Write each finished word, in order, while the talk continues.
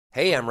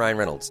Hey, I'm Ryan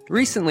Reynolds.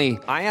 Recently,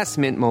 I asked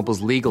Mint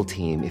Mobile's legal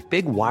team if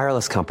big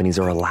wireless companies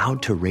are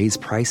allowed to raise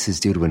prices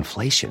due to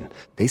inflation.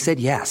 They said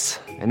yes.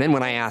 And then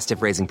when I asked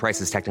if raising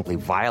prices technically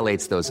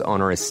violates those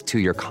onerous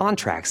two-year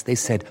contracts, they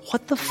said,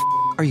 "What the f***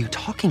 are you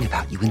talking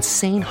about, you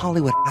insane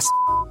Hollywood ass?"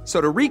 So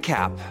to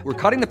recap, we're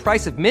cutting the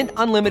price of Mint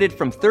Unlimited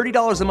from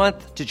 $30 a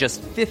month to just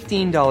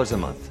 $15 a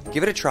month.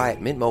 Give it a try at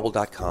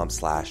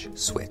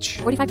mintmobile.com/switch.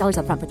 $45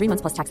 up front for 3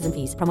 months plus taxes and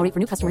fees. Promo rate for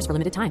new customers for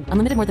limited time.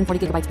 Unlimited more than 40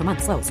 gigabytes per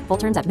month. Slows full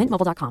terms at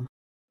mintmobile.com.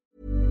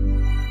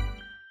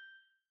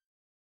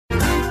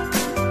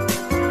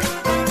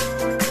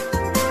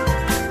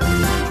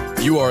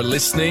 You are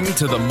listening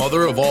to the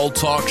Mother of All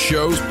Talk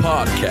Shows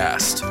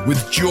podcast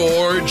with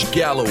George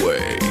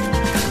Galloway.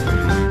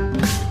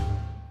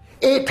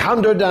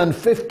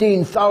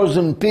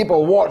 815,000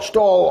 people watched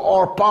all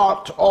or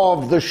part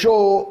of the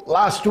show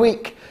last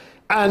week,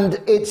 and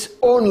it's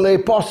only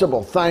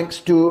possible thanks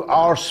to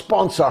our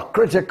sponsor,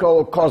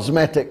 Critical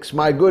Cosmetics.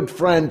 My good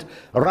friend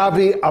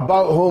Ravi,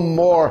 about whom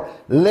more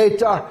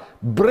later,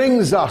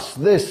 brings us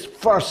this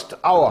first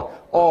hour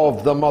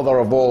of the Mother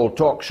of All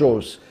Talk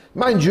Shows.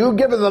 Mind you,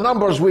 given the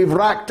numbers we've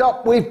racked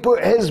up, we've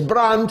put his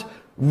brand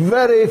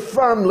very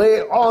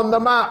firmly on the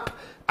map.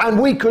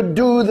 And we could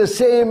do the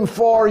same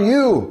for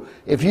you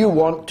if you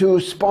want to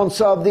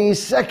sponsor the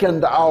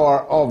second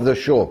hour of the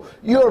show.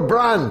 Your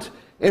brand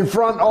in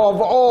front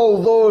of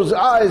all those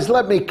eyes,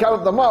 let me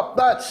count them up.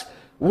 That's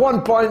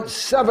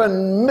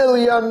 1.7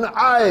 million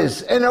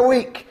eyes in a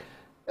week.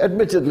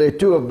 Admittedly,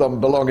 two of them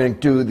belonging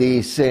to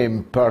the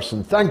same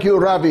person. Thank you,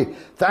 Ravi.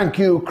 Thank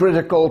you,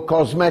 Critical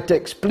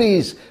Cosmetics.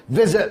 Please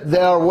visit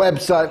their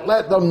website.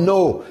 Let them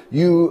know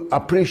you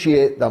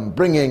appreciate them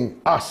bringing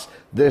us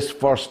this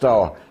first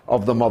hour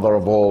of the Mother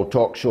of All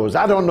Talk Shows.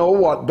 I don't know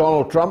what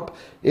Donald Trump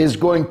is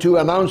going to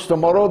announce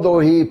tomorrow, though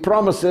he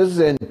promises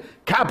in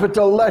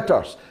capital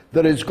letters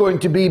that it's going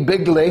to be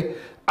bigly.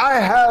 I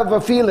have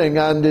a feeling,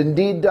 and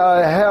indeed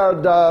I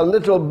heard a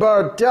little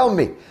bird tell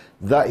me,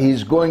 that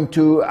he's going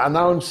to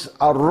announce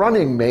a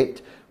running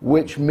mate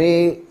which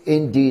may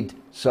indeed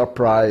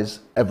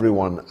surprise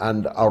everyone,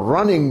 and a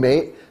running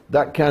mate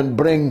that can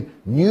bring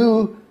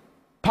new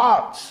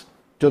parts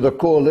to the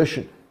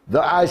coalition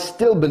that I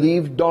still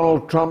believe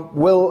Donald Trump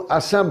will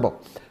assemble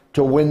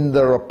to win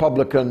the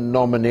Republican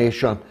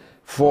nomination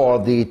for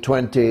the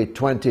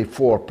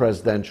 2024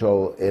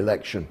 presidential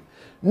election.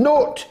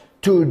 Note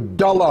to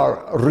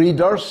duller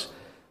readers,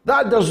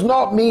 that does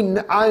not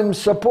mean I'm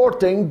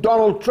supporting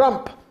Donald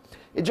Trump.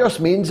 It just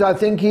means I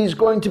think he's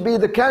going to be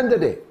the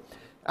candidate.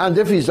 And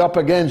if he's up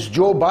against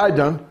Joe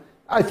Biden,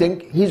 I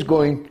think he's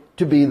going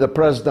to be the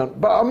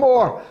president. But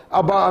more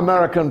about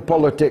American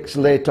politics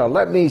later.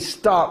 Let me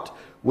start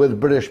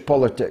with British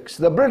politics.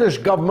 The British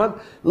government,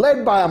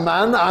 led by a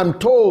man I'm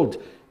told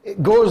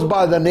goes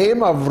by the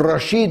name of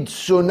Rashid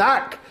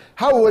Sunak.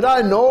 How would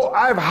I know?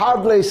 I've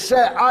hardly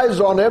set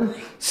eyes on him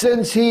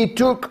since he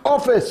took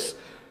office.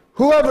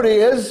 Whoever he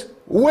is,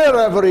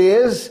 wherever he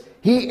is,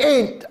 he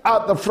ain't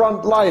at the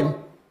front line.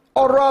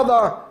 Or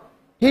rather,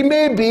 he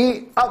may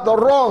be at the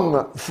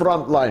wrong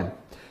front line.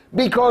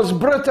 Because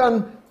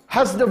Britain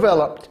has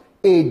developed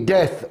a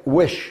death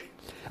wish.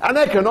 An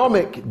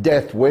economic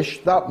death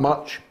wish, that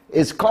much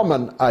is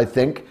common, I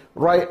think,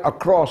 right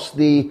across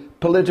the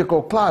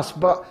political class,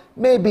 but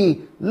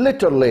maybe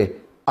literally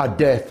a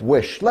death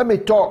wish. Let me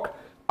talk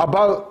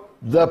about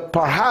the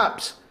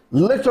perhaps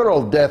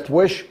literal death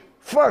wish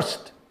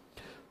first.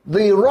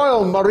 The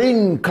Royal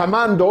Marine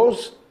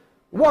Commandos,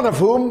 one of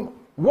whom,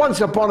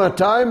 once upon a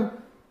time,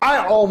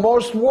 I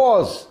almost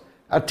was,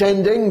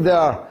 attending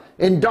their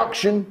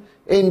induction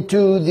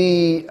into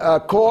the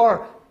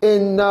Corps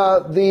in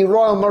the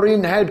Royal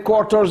Marine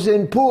Headquarters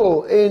in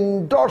Poole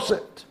in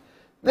Dorset.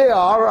 They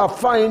are a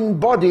fine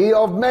body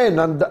of men,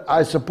 and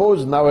I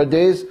suppose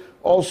nowadays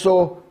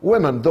also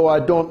women, though I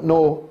don't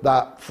know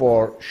that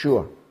for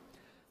sure.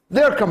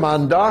 Their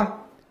commander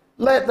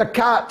let the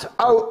cat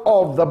out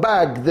of the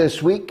bag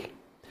this week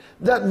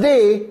that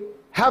they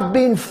have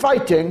been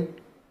fighting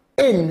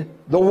in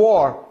the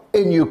war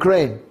in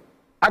Ukraine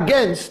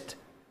against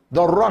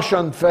the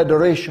Russian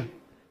Federation,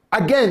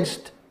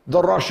 against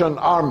the Russian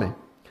army.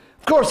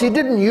 Of course, he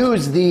didn't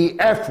use the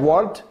F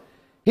word.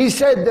 He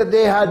said that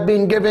they had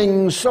been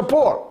giving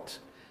support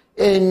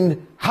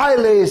in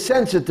highly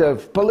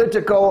sensitive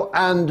political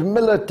and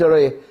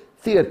military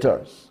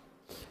theatres.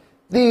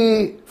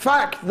 The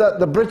fact that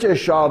the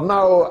British are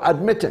now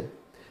admitting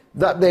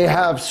that they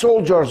have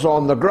soldiers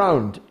on the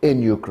ground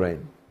in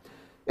Ukraine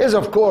is,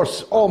 of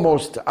course,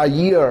 almost a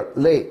year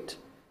late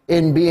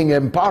in being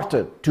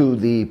imparted to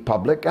the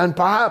public, and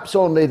perhaps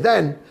only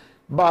then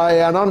by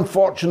an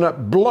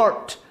unfortunate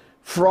blurt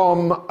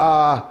from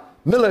a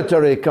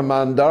military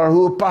commander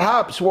who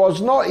perhaps was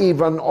not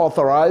even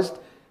authorized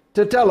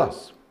to tell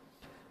us.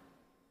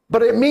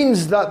 But it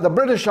means that the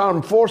British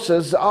Armed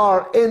Forces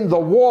are in the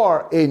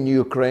war in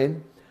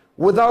Ukraine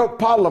without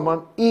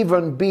Parliament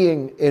even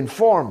being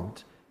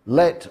informed,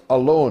 let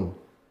alone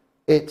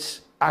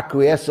its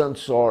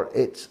acquiescence or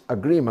its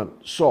agreement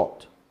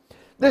sought.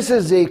 This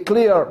is a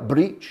clear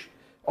breach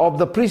of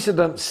the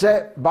precedent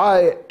set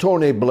by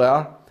Tony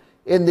Blair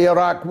in the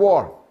Iraq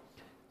War,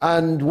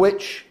 and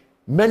which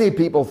many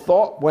people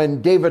thought,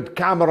 when David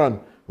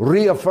Cameron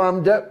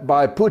reaffirmed it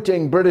by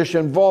putting British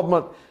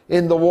involvement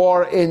in the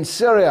war in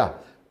Syria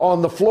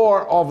on the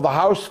floor of the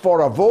House for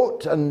a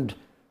vote, and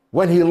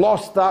when he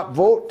lost that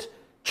vote,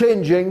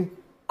 changing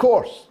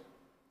course.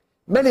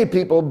 Many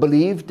people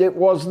believed it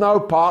was now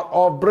part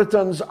of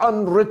Britain's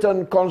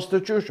unwritten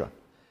constitution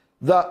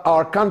that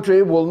our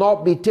country will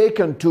not be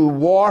taken to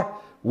war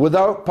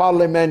without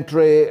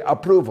parliamentary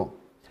approval.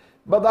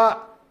 But that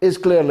is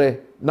clearly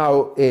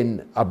now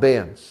in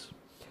abeyance.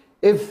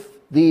 If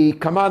the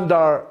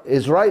commander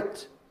is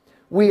right,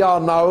 we are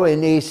now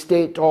in a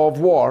state of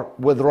war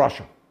with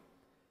Russia,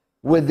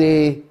 with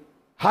a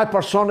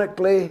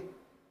hypersonically,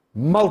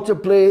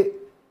 multiply,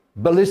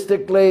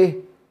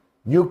 ballistically,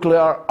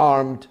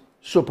 nuclear-armed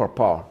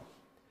superpower,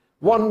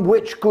 one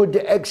which could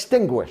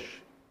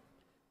extinguish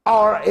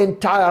our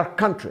entire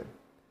country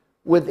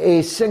with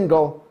a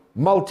single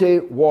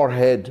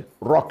multi-warhead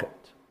rocket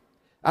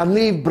and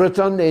leave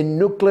Britain in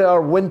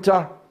nuclear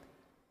winter,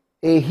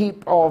 a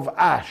heap of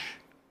ash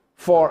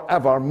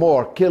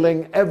forevermore,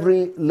 killing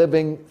every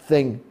living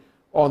thing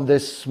on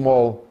this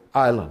small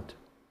island.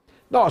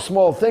 Not a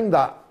small thing,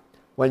 that,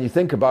 when you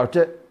think about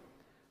it.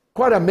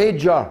 Quite a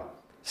major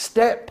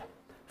step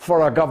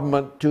for a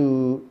government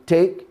to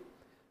take.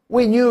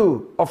 We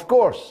knew, of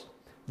course,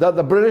 that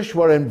the British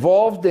were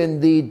involved in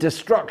the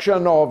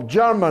destruction of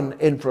German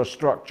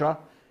infrastructure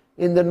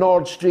in the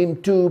Nord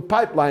Stream 2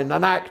 pipeline.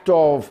 An act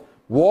of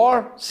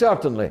war,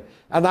 certainly.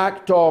 An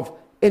act of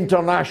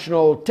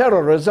international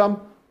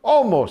terrorism,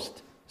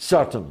 almost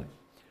certainly.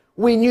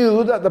 We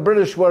knew that the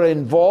British were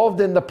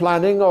involved in the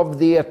planning of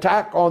the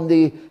attack on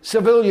the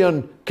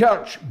civilian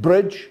Kerch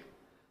Bridge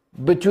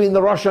between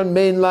the Russian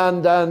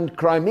mainland and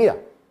Crimea.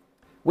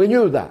 We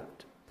knew that.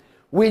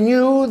 We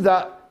knew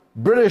that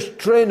British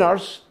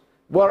trainers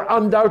were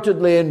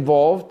undoubtedly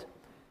involved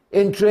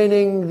in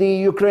training the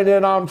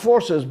Ukrainian armed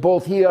forces,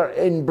 both here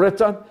in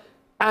Britain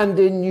and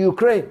in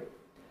Ukraine.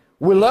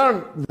 We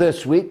learned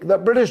this week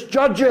that British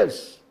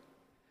judges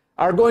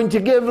are going to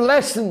give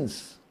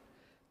lessons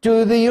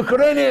to the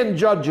Ukrainian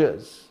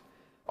judges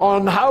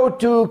on how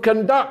to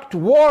conduct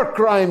war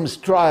crimes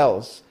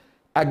trials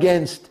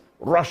against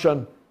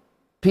Russian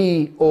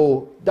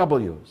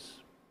POWs.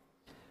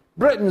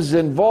 Britain's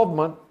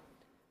involvement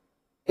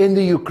in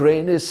the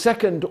Ukraine is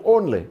second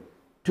only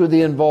to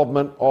the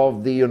involvement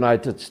of the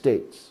United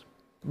States.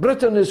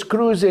 Britain is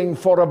cruising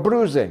for a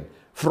bruising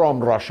from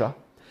Russia,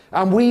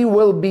 and we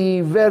will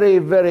be very,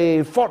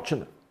 very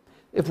fortunate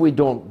if we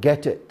don't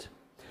get it.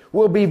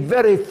 We'll be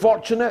very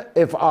fortunate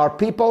if our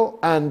people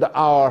and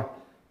our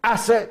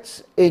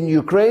assets in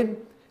Ukraine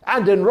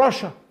and in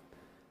Russia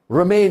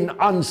remain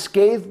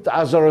unscathed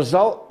as a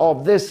result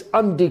of this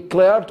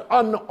undeclared,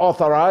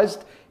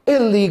 unauthorized,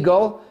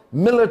 illegal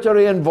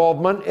military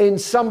involvement in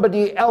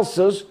somebody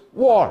else's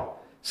war.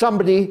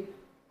 Somebody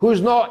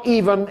who's not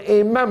even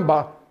a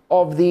member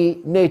of the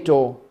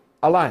NATO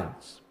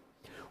alliance.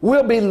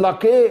 We'll be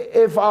lucky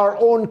if our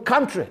own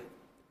country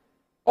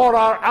or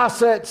our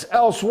assets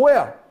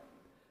elsewhere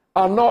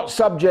are not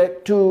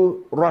subject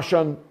to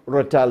Russian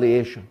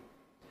retaliation.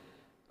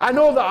 I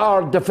know that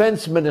our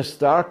defense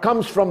minister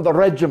comes from the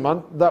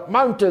regiment that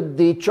mounted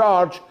the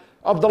charge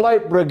of the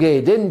Light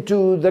Brigade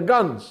into the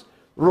guns,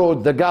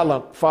 rode the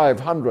gallant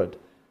 500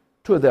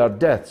 to their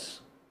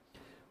deaths.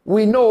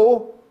 We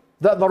know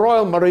that the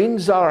Royal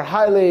Marines are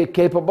highly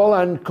capable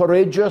and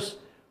courageous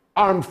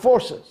armed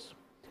forces.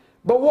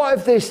 But what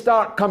if they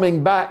start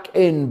coming back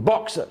in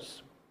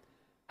boxes?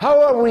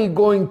 How are we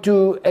going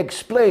to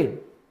explain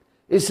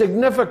a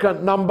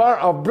significant number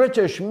of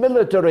British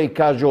military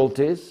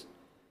casualties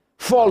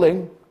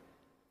falling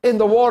in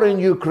the war in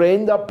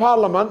Ukraine that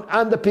Parliament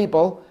and the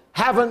people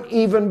haven't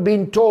even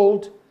been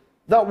told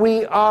that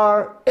we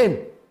are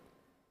in?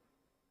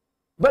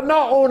 But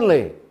not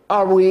only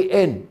are we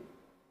in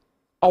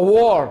a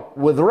war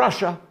with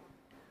Russia,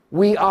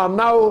 we are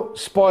now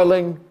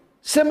spoiling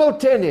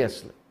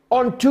simultaneously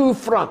on two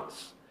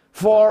fronts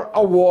for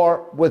a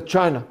war with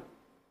China.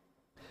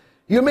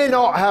 You may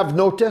not have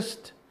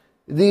noticed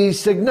the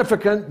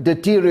significant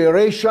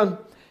deterioration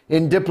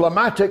in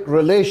diplomatic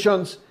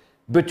relations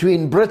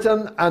between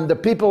Britain and the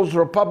People's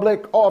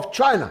Republic of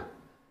China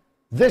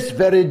this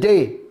very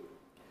day.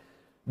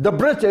 The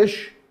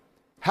British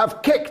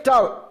have kicked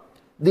out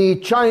the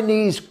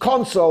Chinese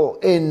consul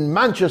in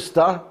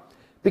Manchester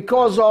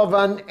because of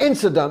an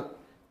incident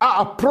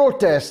at a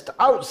protest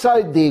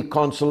outside the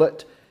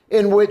consulate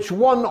in which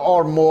one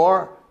or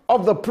more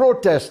of the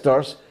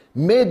protesters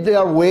made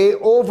their way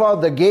over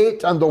the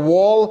gate and the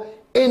wall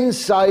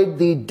inside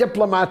the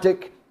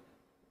diplomatic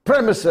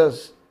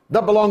premises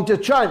that belong to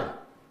China.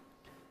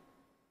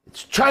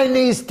 It's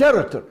Chinese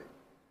territory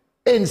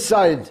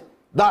inside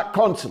that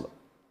consulate.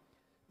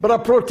 But a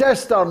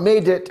protester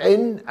made it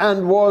in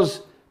and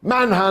was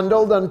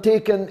manhandled and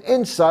taken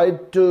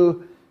inside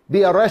to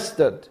be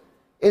arrested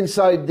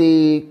inside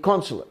the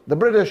consulate. The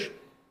British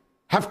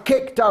have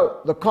kicked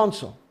out the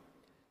consul.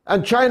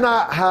 And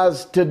China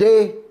has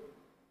today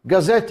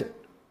gazetted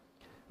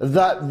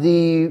that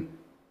the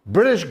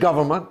British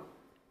government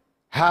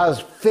has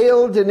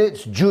failed in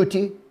its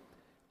duty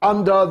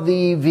under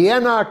the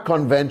Vienna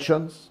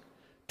Conventions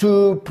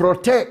to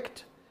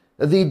protect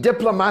the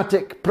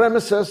diplomatic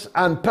premises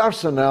and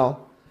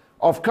personnel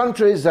of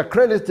countries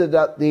accredited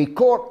at the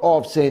Court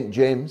of St.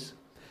 James,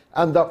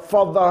 and that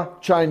further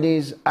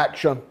Chinese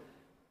action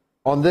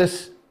on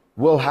this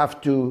will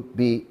have to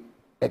be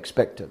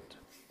expected.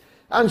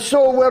 And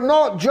so we're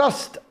not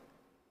just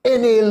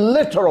in a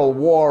literal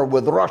war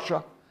with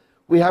Russia.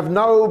 We have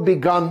now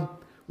begun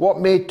what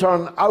may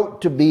turn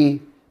out to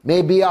be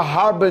maybe a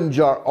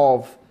harbinger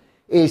of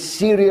a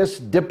serious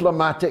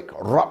diplomatic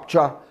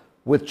rupture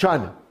with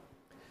China.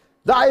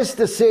 That is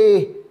to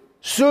say,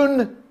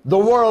 soon the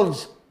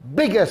world's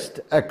biggest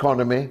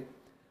economy,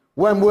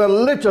 when we're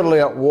literally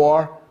at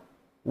war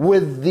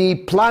with the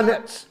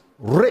planet's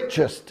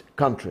richest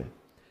country,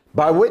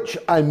 by which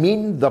I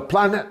mean the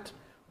planet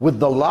with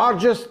the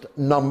largest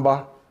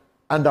number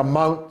and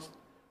amount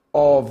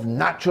of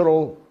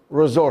natural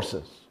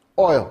resources,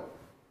 oil,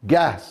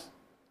 gas,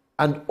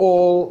 and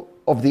all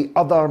of the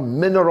other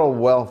mineral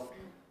wealth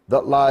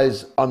that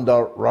lies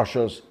under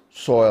Russia's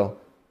soil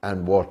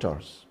and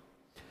waters.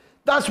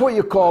 That's what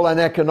you call an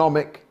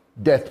economic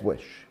death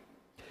wish.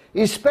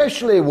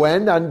 Especially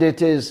when, and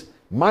it is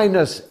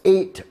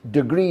 -8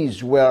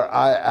 degrees where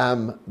I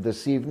am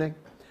this evening,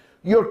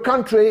 your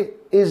country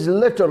is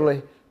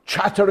literally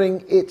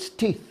chattering its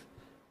teeth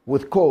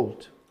with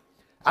cold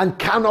and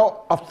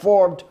cannot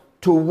afford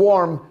to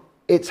warm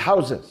its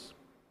houses.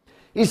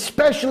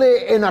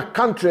 Especially in a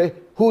country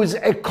whose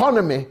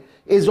economy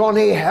is on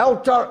a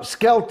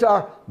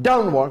helter-skelter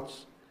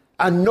downwards,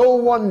 and no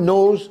one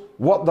knows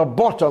what the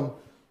bottom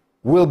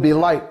will be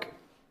like.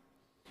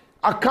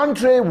 A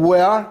country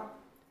where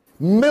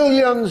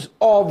millions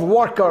of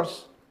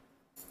workers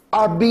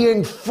are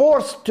being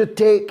forced to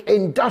take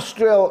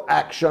industrial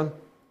action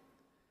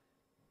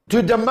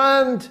to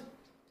demand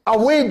a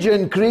wage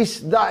increase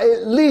that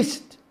at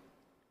least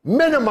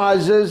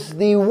minimizes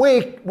the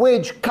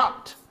wage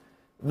cut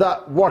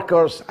that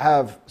workers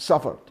have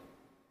suffered.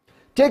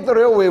 Take the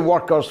railway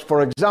workers,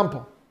 for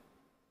example.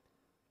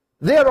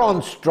 They're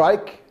on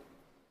strike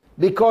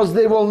because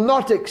they will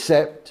not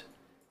accept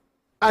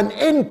an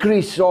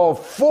increase of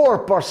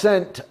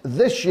 4%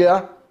 this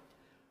year,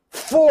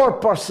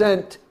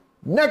 4%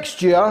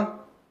 next year,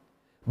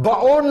 but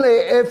only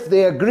if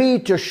they agree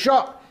to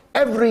shut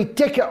every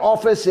ticket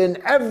office in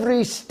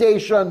every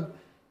station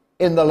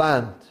in the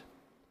land,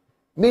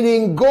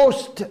 meaning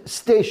ghost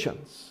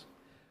stations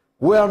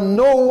where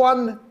no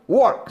one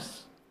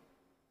works,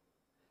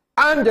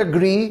 and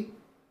agree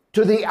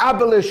to the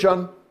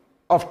abolition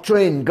of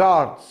train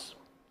guards,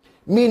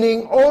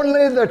 meaning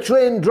only the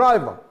train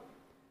driver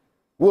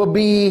will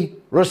be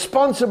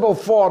responsible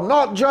for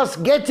not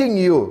just getting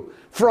you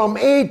from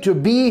A to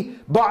B,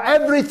 but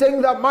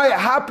everything that might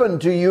happen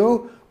to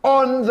you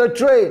on the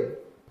train.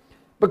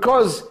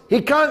 Because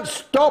he can't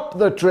stop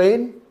the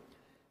train,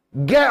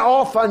 get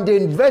off and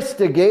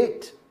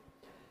investigate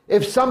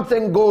if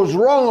something goes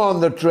wrong on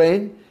the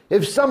train,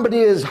 if somebody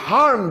is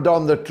harmed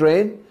on the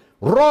train,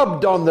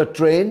 robbed on the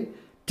train,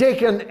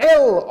 taken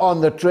ill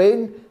on the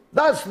train.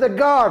 That's the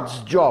guard's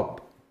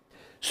job.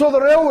 So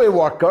the railway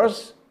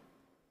workers,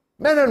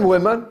 men and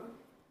women,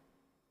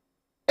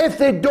 if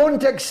they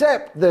don't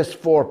accept this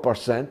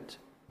 4%,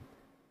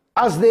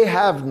 as they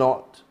have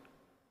not,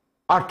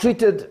 are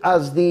treated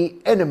as the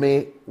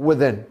enemy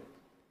within.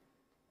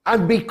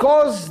 And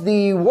because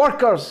the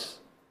workers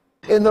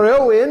in the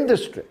railway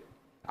industry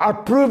are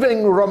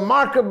proving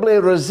remarkably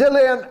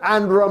resilient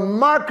and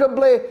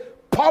remarkably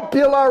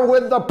popular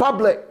with the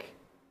public,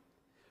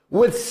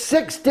 with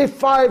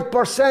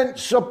 65%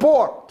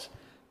 support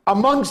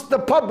amongst the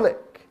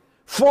public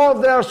for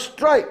their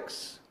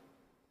strikes,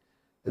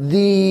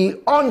 the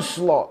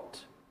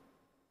onslaught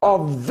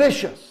of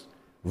vicious,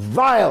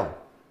 vile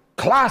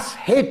class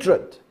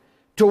hatred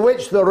to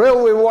which the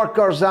railway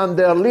workers and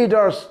their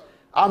leaders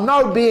are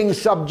now being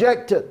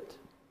subjected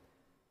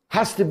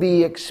has to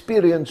be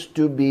experienced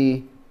to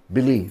be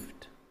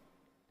believed.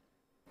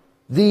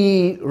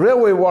 The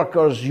Railway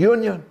Workers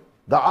Union,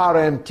 the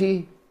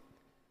RMT,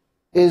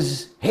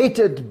 is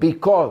hated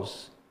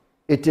because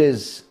it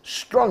is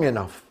strong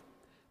enough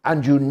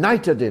and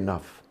united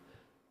enough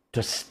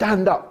to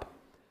stand up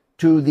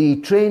to the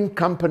train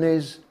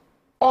companies'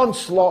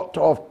 onslaught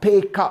of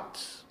pay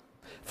cuts.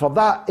 For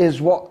that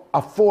is what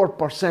a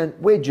 4%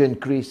 wage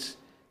increase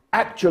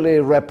actually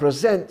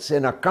represents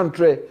in a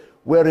country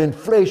where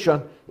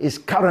inflation is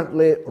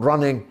currently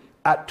running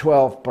at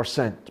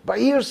 12%. But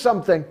here's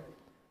something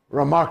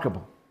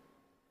remarkable.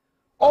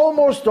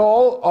 Almost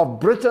all of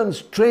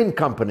Britain's train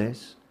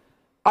companies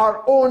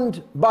are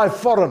owned by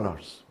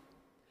foreigners.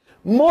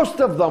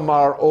 Most of them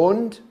are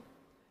owned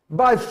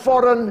by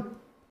foreign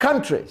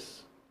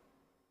countries.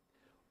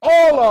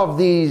 All of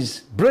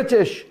these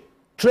British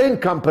train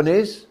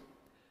companies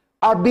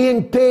are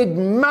being paid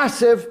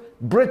massive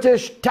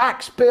British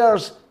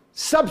taxpayers'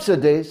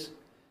 subsidies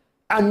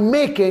and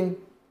making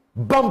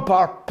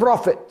bumper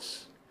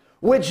profits,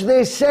 which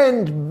they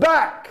send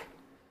back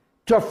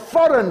to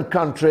foreign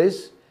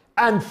countries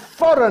and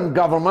foreign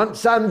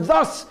governments, and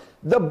thus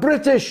the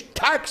British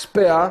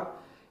taxpayer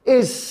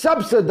is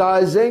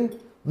subsidizing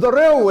the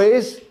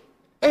railways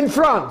in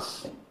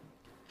France.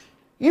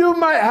 You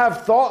might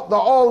have thought that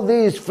all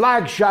these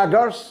flag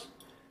shaggers,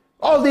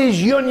 all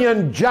these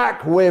Union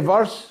Jack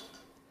wavers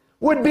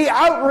would be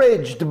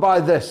outraged by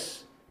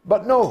this,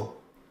 but no.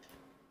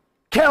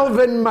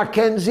 Kelvin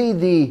Mackenzie,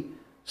 the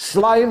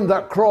slime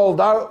that crawled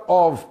out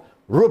of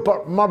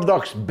Rupert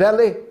Murdoch's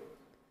belly,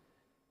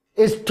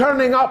 is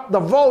turning up the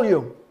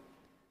volume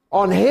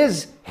on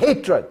his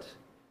hatred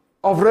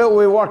of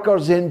railway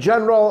workers in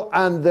general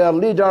and their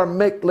leader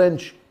Mick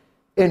Lynch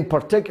in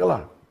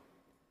particular.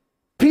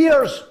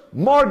 Piers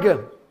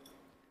Morgan,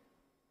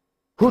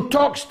 who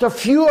talks to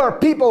fewer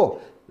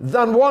people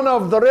than one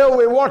of the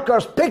railway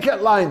workers'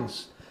 picket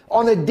lines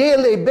on a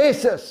daily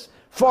basis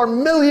for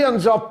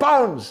millions of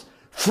pounds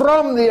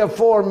from the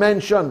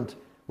aforementioned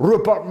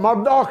Rupert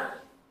Murdoch,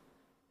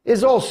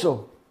 is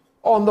also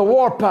on the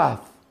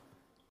warpath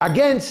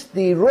against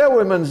the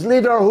railwaymen's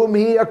leader, whom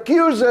he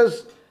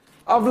accuses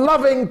of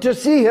loving to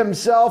see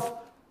himself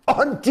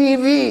on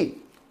TV.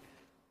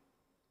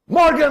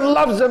 Morgan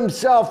loves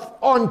himself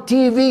on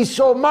TV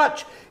so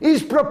much,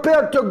 he's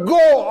prepared to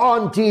go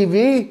on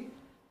TV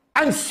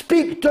and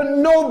speak to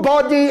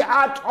nobody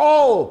at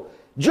all,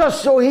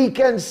 just so he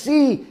can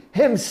see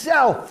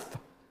himself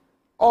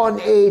on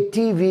a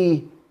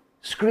TV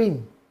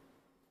screen.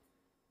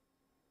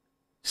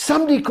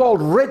 Somebody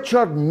called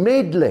Richard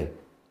Madeley,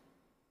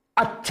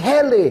 a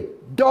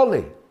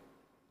tele-dolly,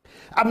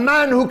 a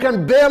man who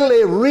can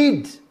barely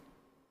read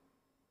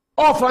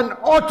off an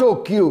auto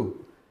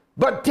cue,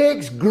 but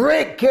takes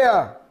great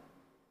care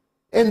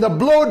in the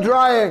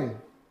blow-drying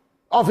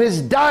of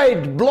his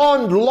dyed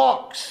blonde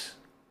locks,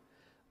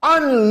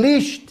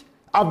 unleashed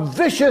a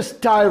vicious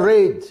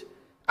tirade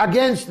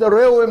against the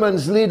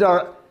railwayman's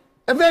leader,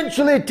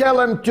 eventually tell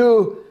him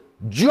to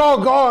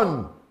jog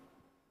on.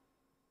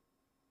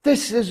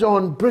 This is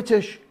on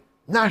British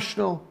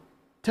national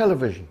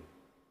television.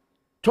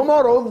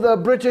 Tomorrow, the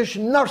British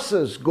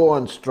nurses go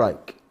on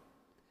strike.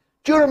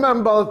 Do you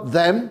remember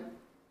them?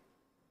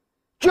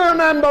 Do you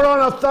remember on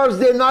a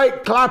Thursday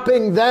night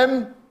clapping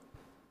them?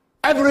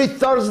 Every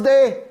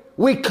Thursday,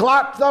 we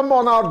clap them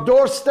on our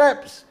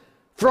doorsteps.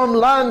 From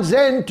Land's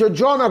End to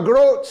John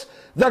O'Groats,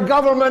 the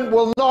government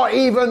will not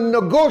even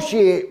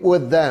negotiate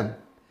with them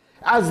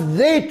as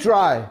they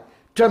try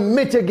to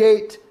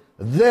mitigate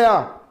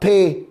their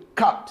pay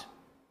cut,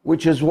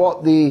 which is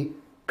what the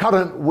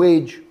current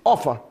wage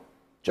offer,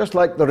 just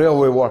like the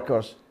railway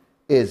workers,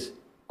 is,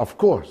 of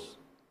course.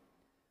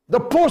 The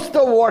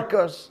postal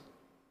workers,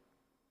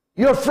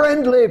 your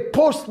friendly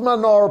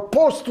postman or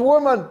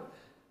postwoman,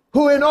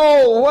 who in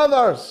all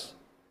weathers,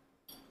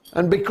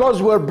 and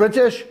because we're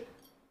British,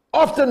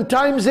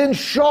 oftentimes in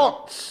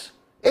shorts,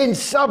 in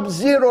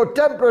sub-zero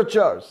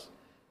temperatures,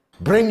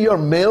 bring your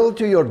mail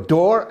to your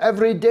door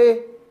every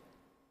day,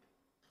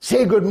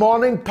 say good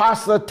morning,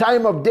 pass the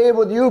time of day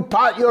with you,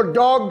 pat your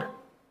dog.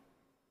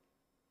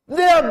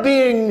 They're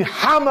being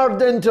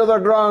hammered into the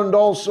ground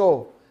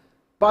also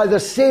by the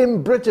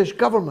same British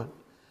government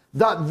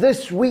that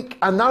this week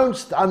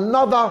announced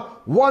another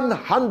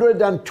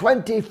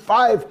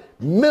 £125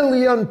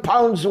 million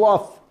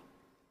worth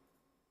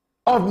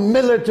of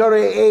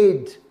military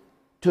aid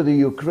to the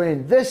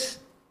Ukraine. This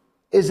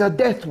is a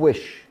death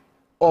wish,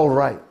 all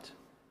right.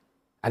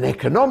 An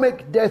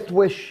economic death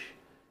wish,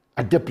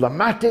 a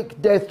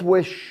diplomatic death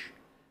wish,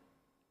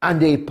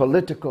 and a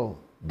political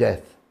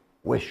death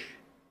wish.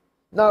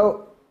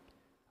 Now,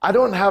 I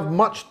don't have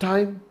much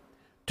time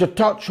to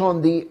touch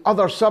on the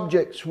other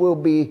subjects we'll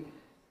be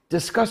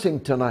discussing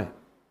tonight.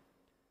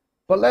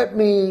 But let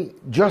me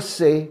just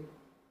say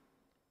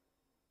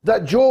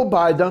that Joe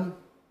Biden,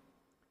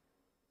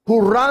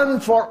 who ran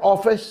for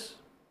office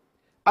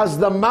as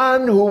the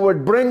man who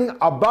would bring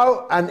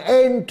about an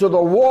end to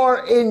the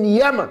war in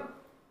Yemen,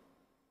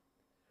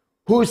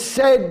 who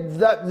said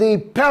that the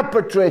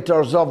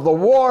perpetrators of the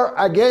war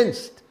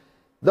against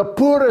the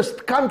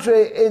poorest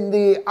country in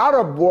the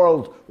Arab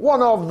world,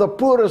 one of the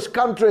poorest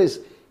countries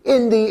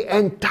in the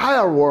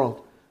entire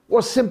world,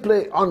 was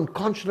simply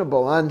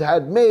unconscionable and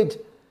had made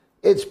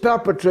its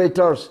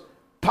perpetrators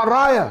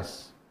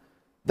pariahs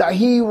that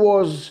he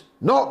was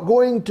not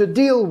going to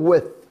deal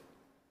with.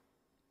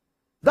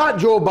 That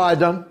Joe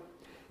Biden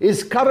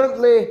is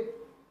currently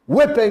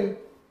whipping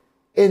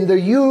in the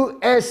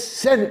US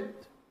Senate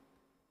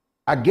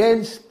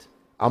against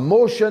a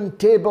motion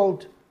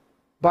tabled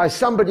by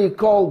somebody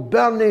called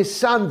Bernie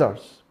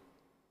Sanders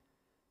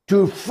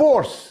to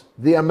force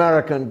the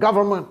American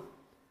government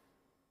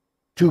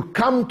to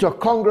come to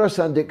Congress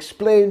and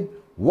explain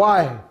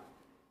why,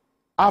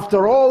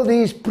 after all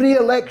these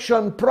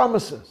pre-election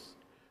promises,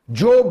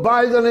 Joe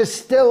Biden is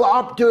still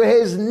up to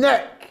his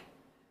neck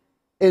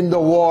in the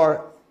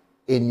war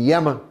in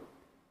Yemen,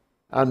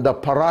 and the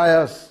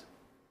pariahs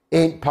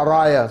ain't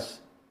pariahs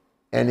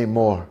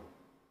anymore.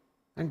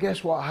 And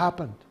guess what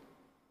happened?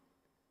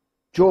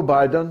 Joe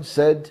Biden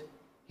said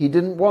he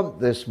didn't want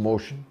this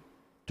motion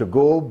to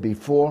go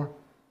before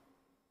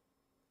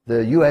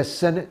the US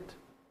Senate.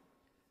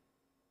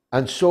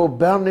 And so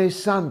Bernie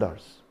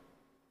Sanders,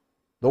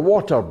 the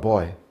water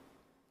boy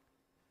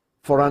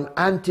for an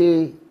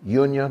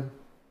anti-union,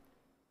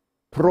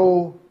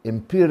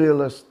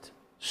 pro-imperialist,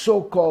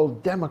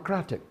 so-called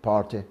Democratic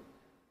Party,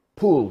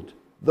 pulled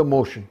the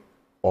motion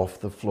off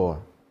the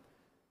floor.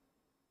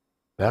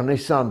 Bernie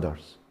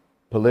Sanders'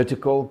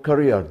 political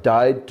career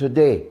died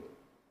today,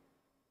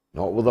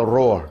 not with a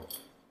roar,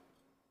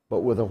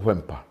 but with a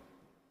whimper.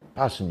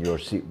 Fasten your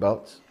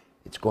seatbelts.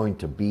 It's going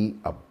to be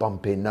a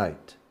bumpy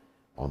night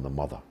on the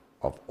mother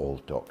of all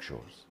talk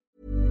shows.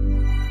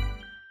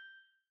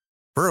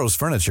 Burrow's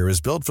furniture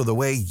is built for the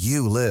way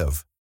you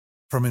live.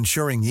 From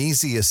ensuring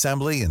easy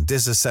assembly and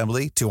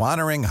disassembly to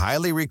honoring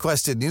highly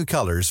requested new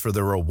colors for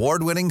their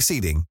award-winning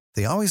seating,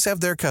 they always have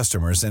their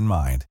customers in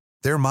mind.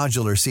 Their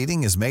modular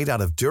seating is made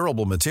out of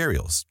durable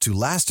materials to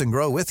last and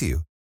grow with you.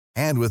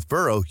 And with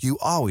Burrow, you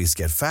always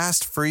get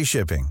fast, free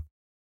shipping.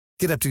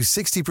 Get up to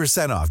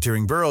 60% off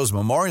during Burrow's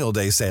Memorial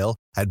Day sale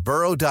at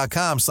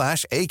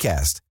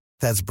burrow.com/ACAST.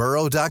 That's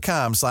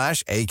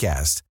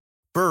burrow.com/ACAST.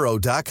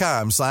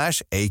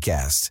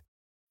 burrow.com/ACAST.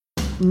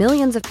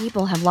 Millions of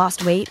people have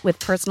lost weight with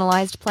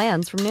personalized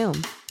plans from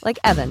Noom. Like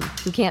Evan,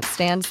 who can't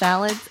stand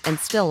salads and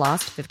still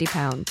lost 50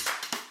 pounds.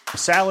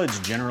 Salads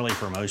generally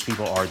for most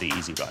people are the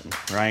easy button,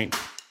 right?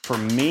 For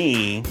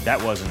me,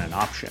 that wasn't an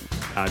option.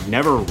 I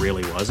never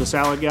really was a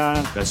salad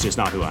guy. That's just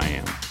not who I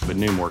am. But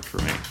Noom worked for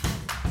me.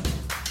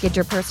 Get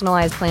your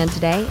personalized plan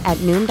today at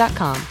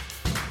Noom.com.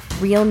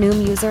 Real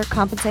Noom user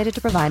compensated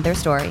to provide their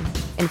story.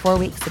 In 4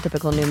 weeks, the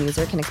typical Noom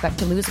user can expect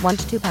to lose 1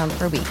 to 2 pounds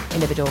per week.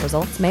 Individual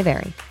results may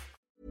vary.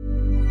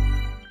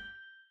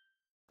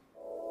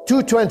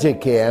 220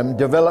 km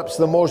develops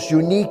the most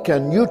unique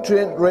and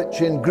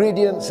nutrient-rich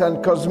ingredients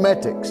and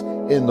cosmetics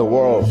in the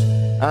world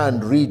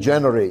and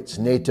regenerates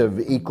native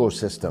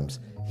ecosystems,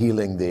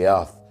 healing the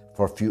earth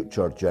for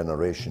future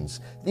generations.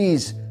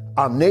 These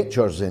are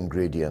nature's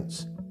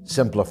ingredients,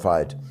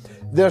 simplified.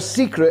 Their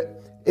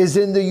secret is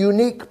in the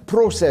unique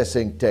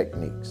processing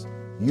techniques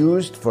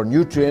used for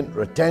nutrient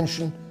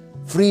retention,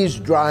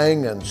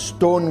 freeze-drying and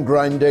stone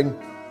grinding,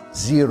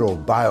 zero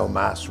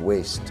biomass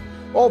waste.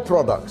 All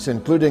products,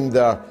 including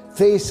their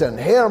face and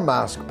hair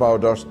mask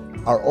powders,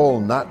 are all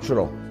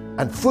natural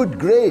and food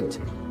grade,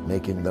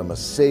 making them as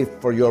safe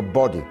for your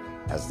body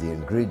as the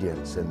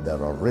ingredients in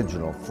their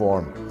original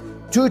form.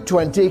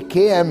 220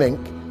 km Inc.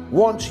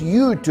 wants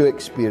you to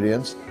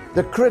experience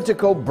the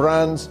critical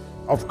brands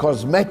of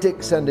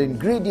cosmetics and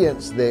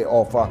ingredients they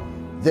offer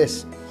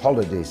this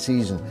holiday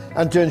season.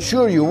 And to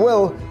ensure you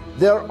will,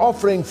 they're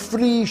offering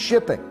free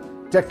shipping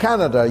to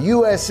Canada,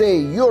 USA,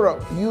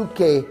 Europe,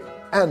 UK,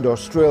 and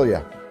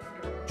Australia.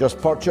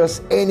 Just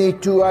purchase any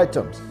 2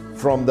 items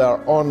from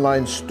their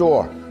online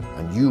store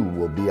and you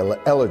will be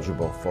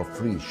eligible for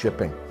free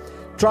shipping.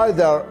 Try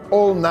their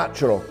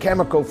all-natural,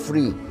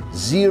 chemical-free,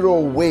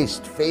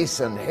 zero-waste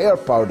face and hair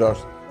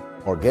powders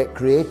or get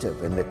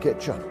creative in the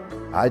kitchen.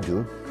 I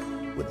do,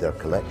 with their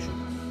collection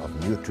of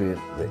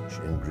nutrient-rich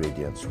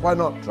ingredients. Why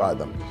not try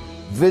them?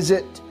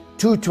 Visit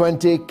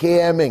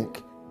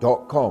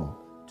 220kminc.com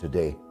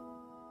today.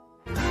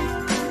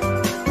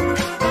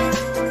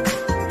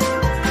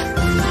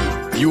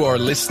 You are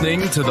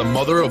listening to the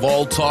mother of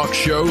all talk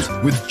shows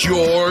with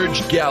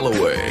George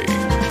Galloway.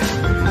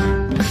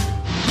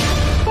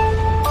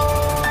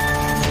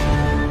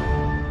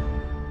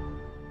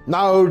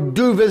 Now,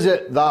 do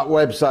visit that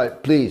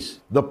website, please.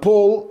 The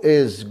poll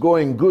is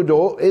going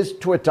good-o. Is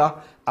Twitter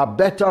a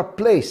better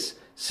place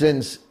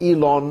since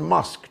Elon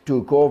Musk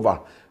took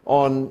over?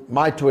 On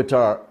my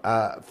Twitter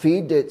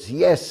feed, it's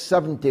yes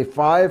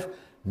 75,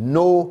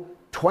 no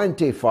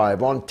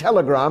 25. On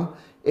Telegram,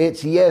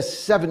 it's yes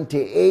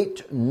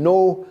 78,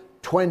 no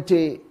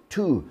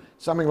 22.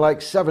 Something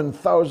like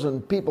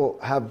 7,000 people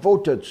have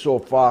voted so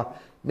far.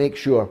 Make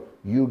sure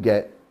you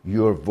get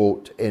your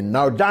vote in.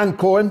 Now, Dan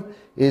Cohen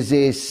is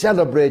a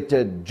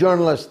celebrated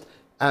journalist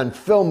and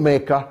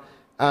filmmaker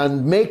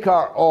and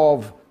maker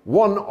of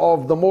one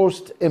of the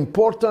most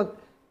important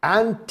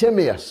and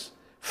timious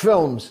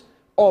films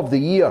of the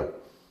year.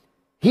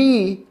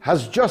 He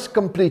has just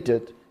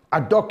completed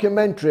a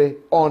documentary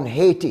on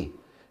Haiti,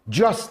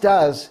 just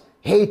as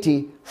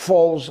Haiti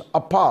falls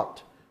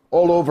apart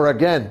all over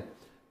again,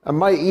 and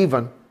might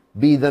even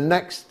be the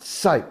next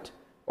site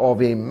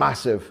of a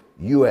massive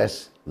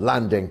US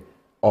landing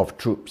of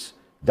troops.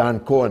 Dan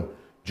Cohen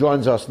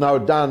joins us now.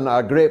 Dan,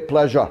 a great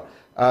pleasure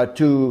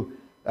to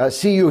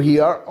see you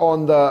here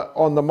on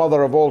the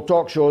mother of all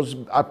talk shows.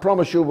 I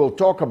promise you we'll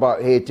talk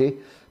about Haiti,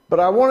 but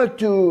I wanted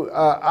to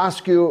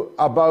ask you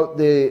about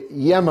the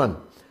Yemen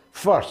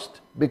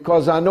first,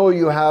 because I know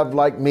you have,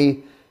 like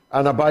me,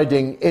 an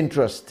abiding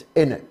interest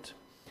in it.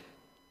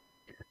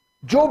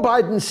 Joe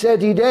Biden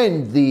said he'd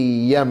end the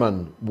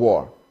Yemen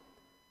war.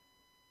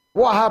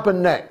 What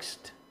happened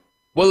next?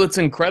 Well, it's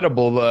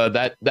incredible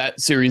that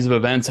series of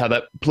events, how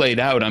that played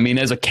out. I mean,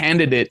 as a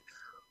candidate,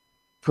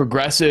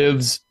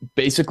 progressives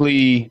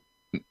basically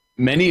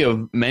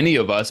many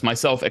of us,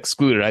 myself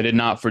excluded, I did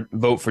not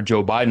vote for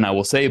Joe Biden, I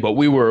will say, but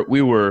we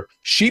were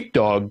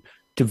sheepdog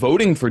to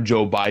voting for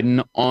Joe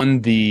Biden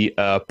on the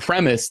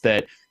premise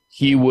that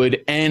he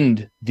would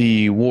end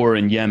the war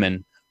in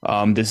Yemen,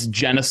 this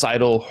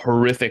genocidal,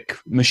 horrific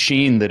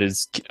machine that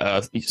is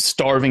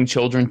starving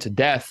children to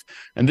death.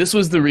 And this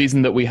was the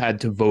reason that we had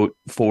to vote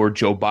for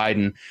Joe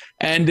Biden.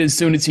 And as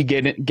soon as he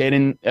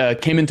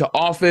came into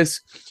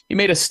office, he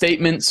made a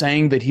statement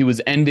saying that he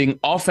was ending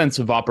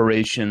offensive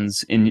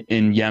operations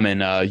in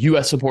Yemen,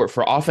 U.S. support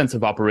for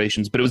offensive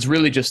operations. But it was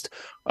really just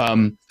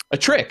a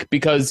trick,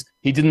 because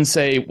he didn't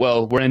say,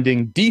 well, we're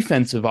ending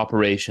defensive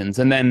operations.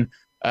 And then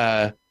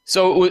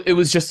so it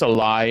was just a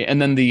lie.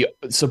 And then the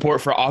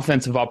support for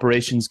offensive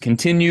operations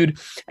continued.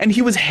 And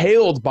he was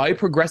hailed by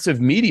progressive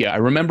media. I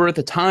remember at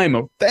the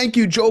time, thank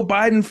you, Joe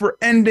Biden, for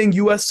ending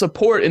U.S.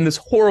 support in this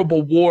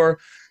horrible war.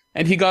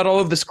 And he got all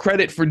of this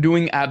credit for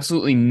doing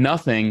absolutely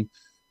nothing.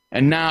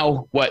 And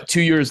now,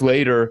 2 years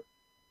later,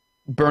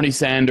 Bernie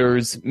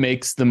Sanders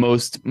makes the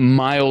most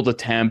mild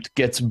attempt,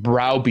 gets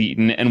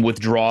browbeaten, and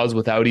withdraws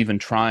without even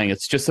trying.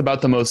 It's just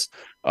about the most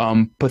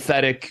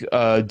pathetic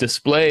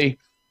display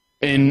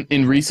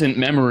in recent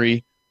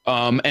memory,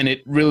 and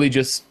it really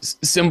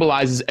just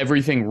symbolizes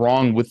everything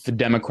wrong with the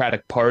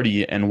Democratic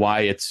Party and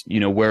why it's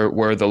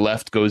where the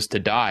left goes to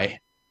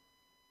die.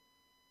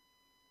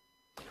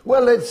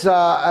 Well, it's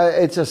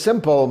a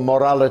simple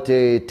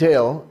morality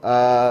tale.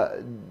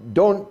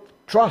 Don't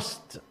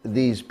trust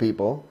these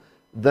people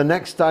the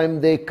next time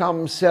they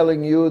come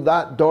selling you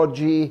that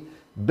dodgy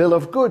bill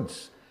of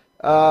goods.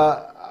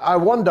 I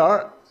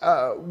wonder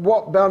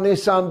what Bernie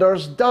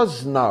Sanders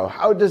does now.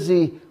 How does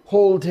he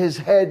hold his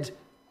head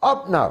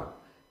up now?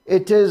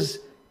 It is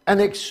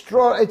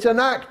it's an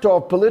act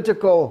of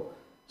political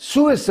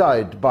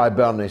suicide by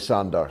Bernie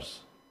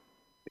Sanders.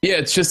 Yeah,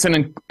 it's just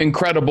an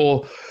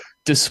incredible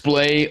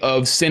display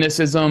of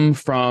cynicism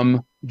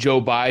from Joe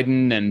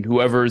Biden and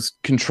whoever's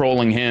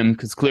controlling him,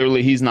 because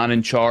clearly he's not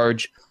in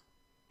charge,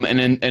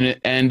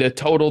 and a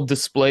total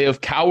display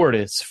of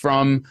cowardice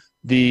from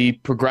the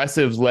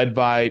progressives led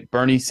by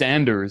Bernie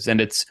Sanders. And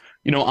it's,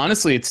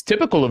 honestly, it's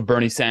typical of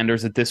Bernie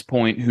Sanders at this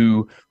point,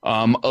 who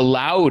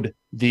allowed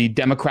the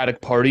Democratic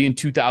Party in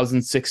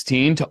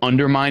 2016 to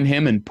undermine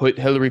him and put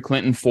Hillary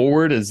Clinton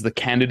forward as the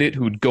candidate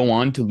who would go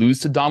on to lose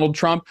to Donald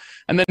Trump,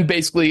 and then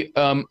basically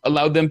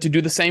allowed them to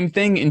do the same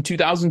thing in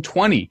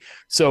 2020.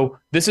 So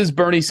this is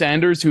Bernie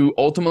Sanders, who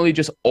ultimately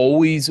just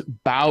always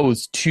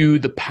bows to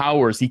the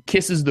powers. He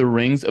kisses the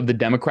rings of the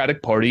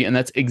Democratic Party, and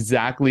that's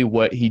exactly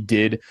what he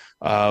did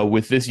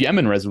with this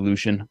Yemen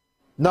resolution.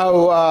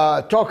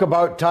 Now, talk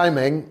about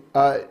timing.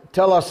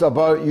 Tell us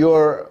about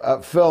your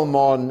film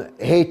on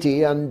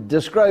Haiti, and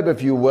describe,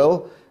 if you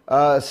will,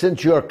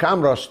 since your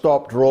camera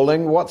stopped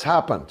rolling, what's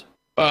happened?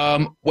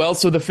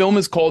 So the film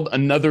is called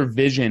Another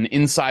Vision: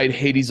 Inside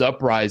Haiti's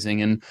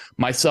Uprising, and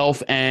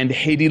myself and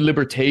Haiti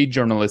Liberté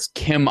journalist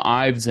Kim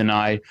Ives and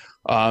I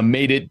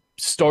made it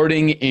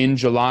starting in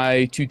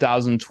July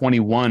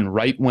 2021,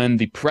 right when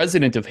the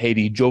president of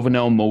Haiti,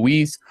 Jovenel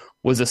Moïse,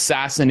 was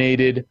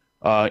assassinated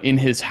in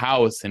his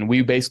house. And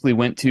we basically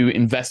went to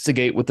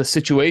investigate what the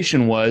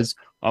situation was.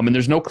 And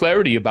there's no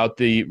clarity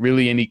about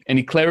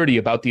any clarity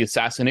about the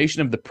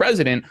assassination of the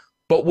president.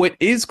 But what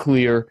is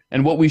clear,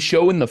 and what we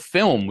show in the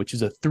film, which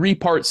is a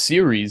 3-part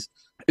series,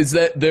 is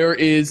that there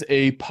is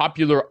a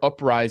popular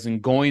uprising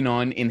going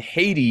on in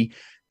Haiti.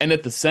 And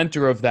at the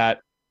center of that,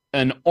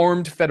 an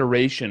armed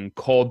federation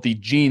called the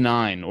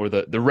G9, or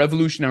the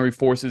Revolutionary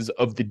Forces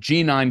of the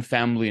G9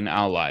 Family and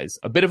Allies,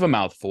 a bit of a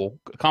mouthful,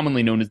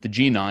 commonly known as the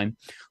G9,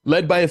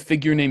 led by a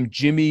figure named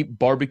Jimmy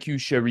Barbecue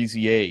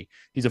Cherizier.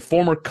 He's a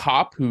former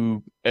cop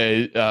who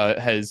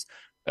has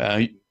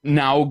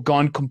now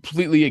gone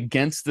completely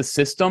against the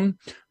system,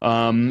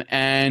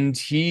 and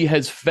he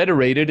has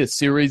federated a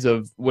series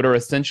of what are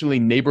essentially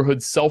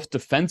neighborhood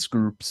self-defense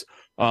groups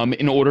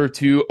in order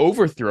to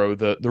overthrow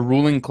the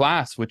ruling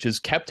class, which has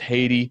kept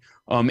Haiti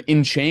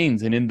in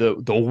chains and in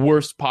the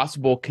worst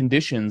possible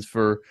conditions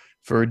for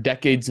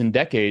decades and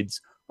decades.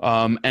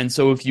 And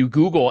so if you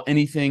Google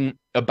anything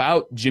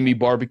about Jimmy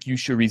Barbecue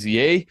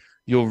Cherizier,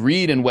 you'll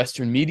read in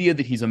Western media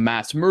that he's a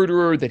mass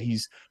murderer, that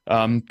he's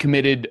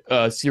committed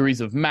a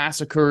series of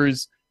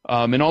massacres,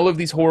 and all of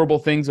these horrible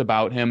things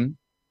about him.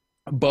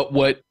 But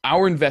what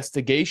our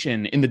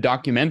investigation in the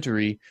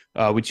documentary,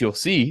 which you'll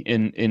see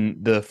in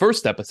the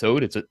first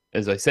episode,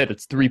 as I said,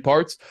 it's 3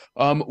 parts.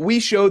 We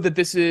show that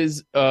this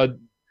is a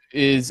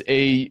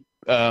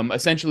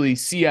essentially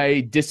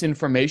CIA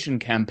disinformation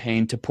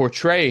campaign to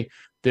portray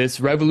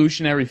this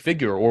revolutionary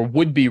figure, or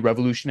would-be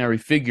revolutionary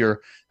figure,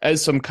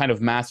 as some kind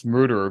of mass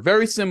murderer,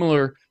 very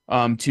similar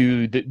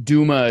to the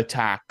Duma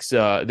attacks,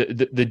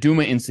 the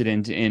Duma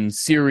incident in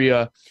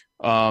Syria,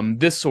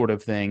 this sort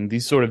of thing,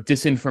 these sort of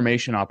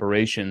disinformation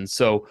operations.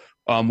 So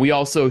we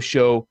also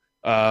show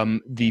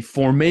the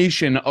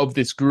formation of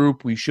this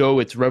group. We show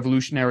its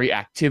revolutionary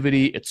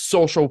activity, its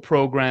social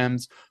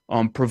programs,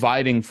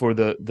 providing for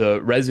the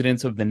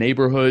residents of the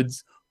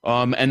neighborhoods.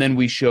 And then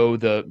we show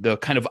the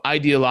kind of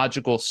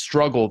ideological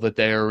struggle that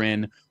they are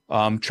in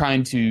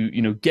trying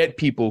to get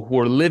people who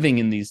are living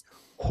in these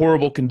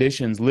horrible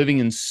conditions, living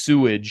in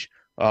sewage,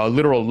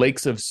 literal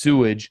lakes of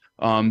sewage,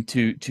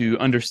 to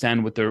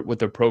understand what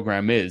their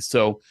program is.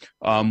 So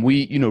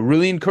we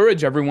really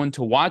encourage everyone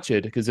to watch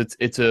it, because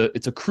it's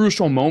a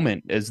crucial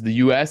moment as the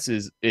U.S.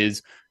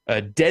 is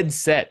dead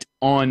set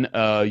on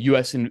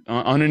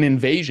on an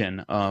invasion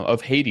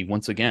of Haiti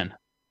once again.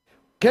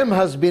 Kim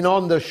has been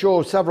on the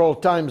show several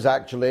times,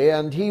 actually,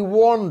 and he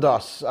warned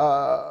us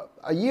a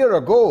year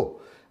ago.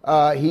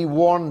 He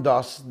warned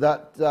us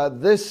that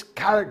this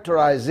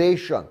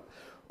characterization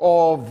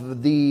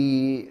of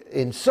the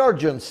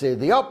insurgency,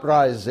 the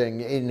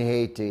uprising in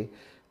Haiti,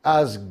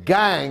 as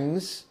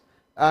gangs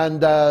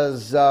and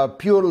as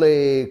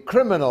purely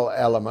criminal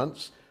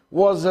elements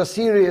was a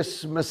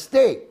serious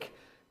mistake.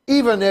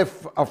 Even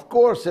if, of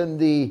course, in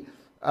the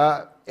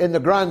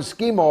grand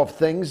scheme of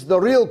things, the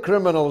real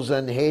criminals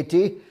in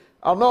Haiti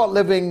are not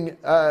living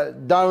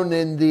down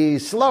in the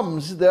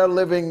slums. They're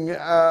living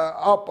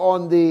up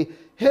on the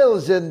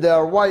hills in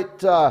their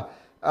white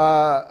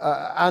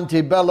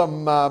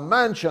antebellum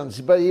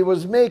mansions. But he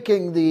was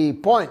making the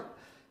point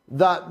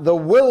that there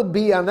will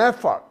be an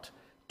effort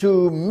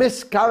to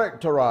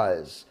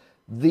mischaracterize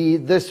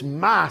this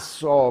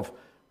mass of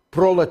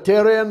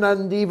proletarian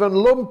and even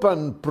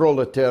lumpen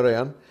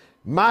proletarian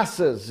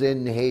masses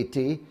in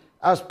Haiti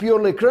as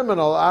purely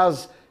criminal,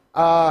 as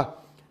a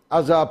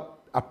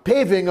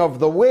paving of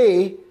the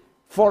way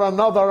for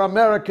another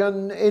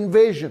American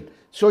invasion.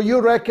 So you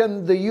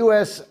reckon the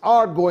U.S.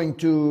 are going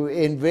to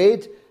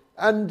invade,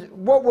 and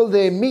what will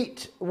they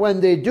meet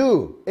when they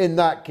do in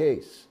that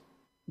case?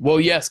 Well,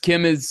 yes,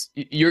 Kim,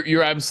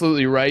 you're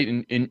absolutely right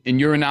in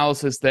your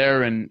analysis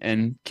there,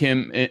 and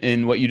Kim,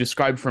 in what you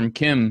described from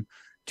Kim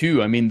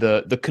too. I mean,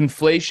 the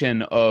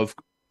conflation of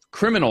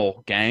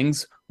criminal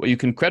gangs, what you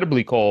can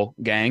credibly call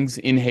gangs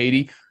in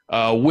Haiti,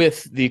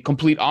 with the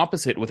complete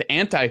opposite, with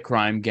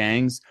anti-crime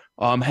gangs,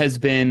 that's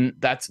been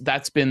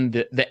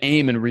the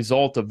aim and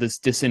result of this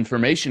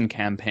disinformation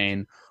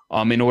campaign,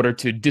 in order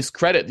to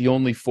discredit the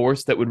only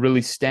force that would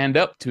really stand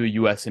up to a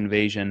U.S.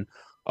 invasion.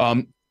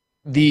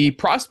 The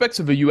prospects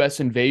of a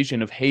U.S.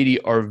 invasion of Haiti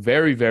are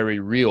very, very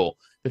real.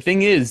 The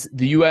thing is,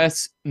 the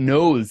U.S.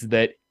 knows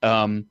that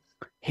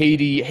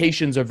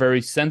Haitians are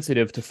very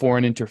sensitive to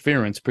foreign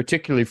interference,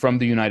 particularly from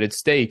the United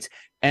States.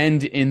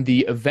 And in the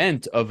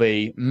event of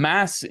a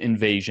mass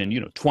invasion,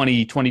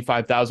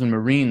 25,000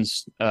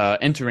 Marines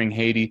entering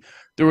Haiti,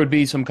 there would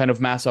be some kind of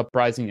mass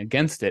uprising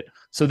against it.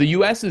 So the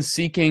U.S. is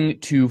seeking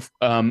to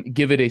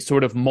give it a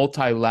sort of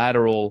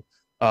multilateral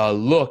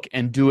look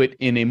and do it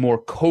in a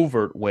more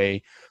covert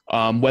way,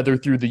 whether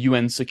through the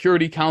UN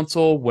Security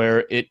Council,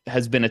 where it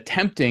has been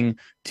attempting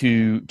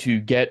to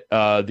get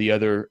the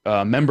other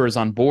members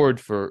on board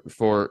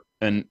for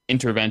an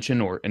intervention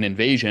or an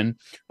invasion,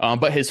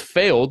 but has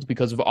failed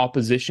because of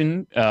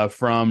opposition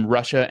from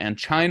Russia and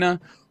China,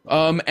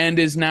 and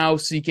is now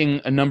seeking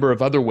a number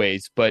of other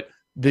ways. But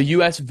the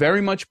U.S.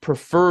 very much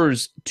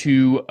prefers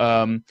to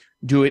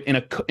do it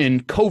in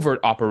covert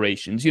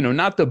operations,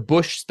 not the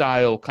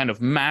Bush-style kind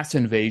of mass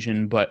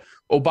invasion, but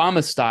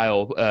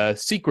Obama-style,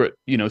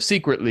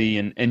 secretly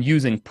and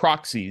using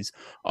proxies.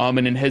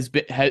 And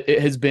it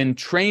has been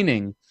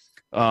training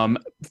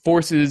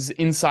forces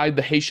inside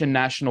the Haitian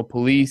National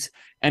Police,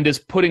 and is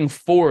putting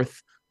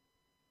forth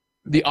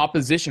the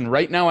opposition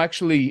right now.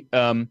 Actually,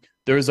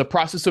 there is a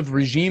process of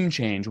regime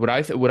change, what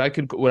I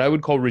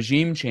would call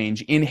regime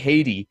change in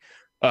Haiti,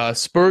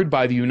 spurred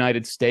by the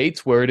United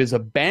States, where it is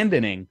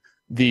abandoning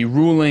the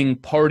ruling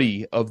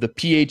party of the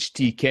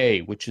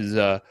PHTK, which is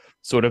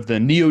sort of the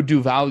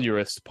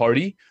neo-Duvalierist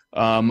party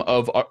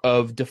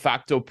of de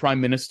facto Prime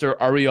Minister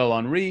Ariel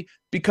Henry,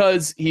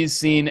 because he's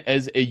seen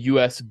as a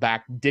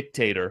U.S.-backed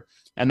dictator,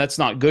 and that's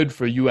not good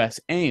for U.S.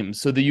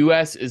 aims. So the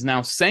U.S. is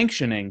now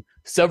sanctioning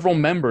several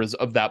members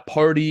of that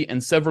party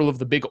and several of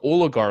the big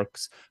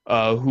oligarchs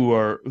who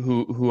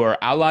are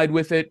allied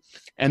with it.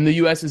 And the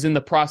U.S. is in the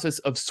process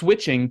of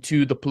switching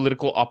to the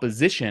political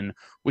opposition,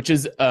 which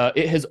is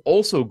it has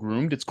also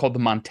groomed. It's called the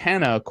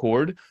Montana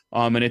Accord,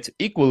 and it's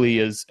equally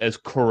as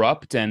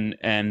corrupt and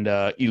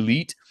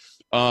elite.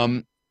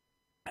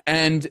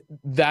 And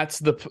that's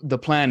the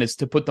plan, is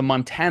to put the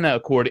Montana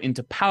Accord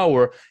into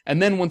power,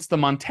 and then once the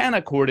Montana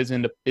Accord is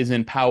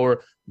in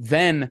power,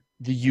 then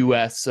the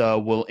U.S.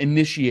 will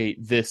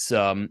initiate this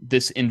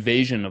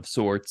invasion of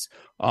sorts.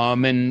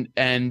 And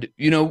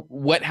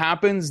what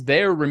happens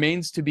there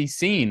remains to be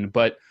seen.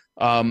 But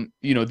the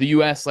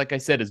U.S., like I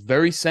said, is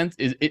very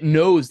it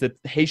knows that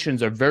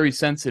Haitians are very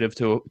sensitive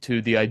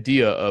to the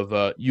idea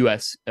of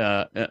U.S.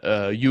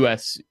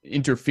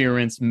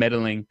 interference,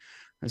 meddling.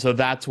 And so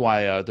that's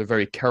why they're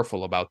very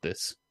careful about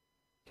this.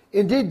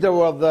 Indeed, they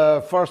were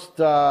the first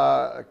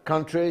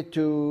country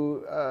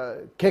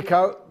to kick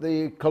out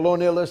the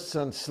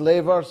colonialists and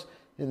slavers,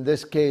 in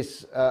this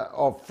case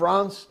of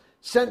France,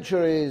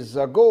 centuries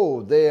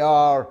ago. They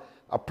are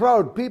a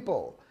proud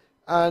people,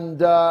 and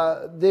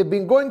they've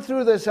been going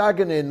through this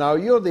agony. Now,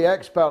 you're the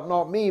expert,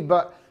 not me,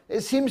 but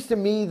it seems to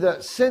me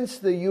that since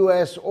the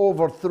U.S.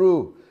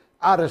 overthrew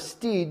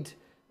Aristide,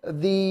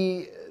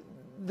 the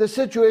the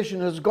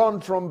situation has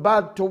gone from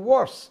bad to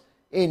worse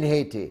in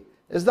Haiti.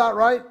 Is that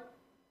right?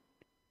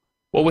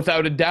 Well,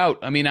 without a doubt.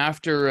 I mean,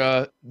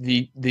 after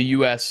the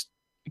U.S.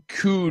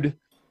 couped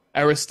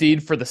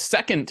Aristide for the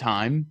second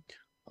time,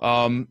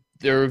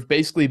 there have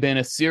basically been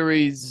a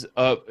series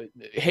of...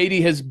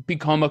 Haiti has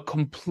become a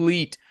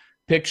complete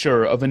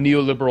picture of a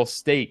neoliberal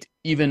state,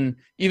 even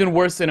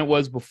worse than it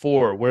was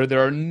before, where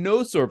there are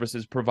no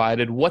services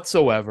provided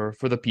whatsoever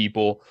for the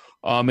people,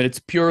 and it's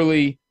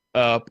purely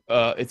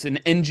it's an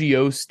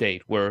NGO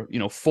state where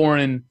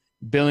foreign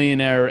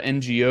billionaire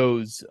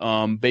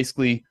NGOs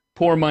basically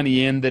pour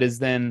money in that is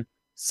then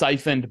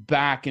siphoned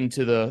back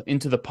into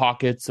the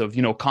pockets of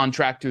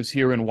contractors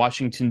here in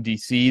Washington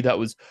D.C. That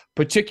was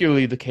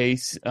particularly the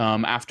case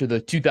after the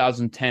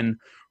 2010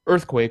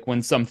 earthquake,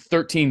 when some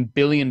 $13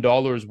 billion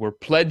were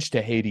pledged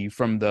to Haiti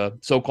from the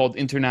so-called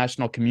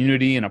international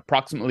community, and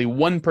approximately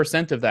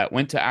 1% of that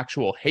went to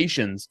actual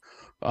Haitians.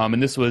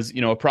 And this was,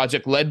 a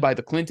project led by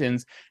the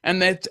Clintons, and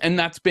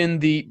that's been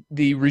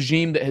the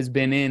regime that has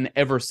been in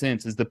ever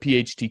since, is the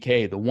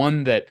PHTK, the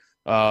one that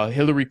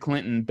Hillary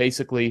Clinton,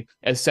 basically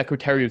as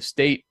Secretary of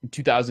State in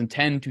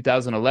 2010,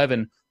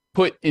 2011,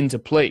 put into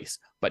place.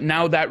 But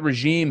now that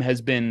regime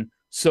has been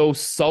so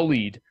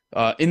sullied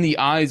in the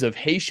eyes of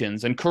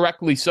Haitians, and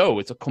correctly so.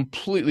 It's a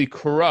completely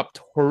corrupt,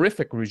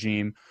 horrific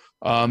regime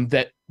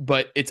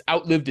but it's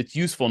outlived its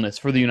usefulness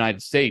for the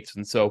United States.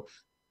 And so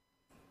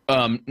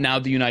now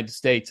the United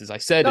States, as I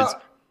said, is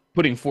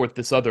putting forth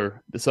this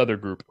other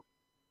group.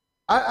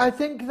 I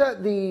think that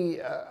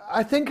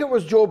I think it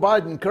was Joe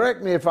Biden,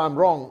 correct me if I'm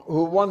wrong,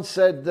 who once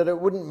said that it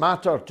wouldn't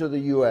matter to the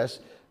U.S.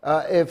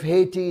 If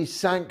Haiti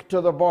sank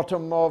to the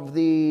bottom of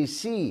the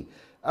sea.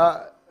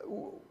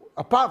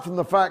 Apart from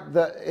the fact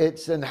that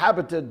it's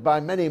inhabited by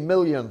many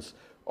millions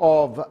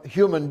of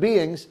human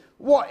beings,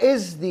 what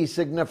is the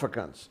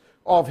significance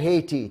of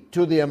Haiti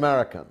to the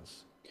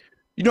Americans?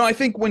 I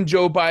think when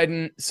Joe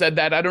Biden said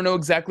that, I don't know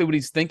exactly what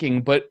he's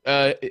thinking, but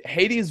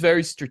Haiti is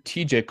very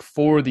strategic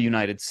for the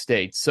United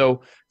States.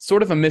 So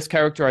sort of a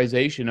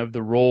mischaracterization of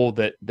the role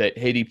that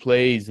Haiti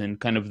plays in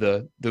kind of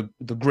the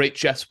great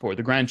chessboard,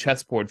 the grand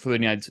chessboard for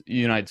the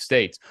United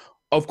States.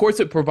 Of course,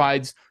 it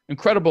provides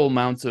incredible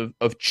amounts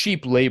of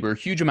cheap labor,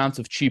 huge amounts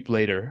of cheap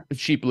labor.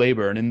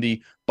 And in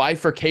the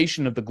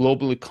bifurcation of the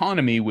global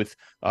economy with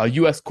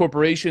U.S.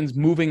 corporations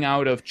moving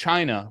out of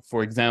China,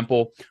 for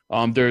example,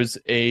 there's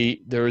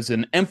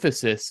an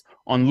emphasis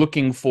on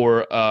looking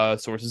for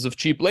sources of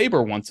cheap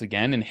labor once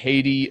again. And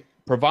Haiti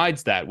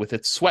provides that with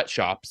its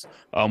sweatshops,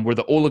 where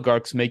the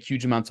oligarchs make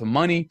huge amounts of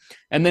money.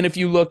 And then if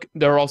you look,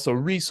 there are also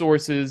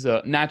resources,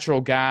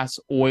 natural gas,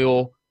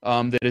 oil,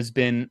 that has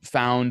been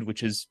found,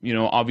 which is,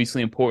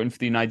 obviously important for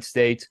the United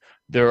States.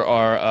 There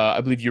are,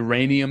 I believe,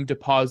 uranium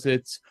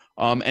deposits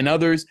and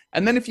others.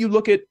 And then if you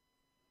look at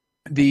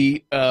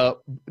the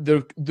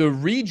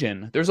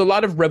region, there's a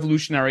lot of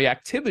revolutionary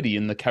activity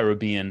in the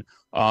Caribbean.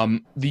 The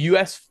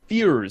U.S.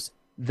 fears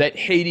that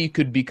Haiti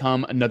could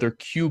become another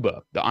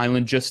Cuba, the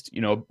island just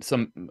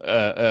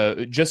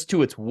just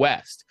to its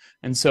west.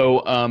 And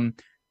so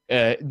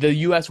the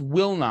U.S.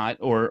 will not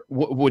or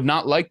would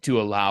not like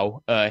to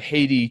allow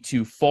Haiti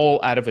to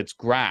fall out of its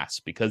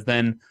grasp, because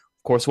then,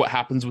 of course, what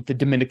happens with the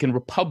Dominican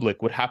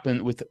Republic, what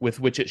happened with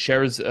which it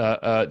shares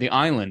the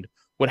island,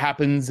 what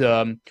happens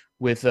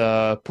with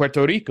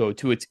Puerto Rico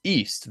to its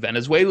east,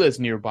 Venezuela is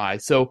nearby.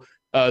 So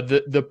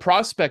the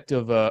prospect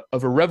of a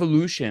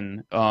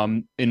revolution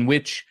in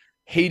which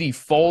Haiti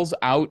falls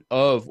out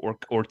of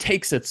or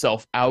takes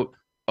itself out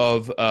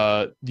of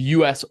the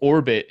U.S.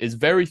 orbit is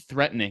very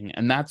threatening,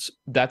 and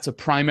that's a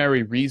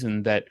primary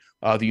reason that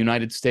the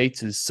United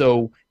States is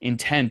so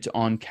intent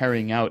on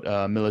carrying out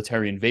a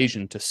military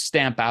invasion to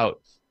stamp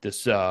out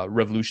this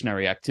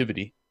revolutionary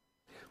activity.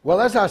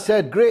 Well, as I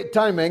said, great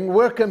timing.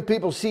 Where can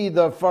people see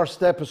the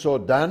first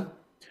episode, Dan?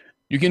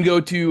 You can go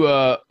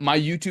to my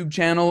YouTube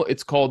channel.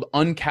 It's called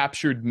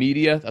Uncaptured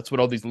Media. That's what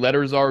all these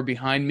letters are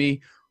behind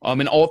me.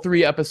 And all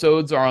 3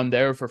 episodes are on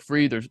there for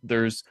free.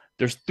 There's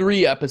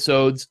 3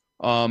 episodes.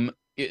 And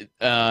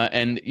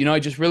I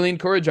just really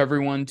encourage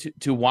everyone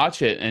to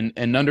watch it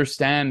and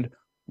understand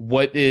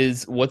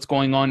what's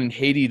going on in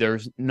Haiti.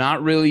 There's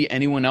not really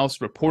anyone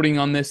else reporting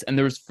on this, and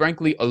there's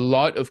frankly a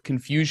lot of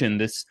confusion.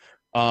 This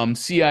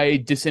CIA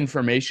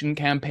disinformation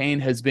campaign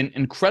has been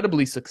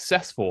incredibly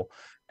successful,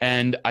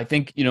 and I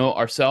think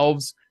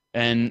ourselves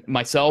and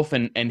myself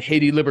and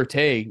Haiti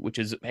Liberté, which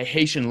is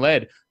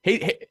Haitian-led.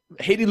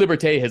 Haiti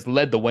Liberté has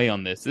led the way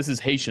on this. This is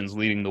Haitians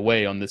leading the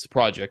way on this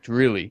project,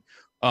 really.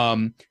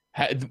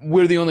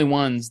 We're the only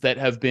ones that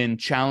have been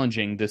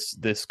challenging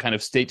this kind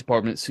of State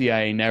Department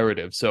CIA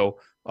narrative. So,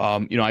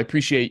 I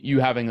appreciate you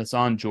having us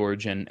on,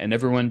 George, and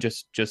everyone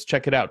just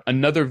check it out.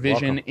 Another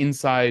Vision Welcome.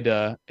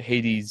 Inside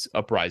Haiti's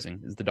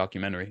Uprising is the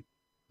documentary.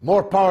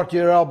 More power to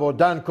your elbow.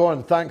 Dan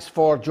Cohen, thanks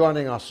for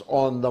joining us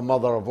on the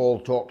mother of all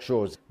talk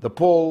shows. The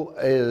poll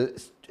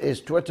is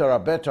Twitter a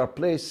better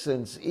place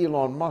since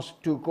Elon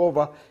Musk took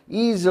over?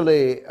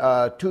 Easily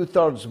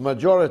 2/3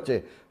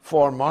 majority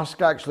for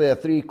Musk, actually a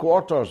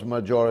 3/4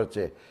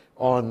 majority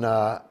on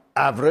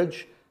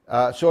average.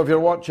 So if you're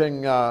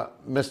watching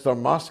Mr.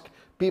 Musk,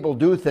 people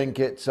do think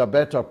it's a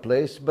better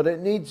place, but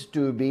it needs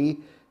to be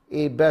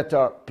a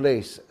better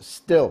place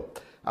still.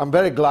 I'm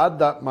very glad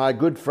that my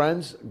good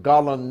friends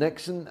Garland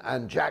Nixon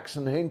and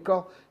Jackson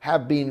Hinkle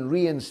have been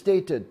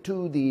reinstated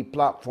to the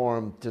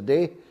platform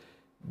today,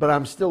 but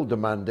I'm still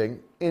demanding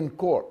in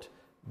court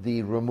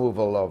the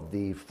removal of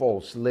the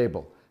false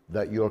label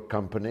that your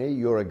company,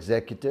 your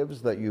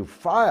executives that you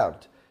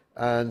fired,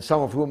 and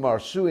some of whom are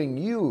suing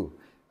you,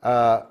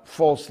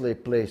 falsely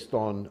placed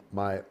on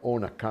my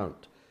own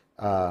account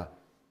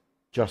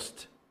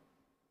just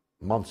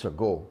months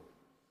ago,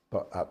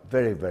 but at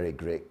very, very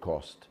great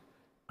cost.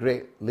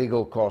 Great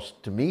legal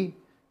cost to me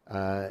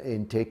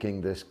in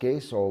taking this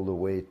case all the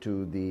way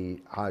to the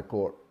High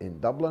Court in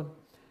Dublin,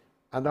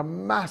 and a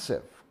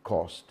massive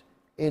cost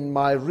in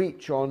my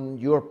reach on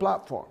your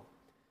platform.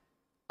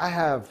 I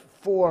have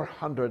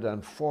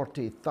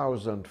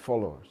 440,000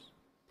 followers,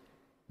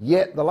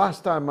 yet the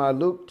last time I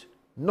looked,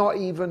 not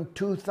even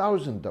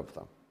 2,000 of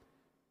them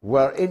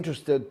were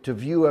interested to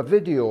view a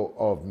video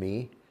of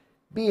me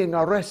being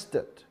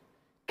arrested,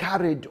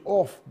 carried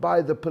off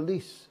by the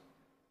police,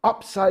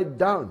 upside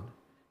down,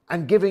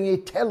 and giving a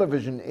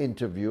television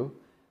interview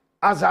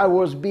as I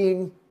was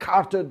being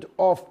carted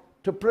off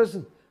to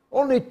prison.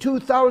 Only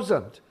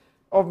 2,000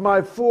 of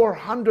my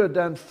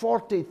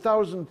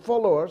 440,000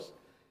 followers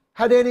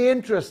had any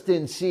interest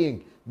in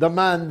seeing the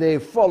man they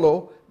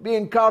follow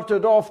being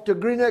carted off to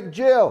Greenock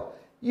jail.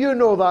 You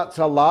know that's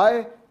a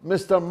lie,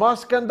 Mr.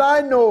 Musk, and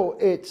I know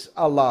it's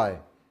a lie.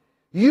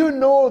 You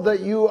know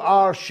that you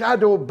are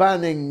shadow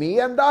banning me,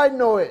 and I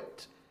know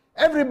it.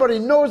 Everybody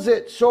knows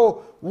it,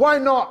 so why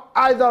not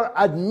either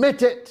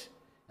admit it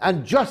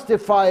and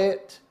justify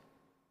it,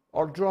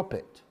 or drop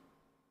it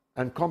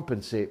and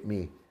compensate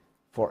me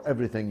for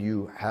everything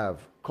you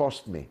have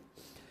cost me?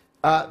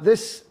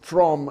 This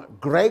from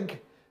Greg.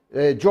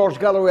 George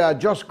Galloway, I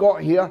just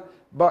got here,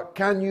 but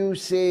can you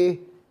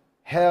say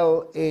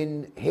hell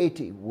in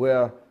Haiti,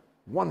 where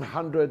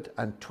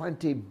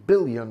 $120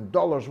 billion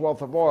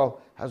worth of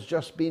oil has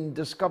just been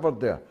discovered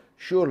there?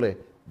 Surely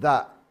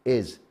that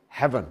is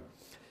heaven.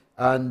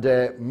 And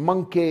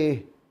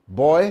Monkey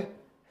Boy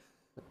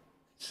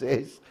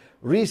says,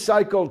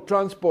 Recycled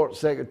Transport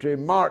Secretary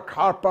Mark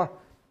Harper,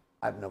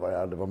 I've never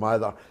heard of him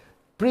either,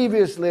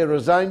 previously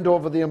resigned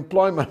over the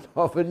employment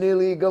of an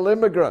illegal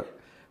immigrant.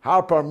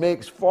 Harper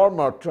makes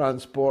former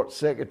Transport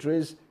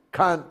Secretaries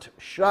Kant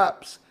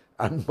Shapps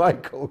and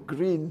Michael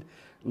Green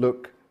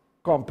look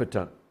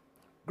competent.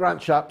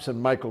 Grant Shapps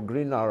and Michael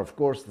Green are, of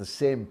course, the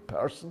same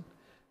person,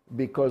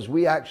 because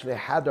we actually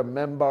had a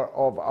member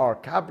of our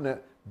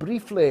cabinet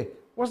briefly,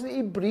 wasn't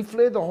he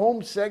briefly the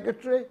Home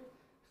Secretary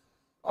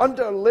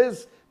under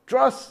Liz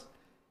Truss?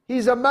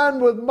 He's a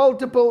man with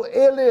multiple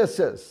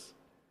aliases.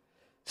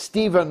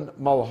 Stephen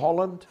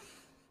Mulholland.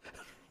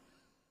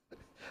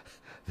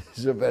 This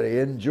is a very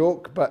in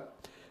joke, but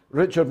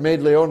Richard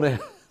Madeley only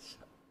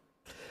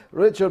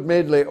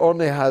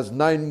has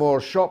 9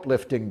 more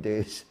shoplifting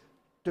days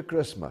to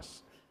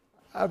Christmas.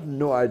 I have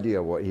no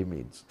idea what he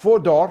means.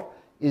 Fodor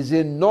is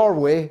in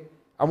Norway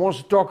and wants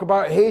to talk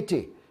about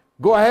Haiti.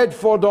 Go ahead,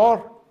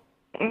 Fodor.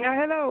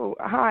 Hello.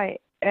 Hi.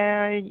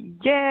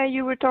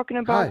 You were talking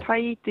about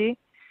Haiti,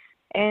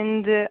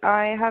 and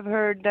I have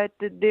heard that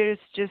there's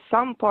just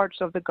some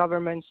parts of the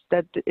government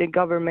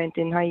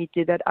in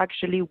Haiti that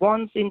actually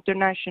wants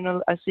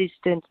international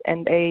assistance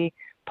and a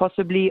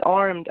possibly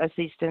armed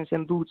assistance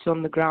and boots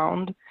on the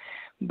ground.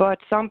 But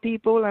some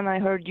people, and I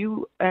heard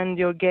you and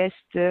your guest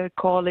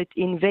call it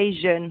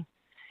invasion,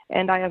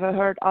 and I have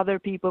heard other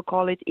people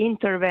call it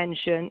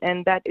intervention,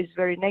 and that is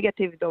very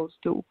negative, those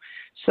two.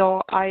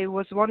 So I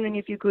was wondering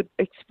if you could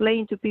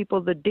explain to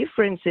people the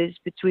differences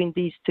between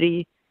these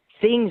three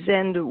things,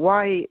 and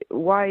why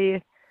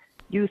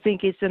you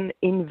think it's an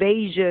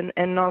invasion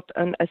and not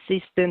an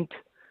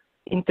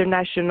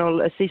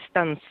international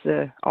assistance,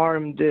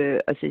 armed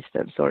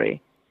assistance,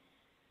 sorry.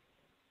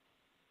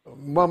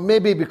 Well,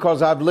 maybe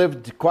because I've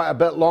lived quite a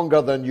bit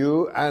longer than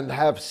you and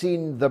have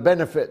seen the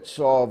benefits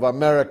of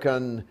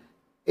American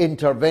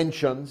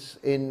interventions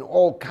in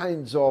all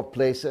kinds of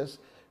places,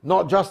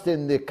 not just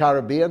in the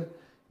Caribbean.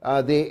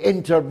 They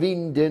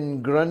intervened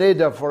in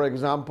Grenada, for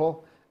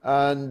example,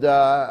 and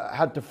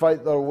had to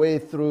fight their way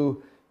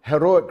through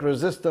heroic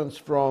resistance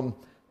from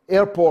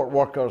airport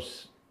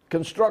workers,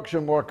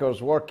 construction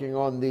workers working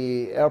on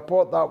the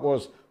airport. That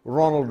was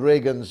Ronald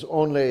Reagan's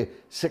only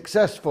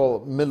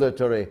successful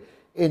military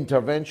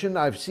intervention.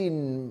 I've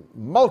seen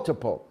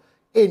multiple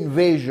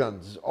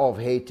invasions of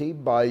Haiti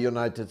by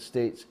United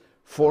States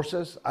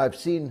forces. I've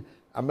seen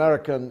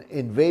American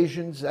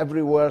invasions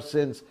everywhere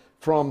since,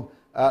 from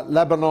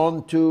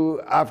Lebanon to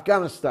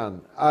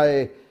Afghanistan.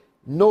 I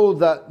know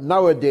that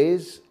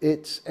nowadays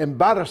it's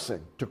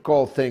embarrassing to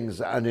call things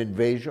an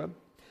invasion.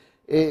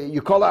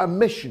 You call it a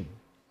mission,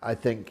 I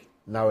think,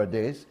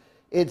 nowadays.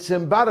 It's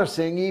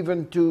embarrassing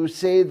even to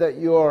say that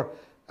you're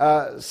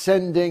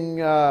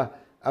sending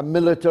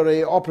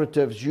military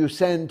operatives. You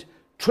send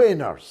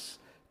trainers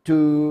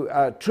to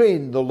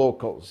train the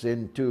locals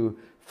into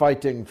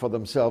fighting for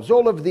themselves.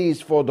 All of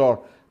these, Fodor,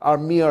 are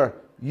mere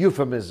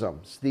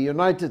euphemisms. The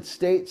United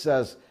States,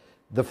 as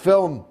the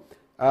film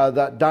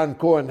that Dan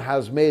Cohen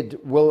has made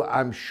will,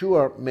 I'm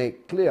sure,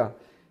 make clear,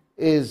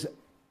 is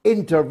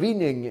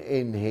intervening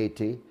in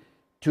Haiti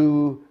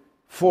to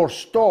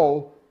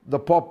forestall the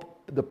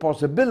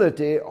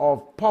possibility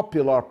of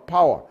popular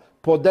power,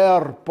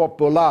 poder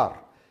popular,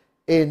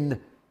 in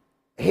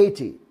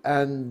Haiti.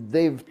 And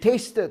they've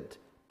tasted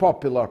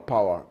popular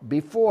power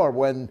before.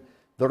 When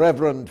the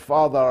Reverend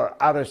Father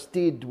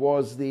Aristide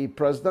was the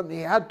president, he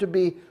had to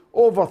be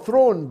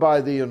overthrown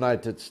by the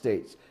United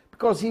States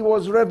because he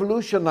was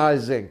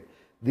revolutionizing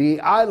the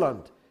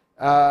island,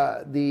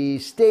 the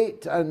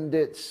state and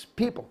its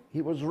people.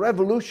 He was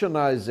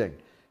revolutionizing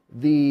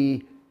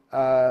the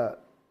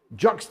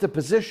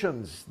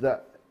juxtapositions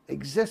that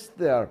exist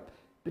there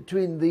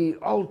between the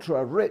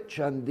ultra-rich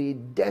and the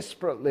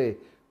desperately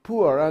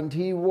poor, and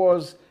he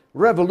was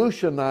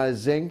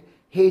revolutionizing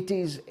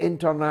Haiti's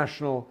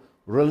international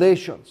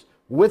relations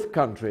with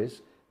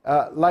countries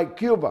like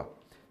Cuba.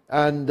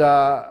 And,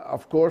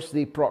 of course,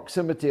 the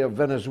proximity of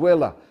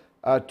Venezuela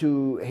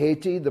to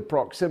Haiti, the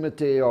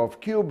proximity of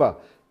Cuba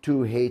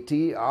to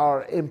Haiti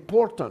are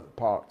important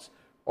parts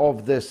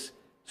of this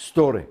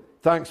story.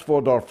 Thanks,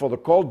 Fodor, for the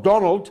call.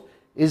 Donald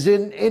is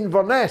in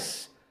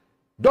Inverness.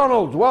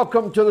 Donald,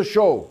 welcome to the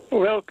show.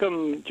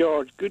 Welcome,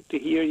 George. Good to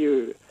hear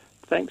you.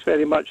 Thanks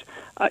very much.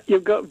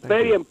 You've got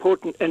very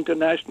important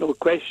international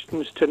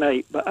questions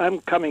tonight, but I'm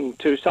coming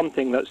to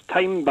something that's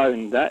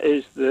time-bound. That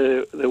is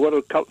the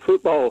World Cup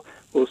football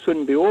will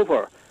soon be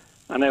over.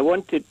 And I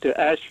wanted to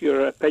ask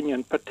your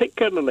opinion,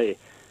 particularly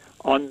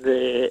on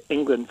the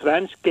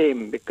England-France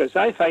game, because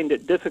I find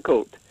it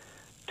difficult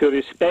to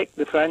respect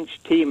the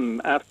French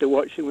team after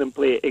watching them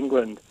play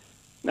England.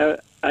 Now,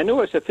 I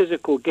know it's a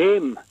physical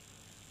game,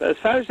 but as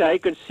far as I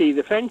could see,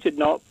 the French did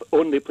not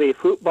only play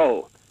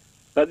football,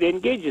 but they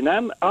engage in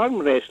arm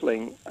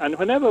wrestling. And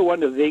whenever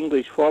one of the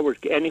English forwards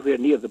get anywhere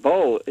near the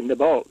ball in the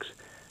box,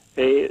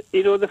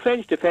 the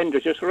French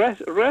defenders just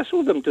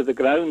wrestled them to the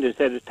ground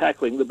instead of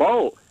tackling the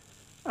ball.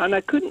 And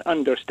I couldn't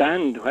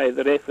understand why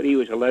the referee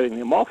was allowing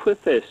them off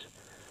with this.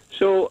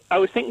 So I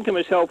was thinking to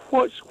myself,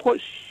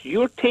 what's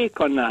your take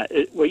on that?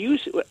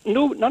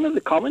 None of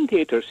the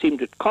commentators seemed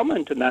to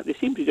comment on that. They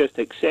seemed to just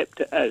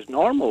accept it as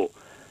normal.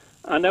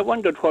 And I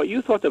wondered what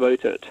you thought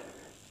about it.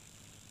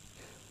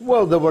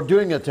 Well, they were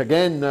doing it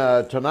again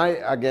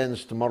tonight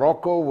against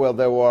Morocco, where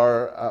they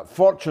were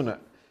fortunate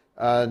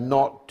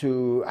not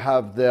to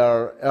have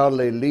their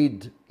early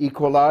lead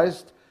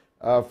equalized.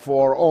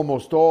 For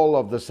almost all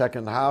of the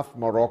second half,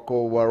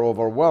 Morocco were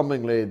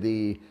overwhelmingly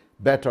the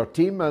better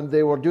team, and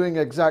they were doing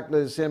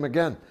exactly the same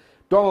again.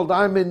 Donald,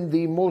 I'm in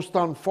the most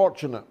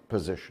unfortunate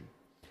position.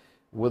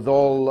 With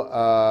all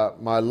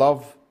my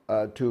love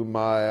to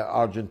my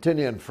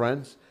Argentinian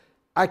friends,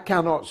 I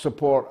cannot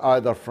support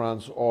either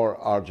France or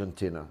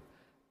Argentina.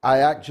 I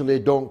actually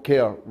don't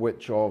care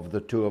which of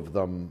the two of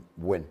them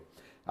win.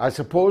 I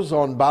suppose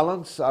on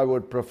balance I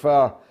would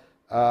prefer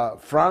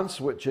France,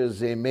 which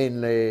is a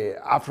mainly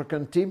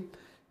African team.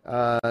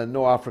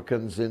 No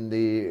Africans in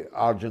the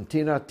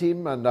Argentina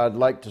team, and I'd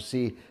like to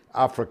see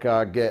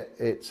Africa get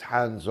its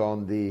hands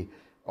on the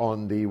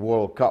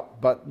World Cup.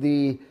 But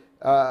the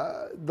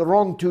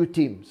wrong two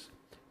teams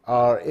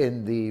are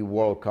in the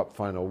World Cup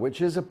final,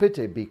 which is a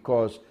pity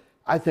because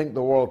I think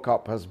the World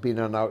Cup has been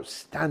an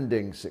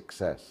outstanding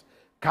success.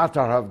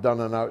 Qatar have done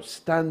an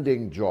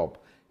outstanding job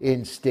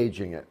in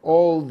staging it.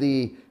 All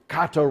the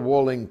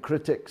caterwauling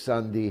critics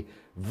and the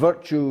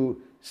virtue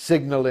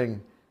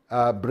signalling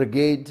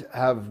brigade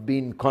have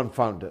been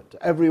confounded.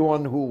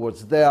 Everyone who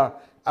was there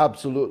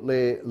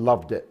absolutely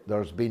loved it.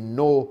 There's been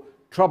no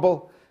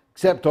trouble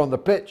except on the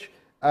pitch,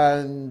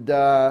 and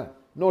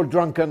no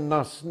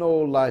drunkenness, no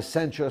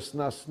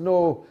licentiousness,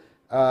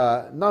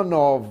 none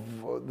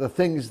of the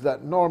things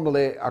that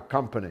normally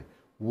accompany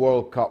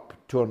World Cup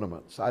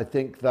tournaments. I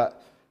think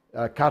that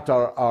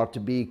Qatar are to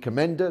be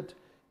commended,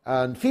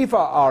 and FIFA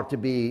are to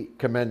be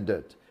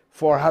commended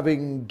for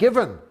having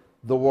given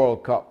the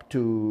World Cup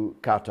to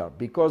Qatar,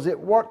 because it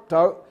worked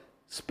out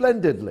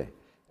splendidly,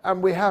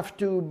 and we have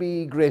to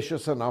be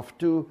gracious enough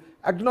to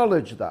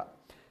acknowledge that.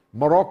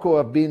 Morocco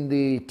have been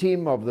the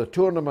team of the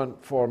tournament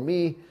for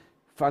me.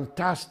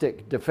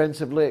 Fantastic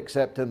defensively,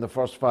 except in the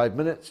first 5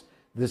 minutes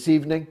this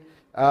evening,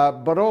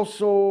 but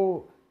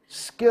also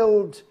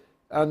skilled,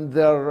 and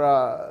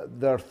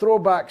their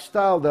throwback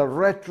style, their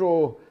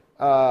retro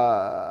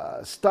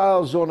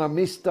style, zona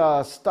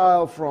mista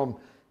style from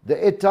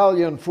the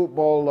Italian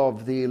football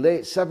of the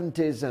late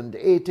 70s and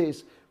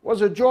 80s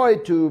was a joy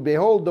to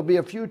behold. There'll be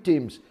a few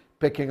teams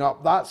picking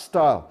up that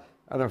style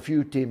and a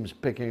few teams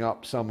picking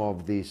up some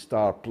of the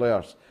star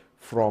players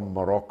from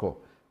Morocco,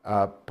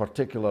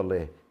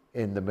 particularly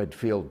in the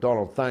midfield.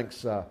 Donald,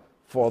 thanks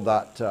for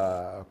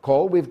that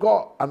call. We've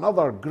got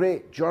another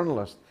great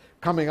journalist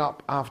coming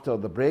up after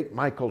the break,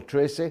 Michael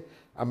Tracy,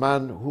 a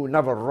man who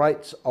never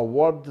writes a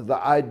word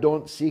that I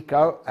don't seek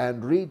out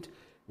and read,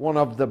 one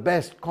of the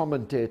best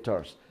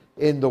commentators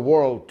in the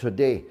world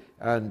today.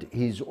 and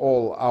he's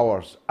all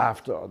ours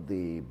after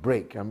the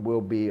break. And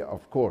we'll be,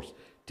 of course,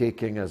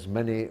 taking as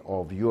many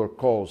of your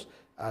calls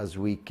as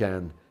we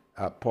can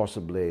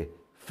possibly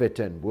fit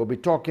in. We'll be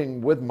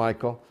talking with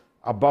Michael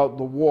about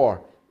the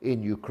war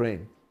in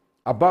Ukraine,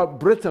 about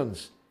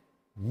Britain's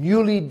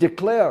newly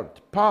declared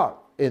part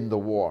in the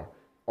war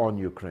on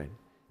Ukraine,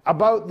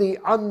 about the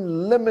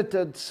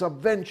unlimited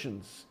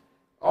subventions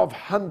of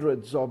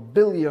hundreds of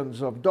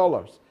billions of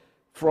dollars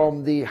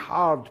from the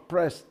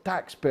hard-pressed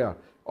taxpayer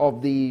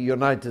of the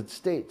United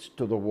States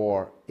to the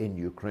war in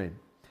Ukraine,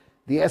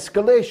 the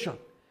escalation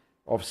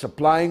of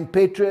supplying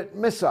Patriot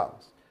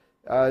missiles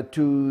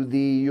to the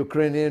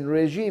Ukrainian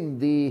regime,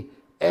 the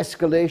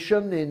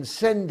escalation in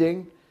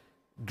sending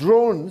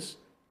drones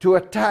to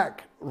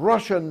attack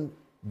Russian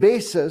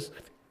bases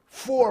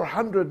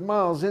 400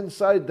 miles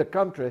inside the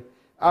country,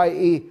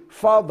 i.e.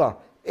 farther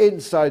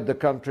inside the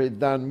country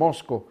than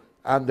Moscow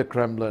and the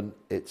Kremlin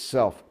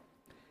itself.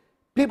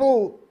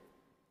 People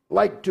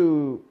like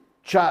to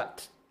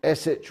chat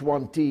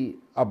SH1T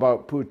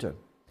about Putin,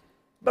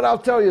 but I'll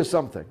tell you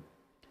something.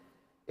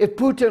 If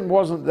Putin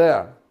wasn't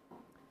there,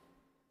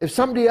 if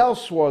somebody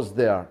else was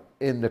there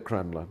in the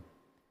Kremlin,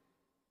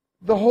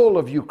 the whole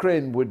of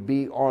Ukraine would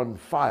be on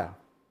fire.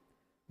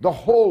 The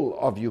whole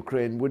of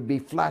Ukraine would be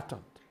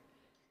flattened.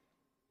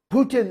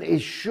 Putin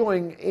is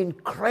showing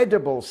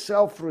incredible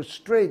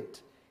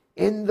self-restraint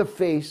in the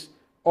face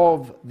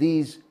of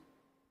these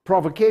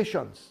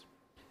provocations.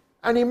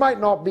 And he might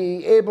not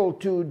be able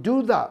to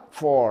do that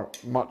for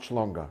much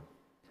longer.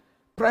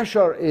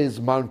 Pressure is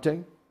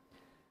mounting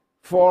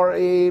for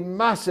a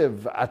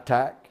massive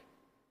attack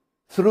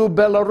through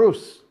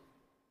Belarus,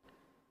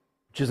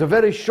 which is a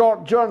very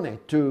short journey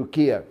to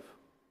Kiev,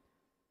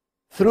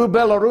 through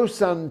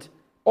Belarus and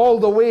all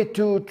the way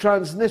to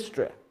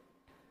Transnistria,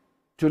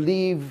 to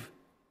leave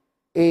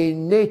a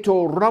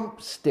NATO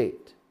rump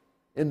state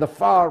in the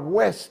far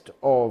west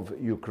of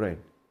Ukraine,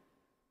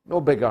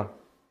 no bigger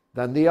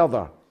than the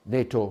other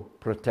NATO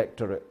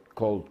protectorate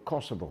called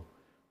Kosovo,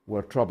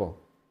 where trouble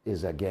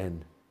is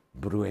again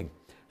brewing.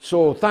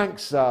 So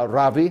thanks,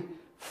 Ravi,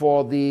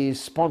 for the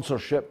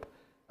sponsorship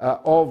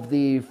of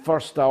the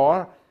first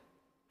hour.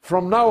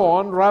 From now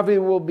on, Ravi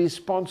will be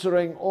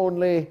sponsoring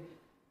only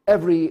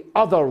every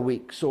other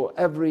week. So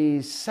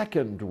every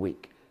second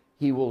week,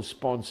 he will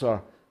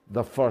sponsor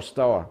the first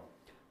hour,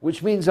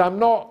 which means I'm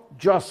not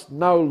just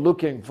now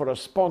looking for a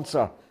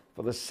sponsor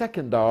for the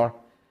second hour.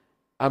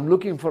 I'm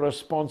looking for a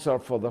sponsor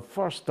for the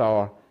first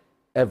hour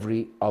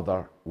every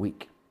other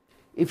week.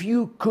 If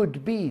you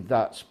could be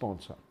that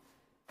sponsor,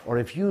 or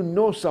if you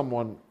know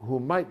someone who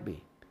might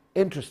be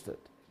interested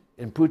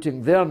in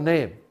putting their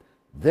name,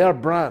 their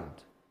brand,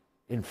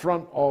 in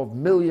front of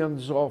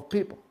millions of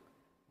people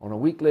on a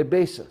weekly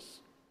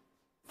basis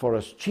for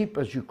as cheap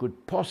as you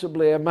could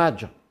possibly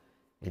imagine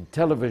in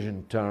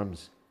television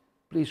terms,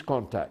 please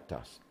contact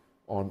us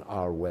on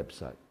our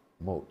website,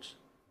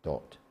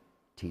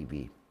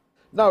 moats.tv.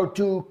 Now,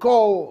 to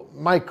call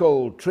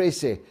Michael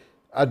Tracey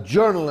a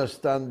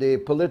journalist and a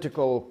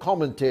political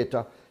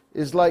commentator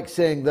is like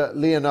saying that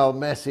Lionel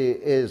Messi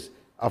is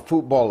a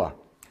footballer.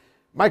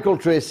 Michael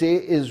Tracey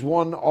is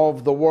one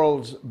of the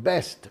world's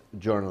best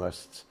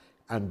journalists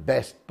and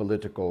best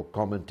political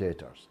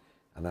commentators,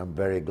 and I'm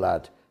very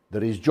glad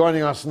that he's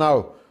joining us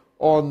now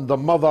on the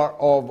mother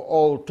of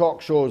all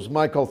talk shows.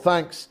 Michael,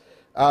 thanks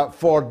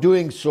for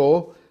doing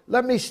so.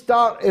 Let me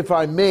start, if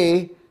I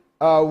may,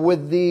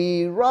 with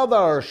the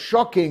rather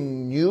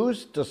shocking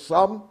news to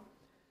some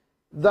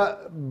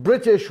that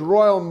British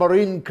Royal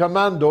Marine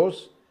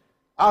Commandos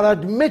are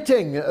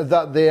admitting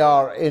that they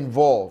are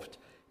involved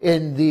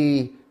in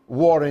the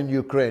war in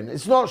Ukraine.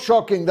 It's not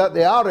shocking that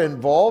they are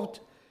involved.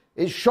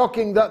 It's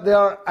shocking that they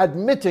are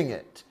admitting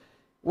it.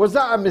 Was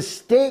that a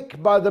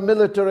mistake by the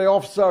military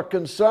officer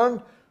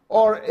concerned,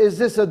 or is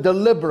this a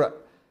deliberate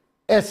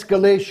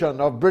escalation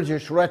of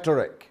British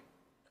rhetoric?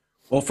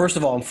 Well, first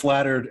of all, I'm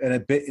flattered and a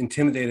bit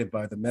intimidated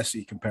by the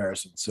Messi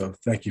comparison, so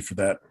thank you for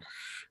that.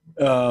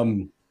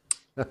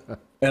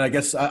 And I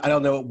guess I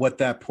don't know what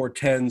that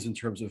portends in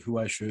terms of who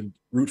I should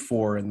root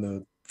for in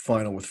the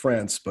final with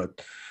France,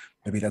 but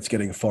maybe that's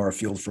getting far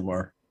afield from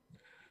our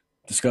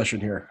discussion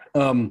here.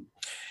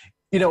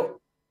 You know,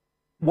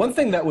 one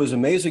thing that was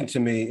amazing to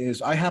me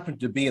is I happened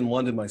to be in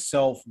London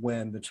myself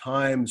when the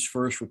Times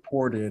first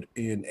reported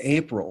in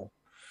April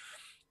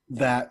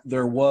that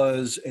there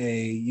was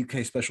a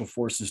UK Special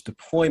Forces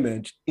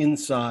deployment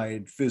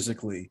inside,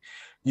 physically,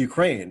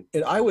 Ukraine.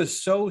 And I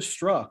was so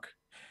struck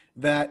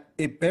that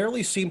it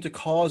barely seemed to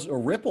cause a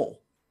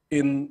ripple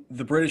in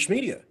the British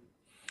media.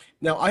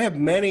 Now, I have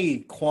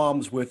many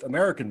qualms with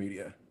American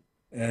media,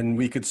 and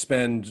we could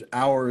spend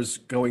hours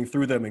going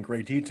through them in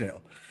great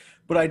detail.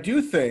 But I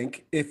do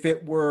think if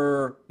it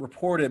were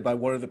reported by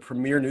one of the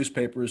premier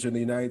newspapers in the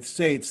United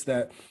States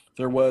that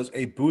there was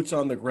a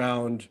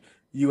boots-on-the-ground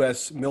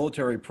U.S.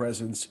 military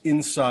presence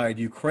inside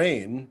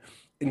Ukraine,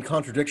 in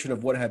contradiction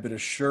of what had been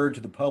assured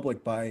to the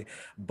public by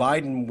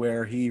Biden,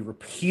 where he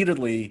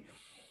repeatedly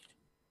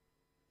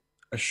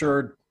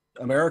assured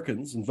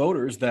Americans and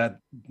voters that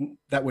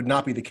that would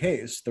not be the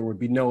case. There would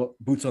be no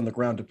boots on the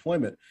ground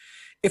deployment.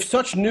 If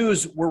such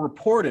news were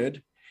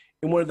reported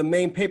in one of the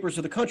main papers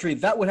of the country,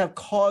 that would have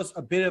caused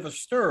a bit of a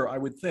stir, I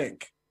would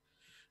think.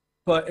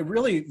 But it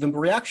really, the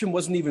reaction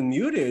wasn't even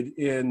muted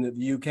in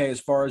the UK as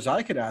far as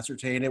I could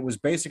ascertain. It was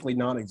basically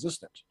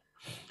non-existent.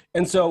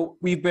 And so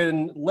we've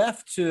been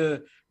left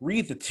to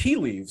read the tea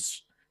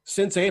leaves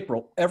since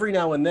April, every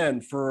now and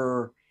then,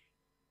 for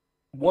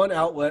one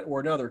outlet or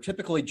another,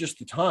 typically just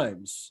the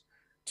Times,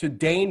 to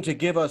deign to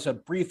give us a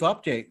brief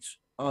update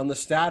on the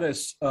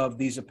status of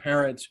these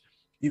apparent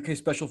UK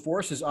special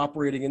forces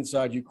operating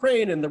inside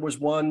Ukraine. And there was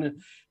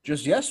one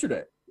just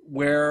yesterday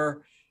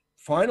where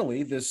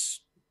finally this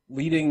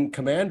leading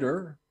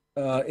commander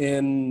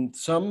in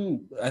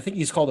some, I think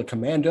he's called a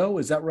commando,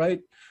 is that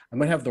right? I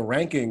might have the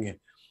ranking.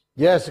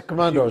 Yes,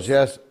 commandos,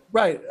 yes.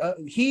 Right.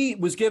 He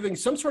was giving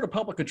some sort of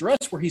public address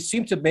where he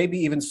seemed to maybe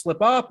even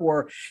slip up,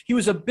 or he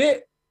was a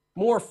bit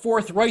more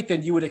forthright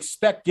than you would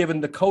expect given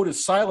the code of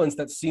silence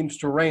that seems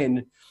to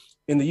reign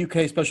in the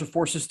UK Special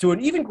Forces, to an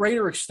even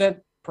greater extent,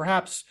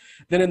 perhaps,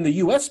 than in the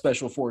US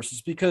Special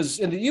Forces, because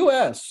in the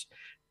US,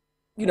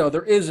 you know,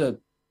 there is a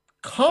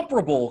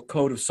comparable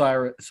code of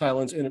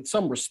silence in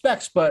some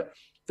respects, but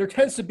there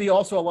tends to be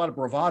also a lot of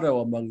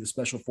bravado among the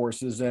Special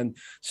Forces, and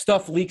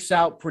stuff leaks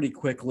out pretty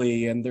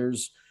quickly, and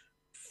there's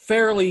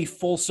fairly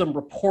fulsome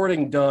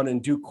reporting done in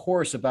due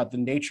course about the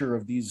nature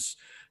of these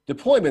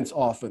deployments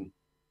often.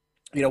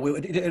 You know,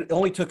 it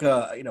only took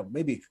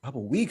maybe a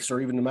couple of weeks or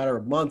even a matter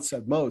of months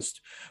at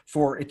most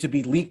for it to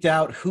be leaked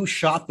out who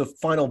shot the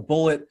final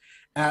bullet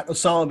at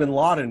Osama bin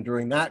Laden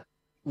during that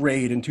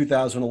raid in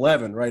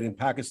 2011, right, in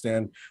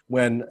Pakistan,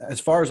 when, as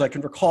far as I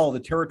can recall, the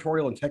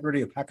territorial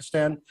integrity of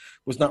Pakistan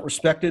was not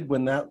respected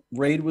when that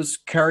raid was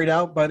carried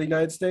out by the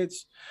United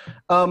States.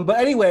 But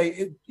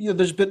anyway,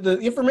 there's been, the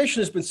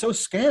information has been so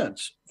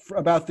scant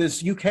about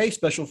this UK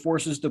Special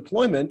Forces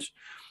deployment.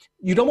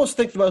 You'd almost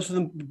think most of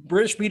the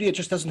British media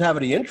just doesn't have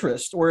any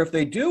interest, or if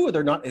they do,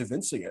 they're not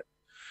evincing it.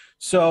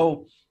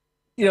 So,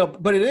 you know,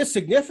 but it is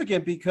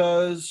significant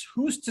because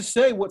who's to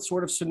say what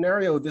sort of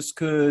scenario this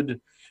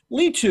could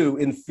lead to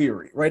in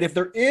theory, right? If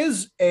there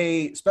is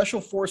a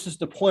special forces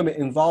deployment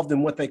involved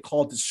in what they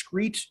call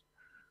discrete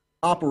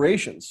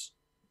operations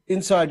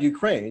inside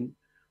Ukraine,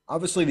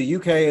 obviously the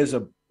UK is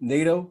a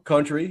NATO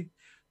country.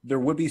 There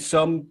would be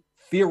some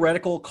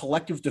theoretical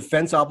collective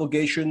defense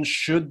obligations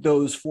should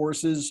those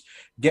forces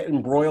get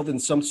embroiled in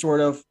some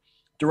sort of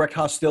direct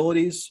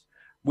hostilities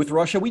with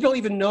Russia. We don't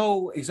even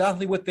know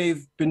exactly what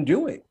they've been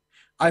doing.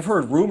 I've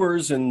heard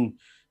rumors and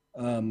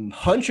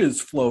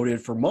hunches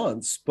floated for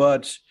months,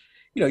 but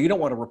you know, you don't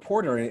want to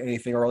report or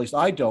anything, or at least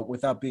I don't,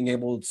 without being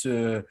able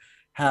to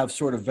have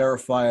sort of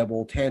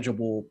verifiable,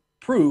 tangible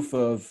proof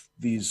of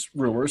these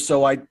rumors.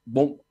 So I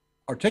won't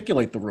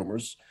articulate the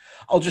rumors.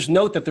 I'll just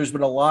note that there's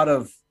been a lot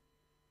of,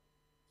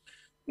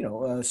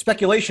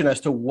 speculation as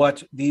to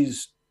what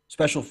these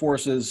special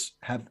forces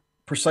have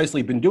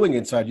precisely been doing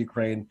inside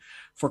Ukraine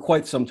for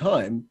quite some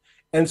time.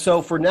 And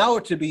so for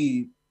it to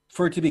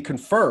be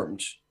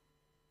confirmed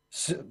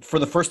for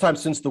the first time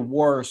since the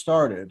war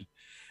started,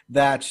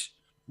 that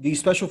these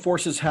special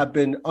forces have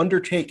been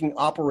undertaking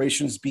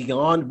operations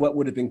beyond what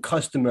would have been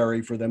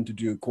customary for them to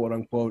do, quote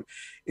unquote,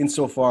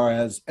 insofar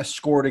as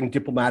escorting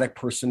diplomatic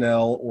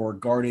personnel or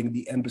guarding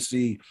the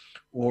embassy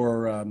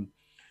or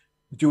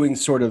doing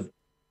sort of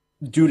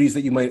duties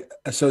that you might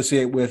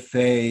associate with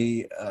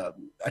a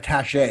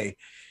attaché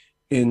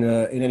in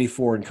any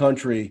foreign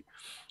country.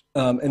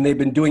 And they've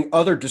been doing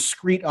other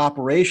discrete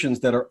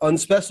operations that are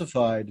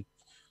unspecified.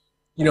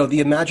 You know, the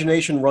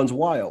imagination runs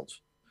wild.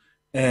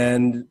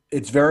 And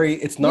it's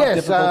not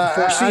difficult to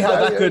foresee how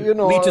that could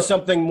lead to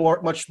something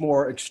much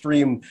more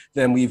extreme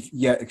than we've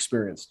yet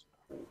experienced.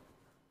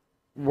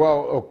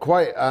 Well,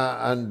 quite,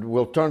 and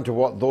we'll turn to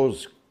what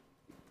those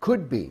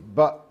could be.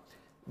 But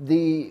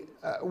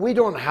we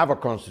don't have a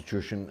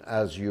constitution,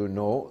 as you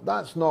know.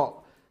 That's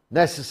not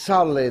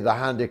necessarily the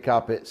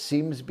handicap, it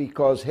seems,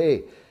 because,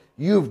 hey,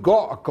 you've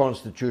got a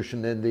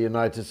constitution in the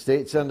United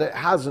States and it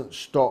hasn't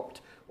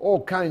stopped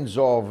all kinds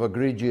of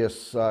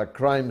egregious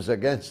crimes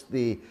against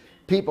the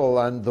people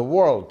and the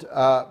world.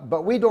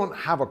 But we don't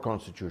have a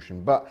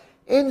constitution. But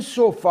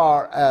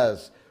insofar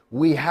as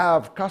we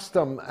have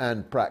custom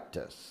and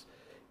practice,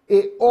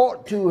 it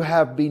ought to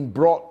have been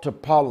brought to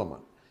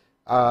Parliament.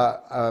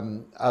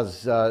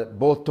 As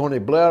both Tony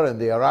Blair in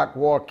the Iraq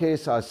War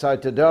case I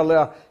cited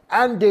earlier,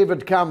 and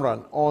David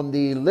Cameron on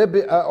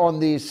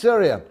the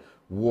Syrian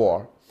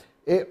war,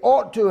 it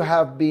ought to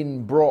have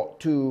been brought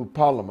to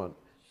Parliament,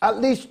 at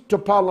least to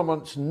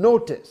Parliament's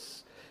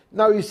notice.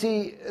 Now, you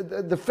see,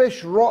 the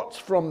fish rots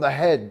from the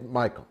head,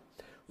 Michael.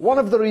 One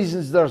of the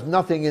reasons there's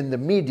nothing in the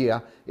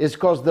media is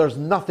because there's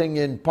nothing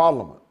in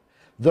Parliament.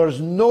 There's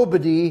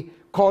nobody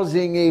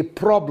causing a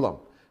problem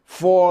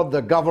for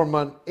the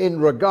government in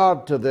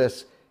regard to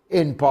this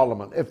in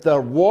Parliament. If there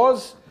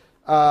was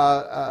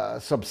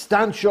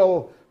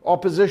substantial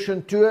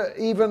opposition to it,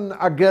 even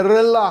a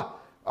guerrilla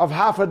of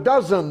half a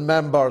dozen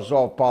members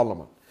of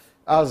Parliament,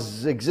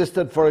 as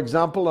existed, for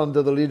example,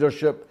 under the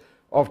leadership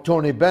of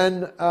Tony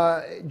Benn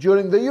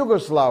during the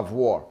Yugoslav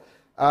war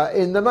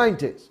in the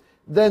 90s,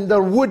 then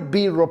there would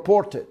be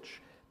reportage.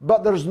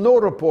 But there's no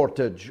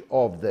reportage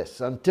of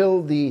this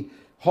until the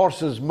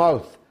horse's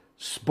mouth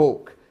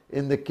spoke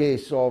in the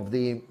case of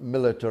the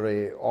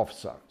military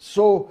officer.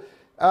 So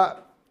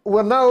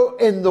we're now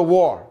in the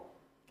war.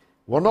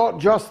 We're not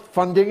just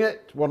funding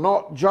it. We're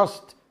not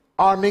just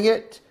arming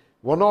it.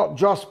 We're not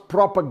just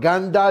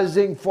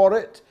propagandizing for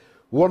it.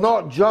 We're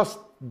not just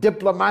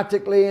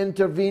diplomatically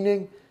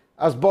intervening,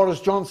 as Boris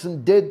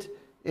Johnson did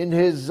in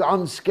his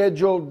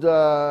unscheduled,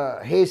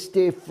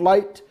 hasty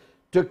flight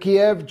to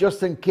Kiev,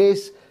 just in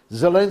case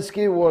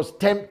Zelensky was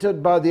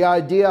tempted by the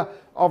idea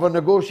of a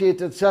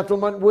negotiated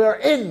settlement. We're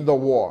in the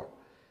war.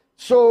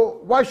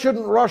 So why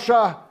shouldn't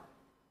Russia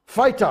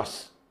fight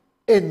us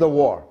in the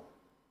war?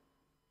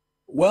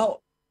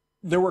 Well,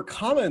 there were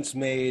comments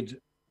made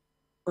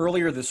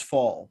earlier this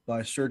fall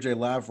by Sergei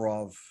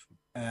Lavrov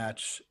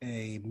at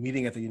a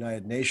meeting at the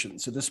United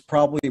Nations. So this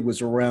probably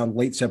was around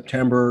late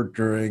September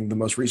during the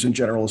most recent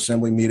General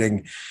Assembly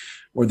meeting,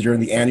 or during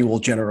the annual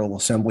General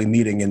Assembly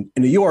meeting in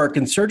New York.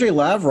 And Sergei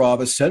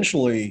Lavrov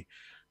essentially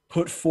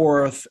put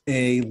forth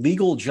a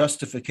legal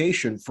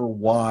justification for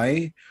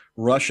why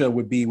Russia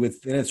would be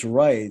within its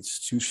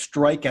rights to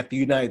strike at the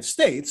United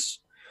States.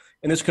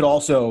 And this could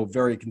also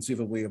very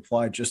conceivably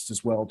apply just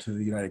as well to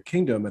the United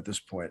Kingdom at this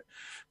point.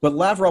 But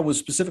Lavrov was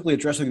specifically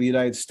addressing the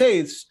United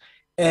States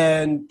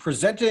and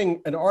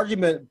presenting an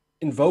argument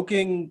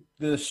invoking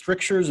the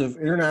strictures of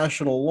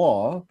international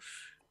law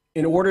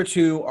in order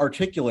to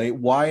articulate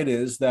why it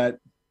is that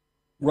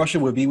Russia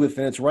would be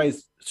within its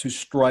rights to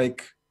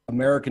strike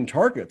American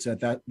targets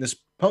at this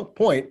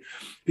point,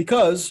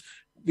 because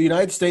the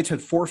United States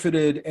had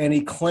forfeited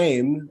any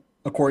claim,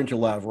 according to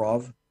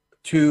Lavrov,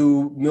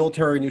 to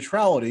military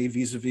neutrality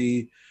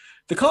vis-a-vis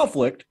the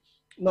conflict,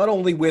 not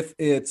only with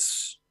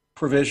its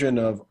provision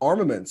of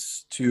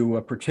armaments to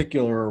a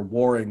particular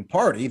warring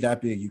party,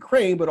 that being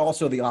Ukraine, but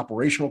also the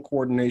operational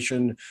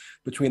coordination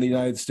between the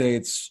United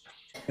States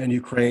and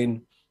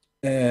Ukraine,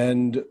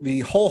 and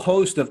the whole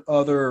host of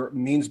other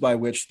means by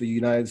which the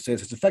United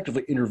States has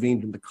effectively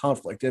intervened in the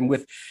conflict. And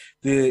with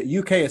the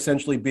UK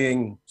essentially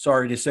being,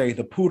 sorry to say,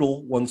 the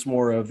poodle once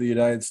more of the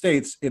United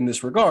States in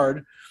this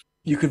regard,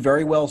 you could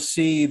very well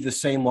see the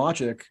same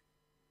logic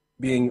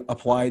being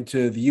applied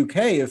to the UK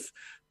if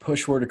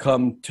push were to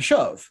come to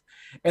shove.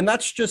 And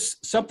that's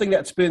just something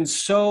that's been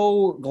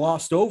so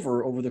glossed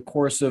over the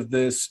course of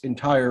this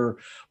entire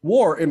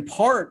war, in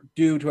part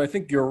due to, I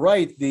think you're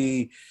right,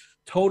 the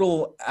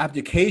total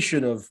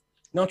abdication of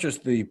not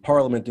just the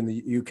parliament in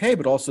the UK,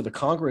 but also the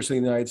Congress in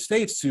the United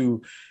States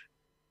to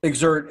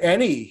exert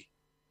any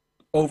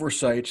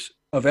oversight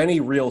of any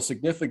real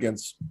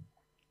significance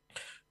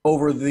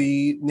over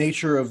the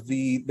nature of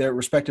their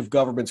respective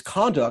government's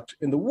conduct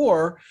in the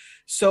war,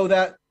 such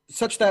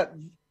that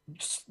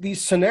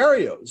these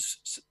scenarios,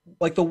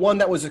 like the one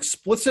that was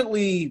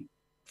explicitly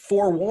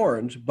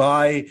forewarned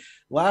by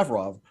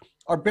Lavrov,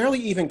 are barely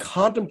even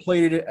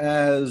contemplated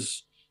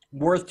as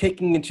worth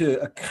taking into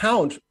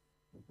account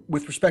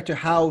with respect to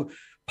how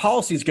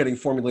policy is getting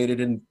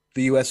formulated in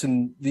the US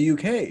and the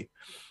UK.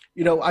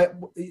 You know,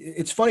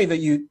 it's funny that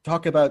you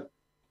talk about,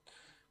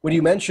 when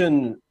you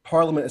mention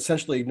Parliament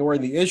essentially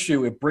ignoring the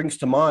issue, it brings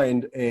to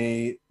mind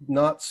a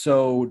not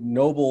so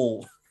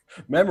noble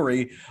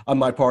memory on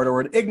my part,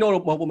 or an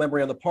ignoble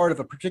memory on the part of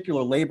a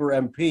particular Labour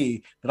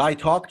MP that I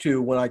talked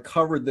to when I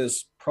covered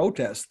this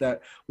protest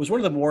that was one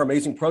of the more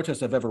amazing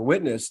protests I've ever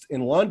witnessed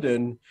in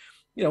London,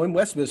 you know, in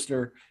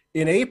Westminster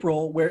in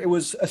April, where it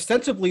was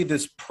ostensibly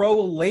this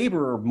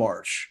pro-labor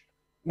march,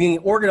 meaning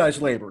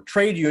organized labor,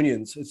 trade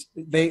unions.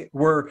 They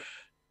were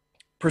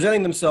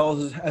presenting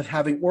themselves as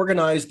having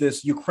organized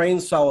this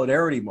Ukraine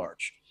Solidarity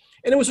March.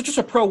 And it was just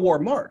a pro-war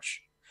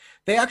march.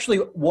 They actually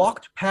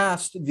walked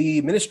past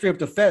the Ministry of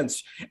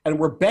Defense and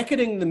were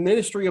beckoning the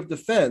Ministry of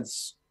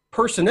Defense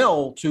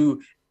personnel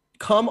to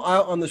come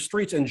out on the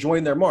streets and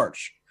join their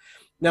march.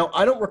 Now,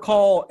 I don't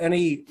recall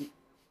any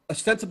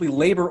ostensibly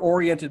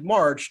labor-oriented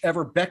march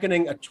ever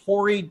beckoning a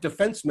Tory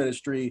defense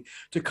ministry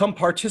to come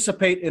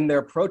participate in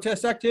their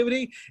protest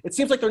activity. It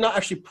seems like they're not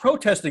actually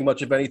protesting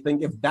much of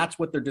anything if that's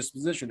what their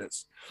disposition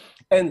is.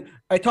 And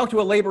I talked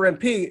to a Labour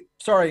MP,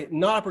 sorry,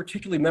 not a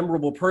particularly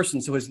memorable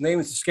person, so his name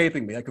is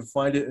escaping me. I can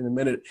find it in a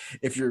minute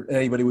if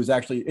anybody was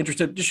actually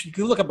interested. Just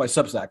look up my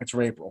Substack, it's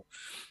from April.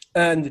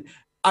 And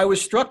I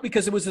was struck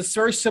because it was a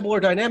very similar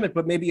dynamic,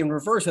 but maybe in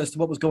reverse as to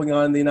what was going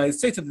on in the United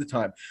States at the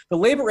time. The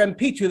Labour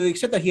MP, to the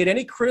extent that he had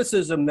any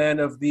criticism then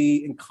of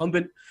the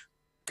incumbent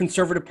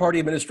Conservative Party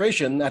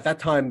administration, at that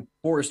time,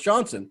 Boris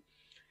Johnson,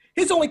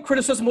 his only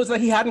criticism was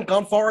that he hadn't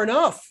gone far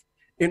enough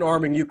in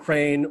arming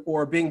Ukraine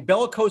or being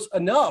bellicose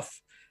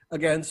enough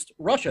against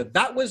Russia.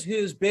 That was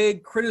his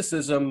big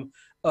criticism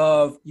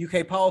of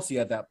UK policy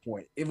at that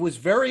point. It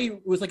was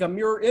like a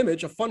mirror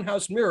image, a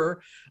funhouse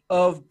mirror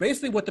of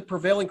basically what the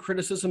prevailing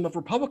criticism of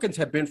Republicans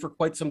had been for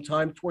quite some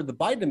time toward the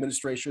Biden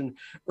administration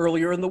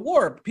earlier in the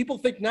war. People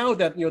think now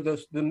that, you know,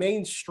 the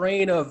main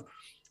strain of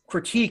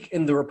critique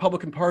in the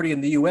Republican Party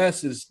in the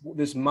U.S. is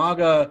this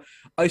MAGA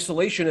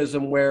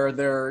isolationism, where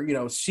they're,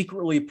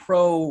 secretly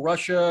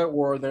pro-Russia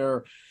or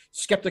they're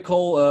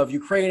skeptical of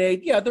Ukraine aid.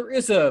 Yeah, there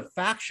is a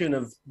faction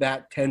of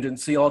that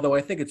tendency, although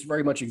I think it's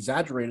very much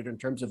exaggerated in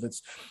terms of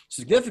its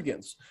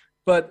significance.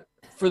 But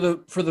for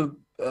the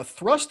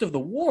thrust of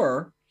the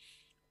war,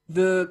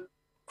 the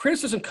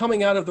criticism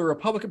coming out of the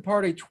Republican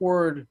Party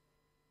toward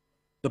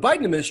the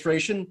Biden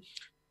administration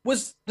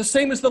was the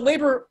same as the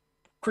labor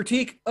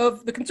critique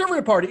of the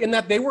Conservative Party, in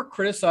that they were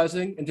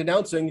criticizing and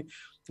denouncing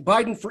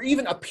Biden for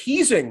even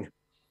appeasing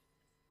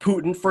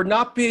Putin, for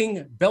not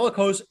being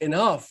bellicose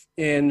enough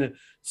in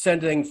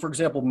sending, for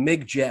example,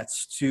 MiG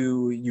jets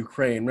to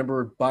Ukraine.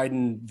 Remember,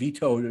 Biden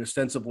vetoed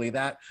ostensibly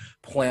that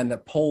plan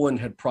that Poland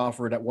had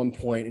proffered at one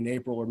point in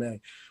April or May,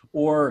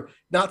 or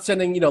not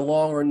sending,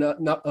 long or not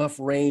enough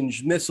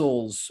range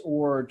missiles,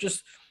 or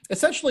just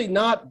essentially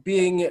not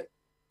being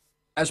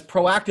as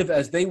proactive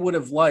as they would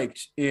have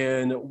liked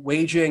in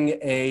waging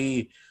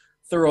a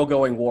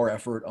thoroughgoing war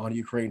effort on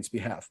Ukraine's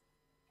behalf.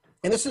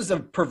 And this is a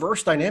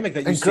perverse dynamic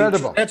that you see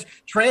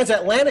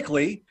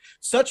transatlantically,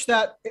 such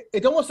that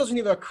it almost doesn't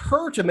even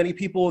occur to many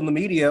people in the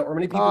media or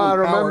many people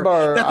in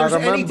power that there's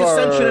any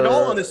dissension at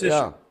all on this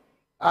issue.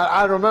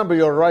 I remember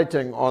your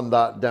writing on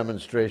that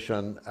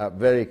demonstration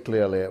very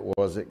clearly. It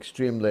was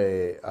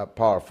extremely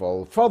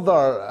powerful.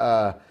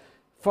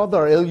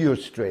 Further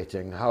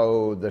illustrating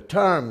how the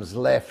terms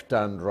left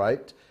and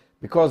right,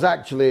 because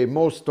actually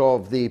most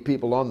of the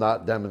people on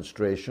that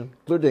demonstration,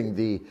 including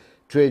the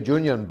trade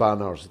union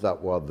banners that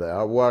were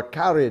there, were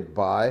carried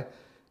by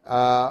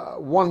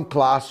one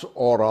class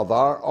or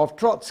other of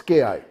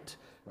Trotskyite,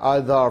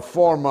 either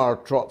former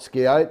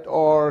Trotskyite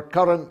or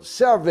current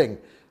serving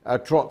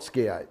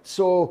Trotskyite.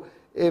 So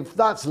if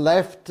that's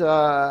left,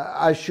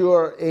 I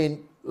sure ain't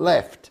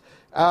left.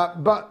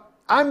 But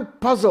I'm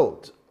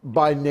puzzled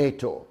by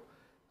NATO.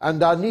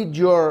 And I need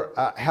your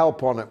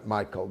help on it,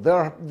 Michael.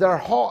 They're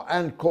hot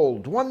and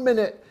cold. 1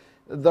 minute,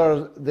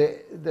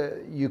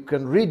 you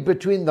can read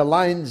between the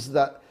lines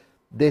that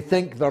they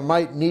think there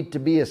might need to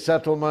be a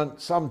settlement.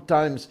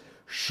 Sometimes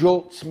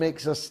Schultz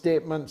makes a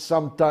statement,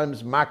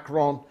 sometimes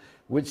Macron,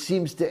 which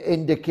seems to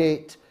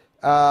indicate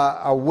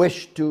a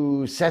wish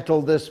to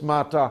settle this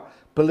matter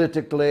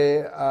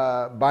politically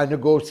by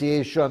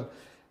negotiation.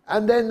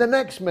 And then the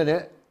next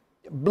minute,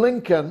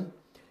 Blinken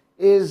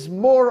is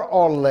more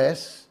or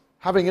less,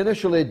 having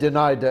initially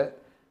denied it,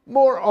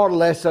 more or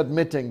less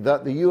admitting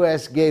that the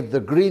US gave the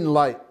green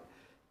light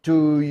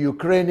to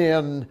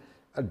Ukrainian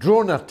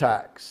drone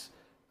attacks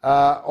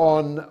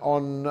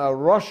on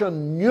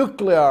Russian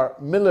nuclear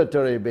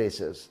military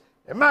bases.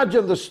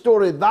 Imagine the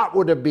story that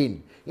would have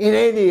been in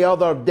any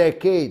other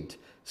decade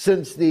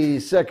since the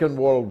Second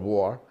World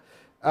War.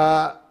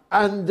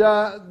 And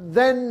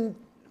then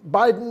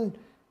Biden,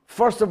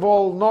 first of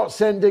all, not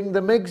sending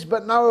the MiGs,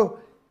 but now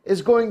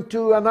is going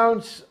to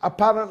announce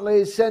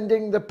apparently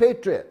sending the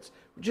Patriots,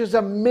 which is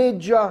a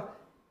major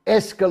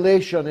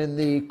escalation in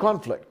the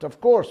conflict, of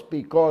course,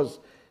 because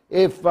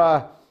if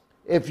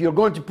you're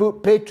going to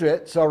put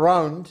Patriots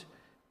around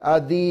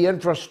the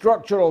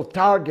infrastructural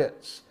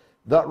targets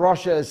that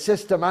Russia is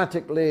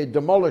systematically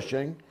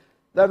demolishing,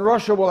 then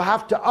Russia will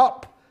have to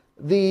up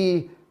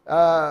the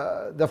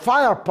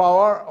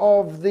firepower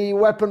of the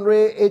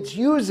weaponry it's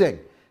using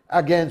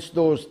against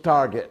those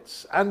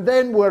targets. And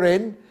then we're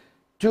in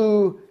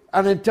to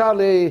an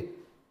entirely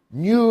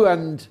new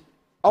and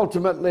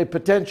ultimately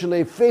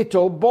potentially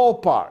fatal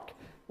ballpark.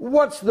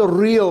 What's the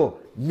real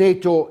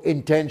NATO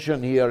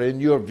intention here, in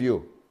your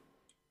view?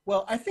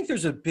 Well, I think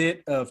there's a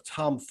bit of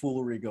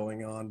tomfoolery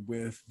going on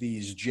with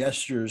these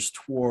gestures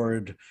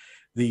toward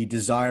the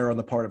desire on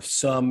the part of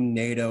some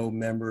NATO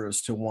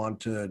members to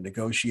want to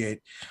negotiate,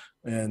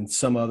 and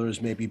some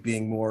others maybe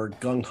being more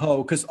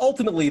gung-ho, because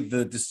ultimately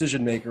the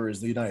decision maker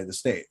is the United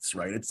States,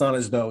 right? It's not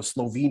as though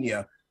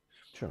Slovenia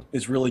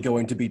is really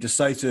going to be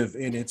decisive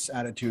in its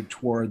attitude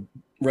toward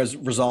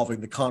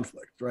resolving the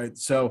conflict, right?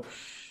 So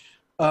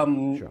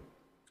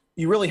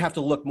you really have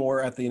to look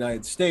more at the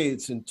United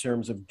States in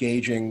terms of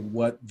gauging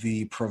what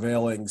the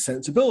prevailing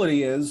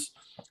sensibility is.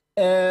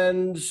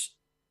 And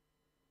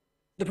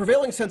the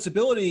prevailing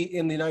sensibility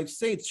in the United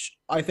States,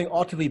 I think,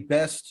 ought to be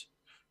best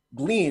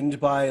gleaned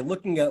by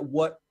looking at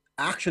what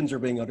actions are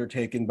being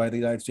undertaken by the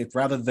United States,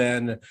 rather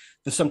than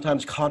the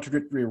sometimes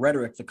contradictory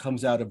rhetoric that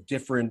comes out of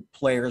different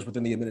players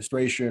within the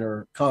administration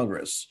or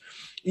Congress.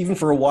 Even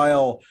for a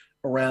while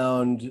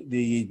around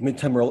the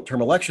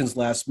midterm elections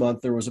last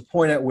month, there was a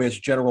point at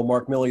which General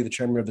Mark Milley, the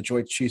chairman of the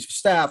Joint Chiefs of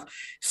Staff,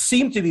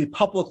 seemed to be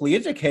publicly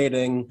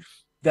indicating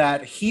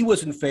that he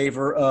was in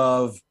favor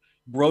of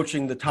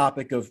broaching the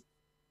topic of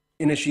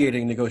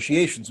initiating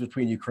negotiations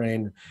between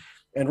Ukraine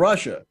and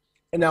Russia.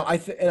 And now I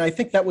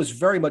think that was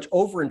very much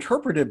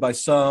overinterpreted by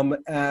some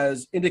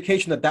as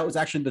indication that that was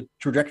actually the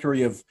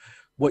trajectory of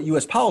what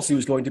U.S. policy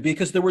was going to be,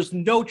 because there was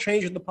no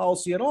change in the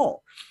policy at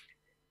all.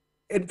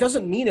 It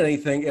doesn't mean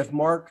anything if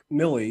Mark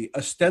Milley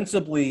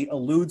ostensibly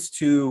alludes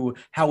to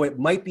how it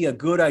might be a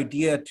good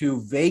idea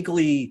to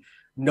vaguely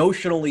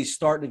notionally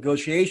start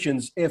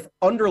negotiations if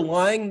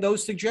underlying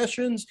those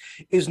suggestions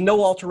is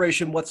no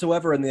alteration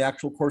whatsoever in the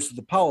actual course of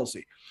the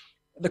policy.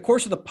 The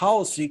course of the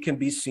policy can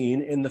be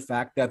seen in the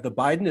fact that the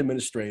Biden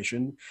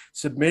administration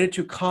submitted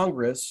to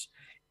Congress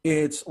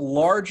its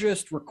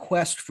largest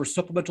request for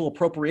supplemental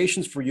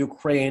appropriations for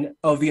Ukraine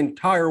of the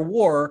entire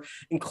war,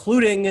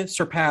 including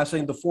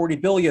surpassing the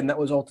 $40 billion that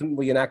was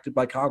ultimately enacted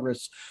by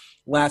Congress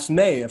last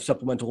May of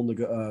supplemental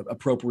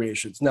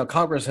appropriations. Now,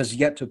 Congress has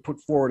yet to put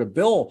forward a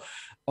bill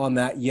on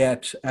that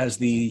yet, as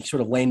the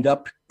sort of lame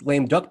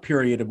duck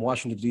period in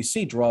Washington,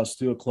 D.C. draws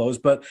to a close,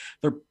 but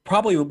there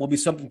probably will be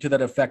something to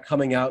that effect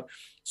coming out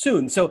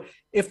soon. So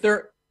if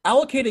they're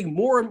allocating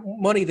more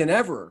money than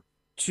ever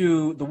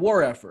to the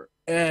war effort,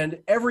 and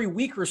every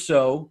week or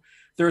so,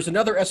 there's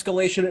another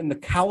escalation in the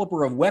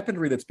caliber of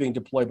weaponry that's being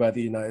deployed by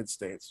the United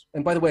States.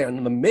 And by the way,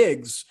 on the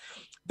MiGs,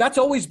 that's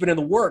always been in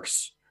the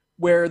works,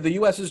 where the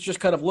U.S. is just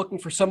kind of looking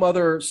for some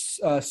other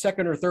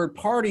second or third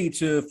party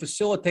to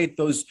facilitate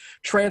those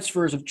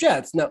transfers of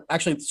jets. Now,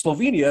 actually,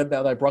 Slovenia,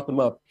 now that I brought them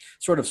up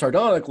sort of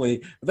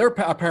sardonically, they're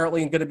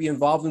apparently going to be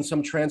involved in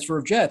some transfer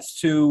of jets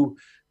to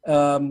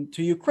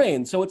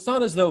Ukraine. So it's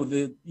not as though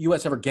the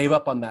U.S. ever gave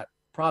up on that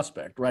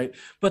prospect, right?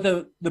 But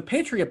the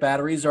Patriot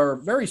batteries are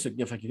very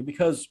significant,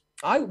 because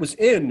I was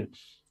in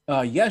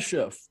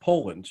Yeshiv,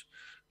 Poland,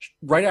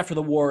 right after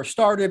the war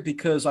started,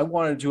 because I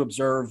wanted to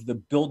observe the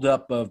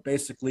buildup of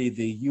basically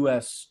the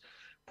U.S.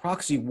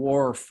 proxy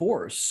war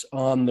force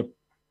on the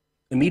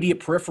immediate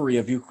periphery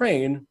of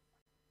Ukraine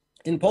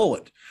in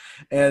Poland.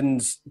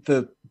 And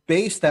the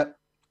base that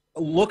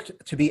looked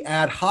to be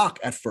ad hoc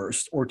at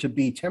first, or to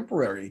be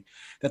temporary,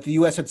 that the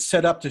U.S. had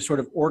set up to sort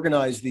of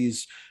organize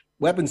these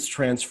weapons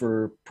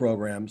transfer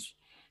programs,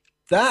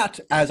 that,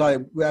 as I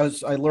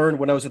learned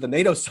when I was at the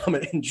NATO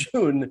summit in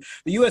June,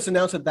 the U.S.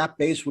 announced that that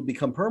base would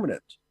become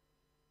permanent.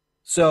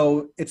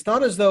 So it's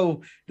not as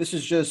though this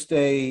is just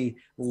a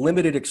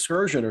limited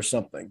excursion or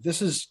something.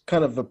 This is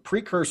kind of a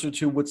precursor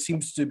to what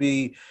seems to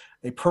be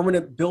a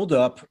permanent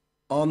buildup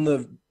on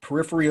the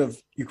periphery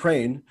of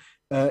Ukraine,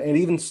 and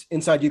even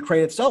inside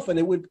Ukraine itself.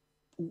 And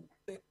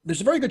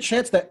there's a very good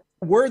chance that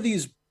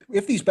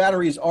if these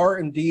batteries are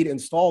indeed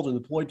installed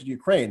and deployed to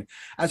Ukraine,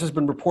 as has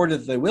been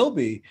reported that they will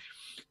be,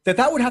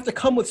 that would have to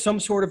come with some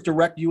sort of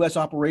direct U.S.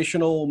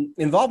 operational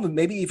involvement,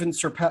 maybe even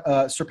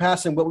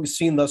surpassing what we've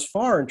seen thus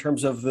far in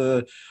terms of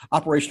the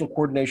operational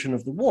coordination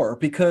of the war.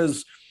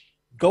 Because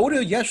go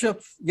to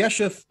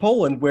Yeshiv,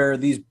 Poland, where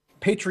these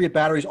Patriot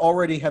batteries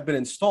already have been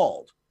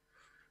installed,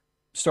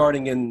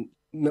 starting in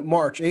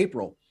March,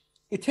 April.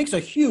 It takes a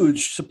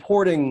huge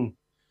supporting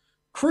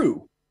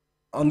crew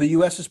on the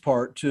U.S.'s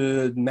part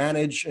to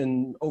manage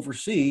and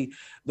oversee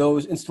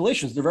those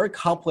installations. They're very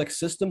complex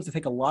systems. They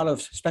take a lot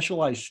of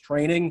specialized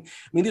training.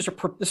 I mean,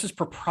 this is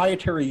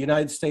proprietary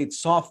United States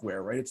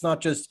software, right? It's not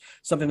just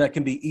something that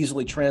can be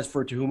easily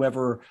transferred to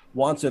whomever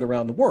wants it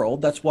around the world.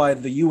 That's why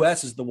the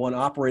U.S. is the one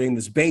operating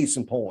this base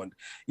in Poland.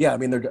 Yeah, I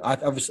mean,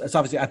 it's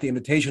obviously at the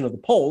invitation of the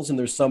Poles, and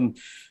there's some,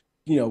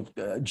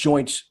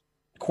 joint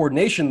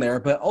coordination there,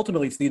 but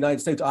ultimately it's the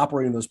United States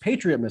operating those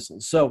Patriot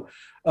missiles. So,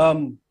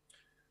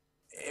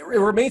 it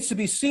remains to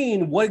be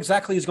seen what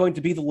exactly is going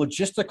to be the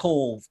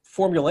logistical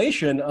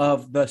formulation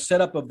of the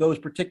setup of those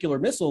particular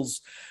missiles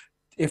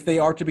if they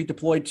are to be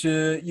deployed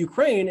to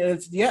Ukraine. And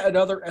it's yet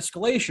another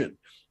escalation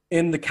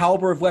in the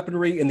caliber of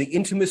weaponry and the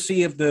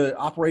intimacy of the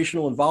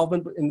operational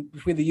involvement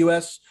between the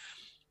U.S.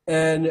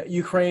 and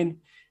Ukraine.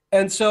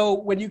 And so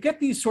when you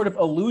get these sort of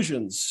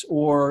allusions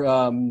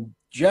or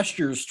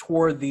gestures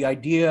toward the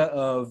idea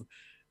of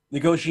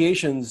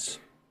negotiations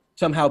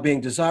somehow being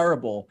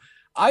desirable,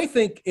 I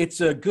think it's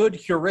a good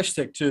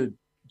heuristic to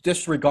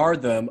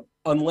disregard them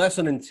unless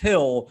and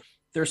until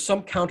there's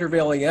some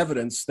countervailing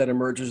evidence that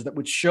emerges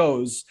which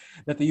shows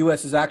that the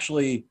U.S. is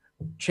actually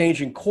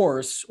changing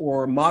course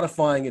or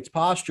modifying its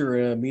posture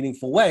in a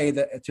meaningful way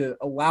to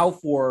allow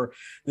for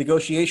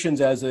negotiations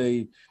as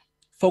a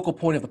focal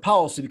point of the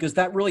policy, because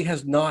that really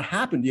has not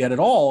happened yet at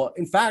all.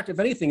 In fact, if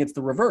anything, it's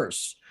the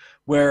reverse,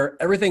 where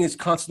everything is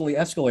constantly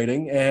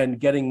escalating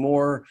and getting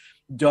more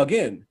dug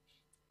in.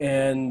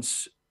 And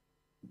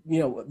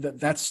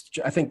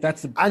I think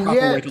that's the proper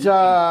way to look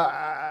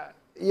at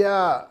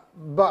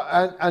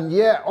it. And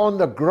yet on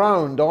the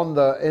ground,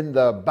 in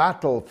the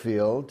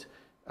battlefield,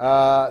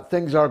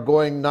 things are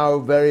going now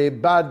very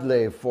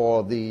badly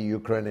for the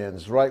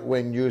Ukrainians.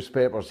 Right-wing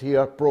newspapers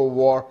here,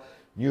 pro-war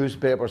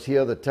newspapers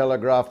here, the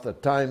Telegraph, the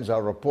Times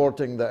are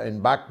reporting that in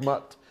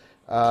Bakhmut,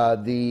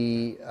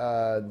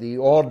 the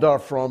order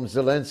from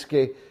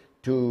Zelensky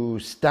to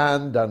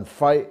stand and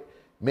fight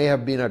may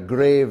have been a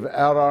grave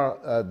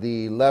error.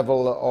 The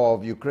level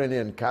of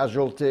Ukrainian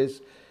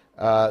casualties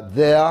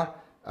there,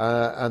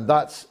 and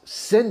that's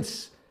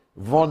since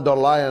von der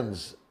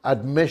Leyen's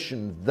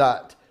admission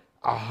that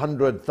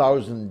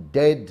 100,000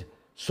 dead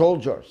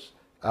soldiers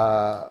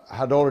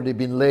had already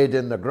been laid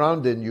in the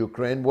ground in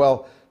Ukraine.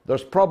 Well,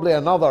 there's probably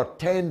another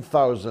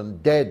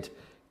 10,000 dead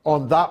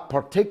on that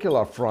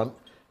particular front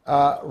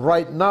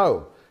right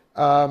now.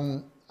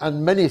 And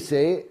many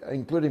say,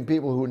 including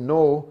people who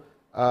know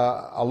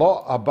a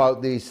lot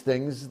about these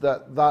things,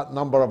 that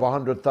number of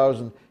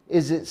 100,000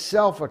 is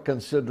itself a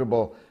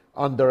considerable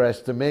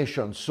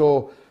underestimation.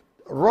 So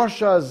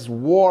Russia's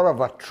war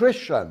of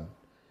attrition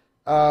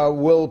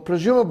will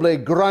presumably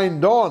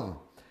grind on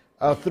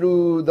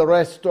through the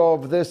rest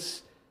of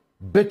this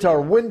bitter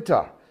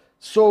winter.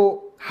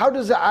 So how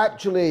does it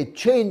actually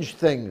change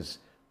things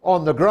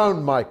on the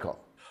ground, Michael?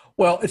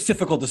 Well, it's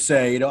difficult to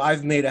say. You know,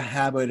 I've made a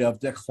habit of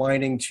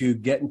declining to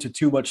get into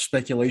too much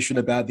speculation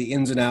about the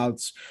ins and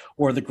outs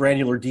or the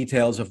granular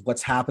details of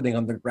what's happening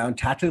on the ground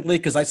tactically,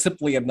 because I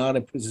simply am not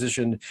in a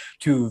position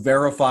to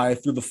verify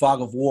through the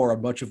fog of war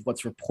much of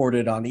what's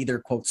reported on either,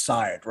 quote,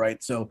 side,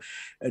 right? So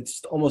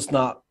it's almost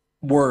not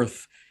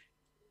worth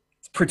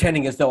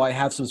pretending as though I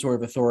have some sort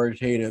of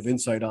authoritative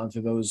insight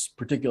onto those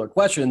particular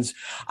questions.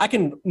 I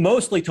can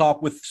mostly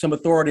talk with some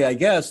authority, I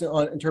guess,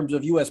 in terms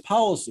of U.S.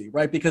 policy,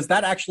 right? Because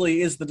that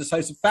actually is the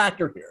decisive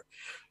factor here.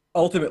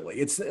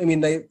 Ultimately,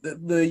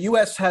 the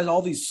U.S. has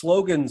all these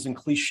slogans and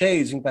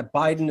cliches that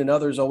Biden and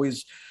others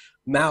always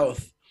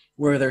mouth,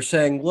 where they're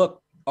saying,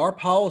 look, our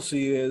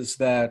policy is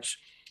that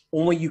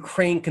only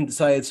Ukraine can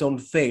decide its own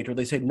fate, or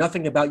they say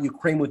nothing about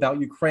Ukraine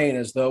without Ukraine,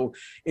 as though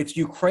it's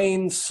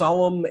Ukraine's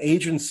solemn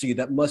agency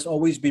that must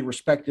always be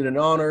respected and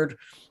honored,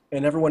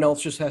 and everyone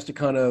else just has to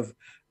kind of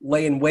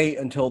lay in wait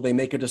until they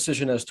make a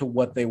decision as to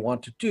what they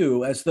want to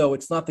do, as though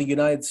it's not the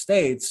United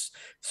States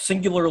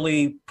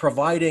singularly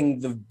providing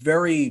the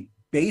very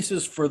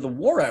basis for the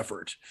war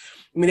effort.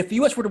 I mean, if the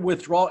U.S. were to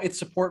withdraw its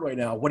support right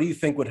now, what do you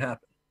think would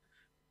happen?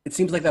 It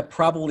seems like that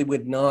probably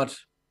would not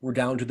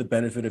redound to the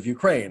benefit of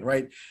Ukraine,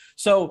 right?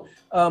 So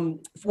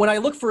when I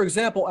look, for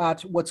example,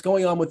 at what's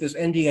going on with this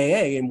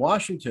NDAA in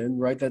Washington,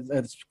 right,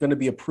 that's going to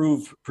be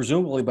approved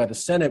presumably by the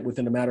Senate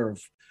within a matter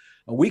of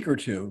a week or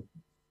two,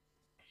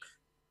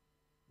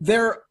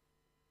 they're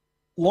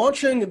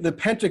launching the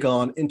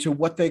Pentagon into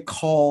what they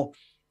call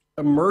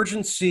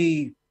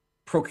emergency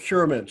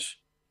procurement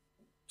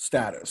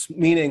status,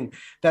 meaning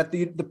that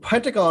the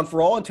Pentagon,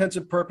 for all intents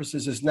and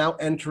purposes, is now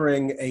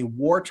entering a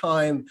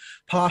wartime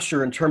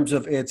posture in terms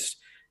of its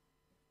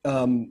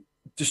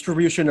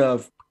distribution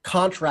of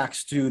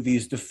contracts to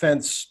these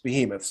defense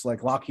behemoths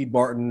like Lockheed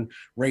Martin,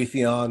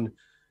 Raytheon,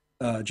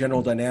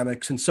 General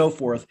Dynamics, and so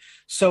forth,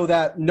 so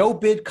that no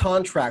bid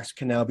contracts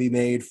can now be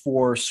made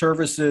for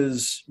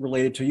services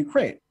related to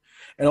Ukraine,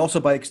 and also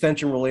by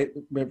extension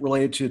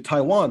related to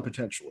Taiwan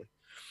potentially.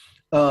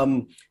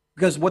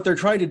 Because what they're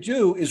trying to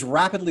do is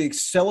rapidly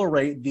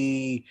accelerate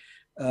the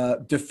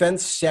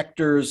defense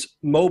sector's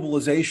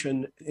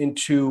mobilization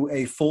into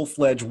a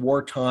full-fledged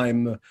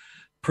wartime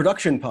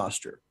production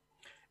posture.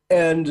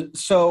 And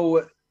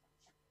so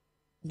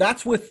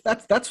that's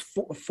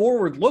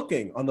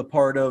forward-looking on the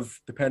part of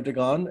the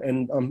Pentagon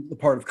and on the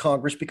part of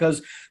Congress,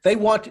 because they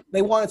want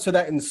it so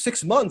that in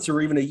 6 months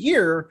or even a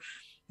year,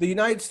 the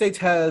United States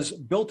has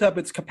built up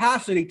its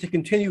capacity to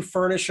continue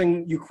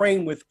furnishing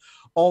Ukraine with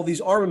all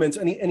these armaments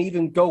and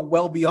even go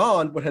well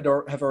beyond what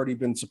have already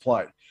been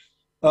supplied.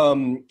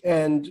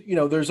 And, you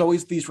know, there's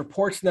always these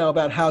reports now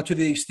about how, to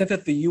the extent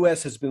that the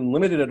U.S. has been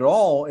limited at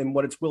all in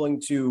what it's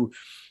willing to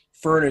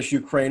furnish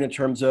Ukraine in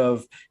terms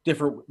of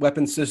different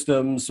weapon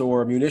systems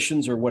or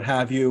munitions or what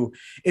have you,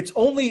 it's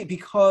only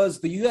because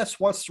the U.S.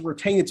 wants to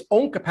retain its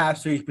own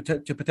capacity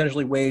to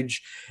potentially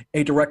wage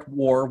a direct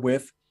war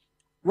with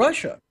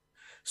Russia.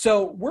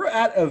 So we're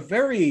at a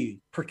very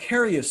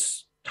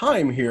precarious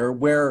time here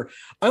where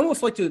I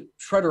almost like to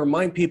try to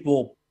remind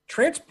people,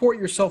 transport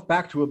yourself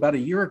back to about a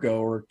year ago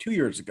or 2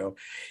 years ago.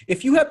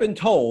 If you had been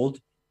told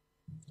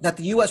that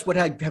the U.S. would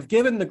have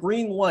given the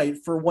green light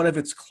for one of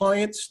its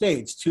client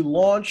states to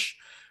launch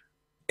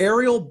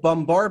aerial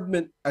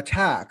bombardment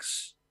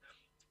attacks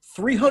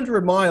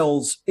 300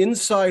 miles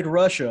inside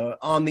Russia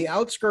on the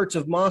outskirts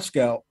of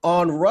Moscow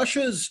on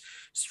Russia's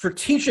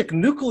strategic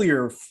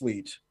nuclear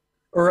fleet,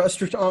 or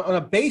on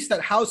a base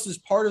that houses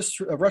part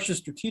of Russia's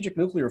strategic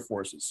nuclear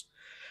forces,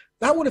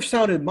 that would have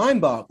sounded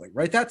mind-boggling,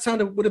 right?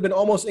 Would have been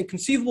almost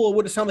inconceivable. It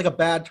would have sounded like a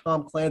bad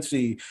Tom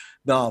Clancy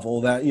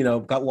novel that, you know,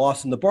 got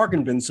lost in the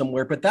bargain bin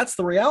somewhere. But that's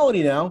the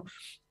reality now,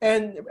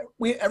 and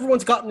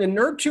everyone's gotten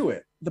inured to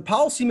it. The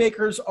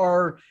policymakers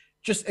are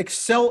just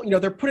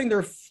they're putting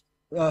their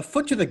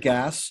foot to the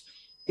gas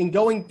in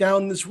going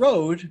down this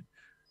road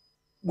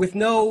with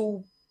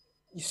no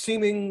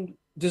seeming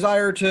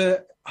desire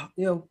to,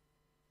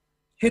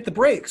 hit the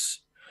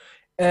brakes.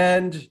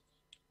 And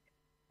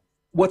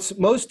what's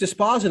most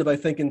dispositive, I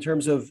think, in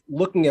terms of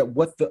looking at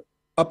what the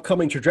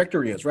upcoming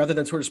trajectory is, rather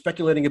than sort of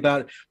speculating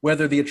about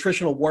whether the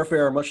attritional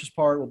warfare on Russia's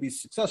part will be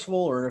successful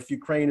or if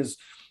Ukraine is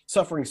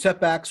suffering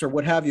setbacks or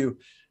what have you,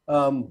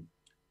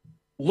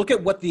 look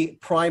at what the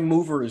prime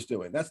mover is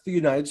doing. That's the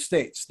United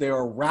States. They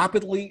are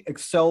rapidly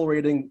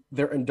accelerating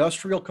their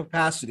industrial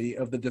capacity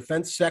of the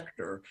defense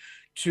sector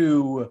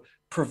to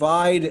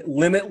provide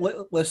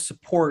limitless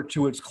support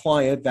to its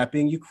client, that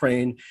being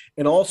Ukraine,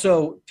 and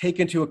also take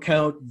into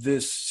account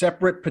this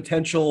separate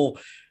potential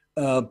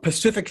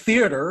Pacific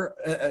theater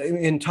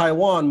in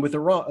Taiwan with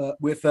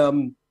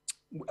Iran,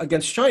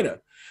 against China.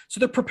 So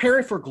they're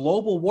preparing for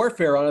global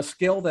warfare on a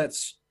scale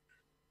that's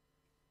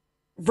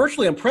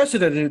virtually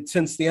unprecedented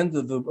since the end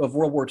of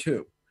World War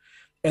II.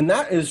 And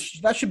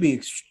that should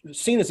be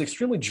seen as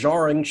extremely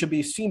jarring, should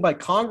be seen by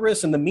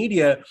Congress and the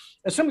media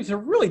as something to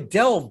really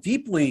delve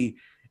deeply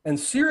and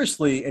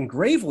seriously and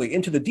gravely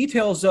into the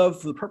details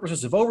of, for the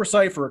purposes of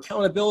oversight, for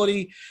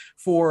accountability,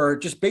 for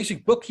just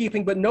basic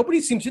bookkeeping. But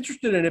nobody seems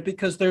interested in it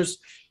because there's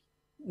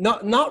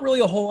not really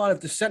a whole lot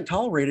of dissent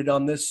tolerated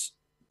on this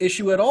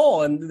issue at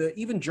all. And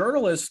even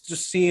journalists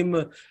just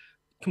seem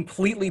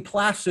completely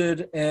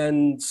placid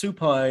and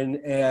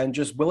supine and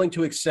just willing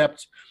to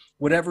accept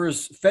whatever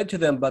is fed to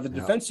them by the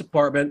Defense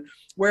Department.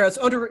 Whereas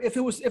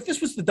if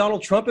this was the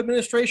Donald Trump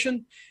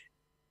administration,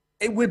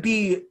 it would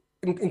be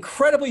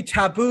incredibly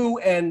taboo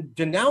and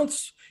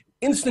denounced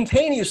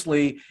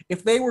instantaneously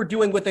if they were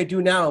doing what they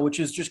do now, which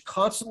is just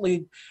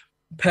constantly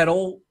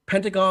peddle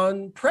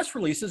Pentagon press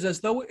releases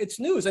as though it's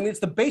news. I mean, it's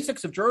the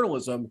basics of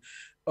journalism,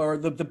 or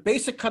the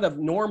basic kind of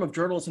norm of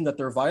journalism that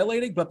they're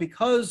violating. But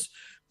because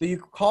the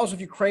cause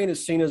of Ukraine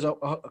is seen as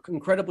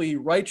incredibly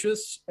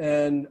righteous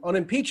and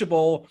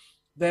unimpeachable,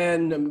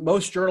 then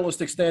most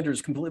journalistic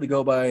standards completely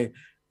go by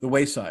the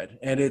wayside,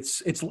 and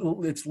it's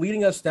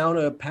leading us down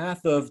a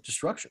path of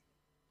destruction.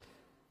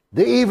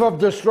 The eve of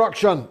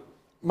destruction.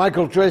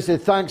 Michael Tracey,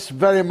 thanks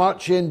very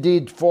much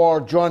indeed for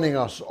joining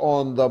us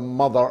on the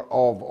mother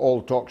of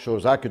all talk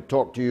shows. I could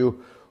talk to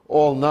you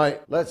all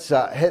night. Let's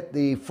hit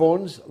the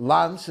phones.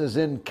 Lance is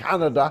in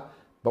Canada,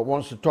 but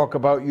wants to talk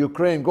about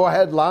Ukraine. Go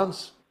ahead,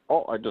 Lance.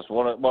 Oh, I did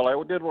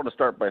want to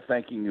start by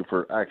thanking you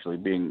for actually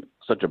being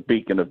such a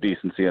beacon of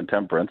decency and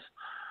temperance.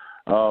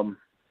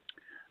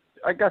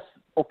 I guess,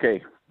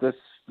 okay, this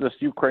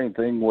Ukraine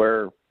thing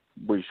where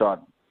they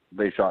shot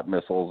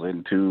missiles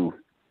into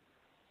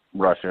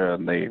Russia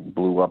and they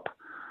blew up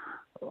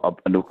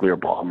a nuclear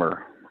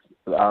bomber.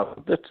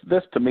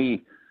 This to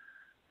me,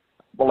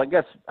 well, I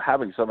guess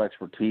having some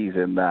expertise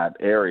in that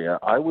area,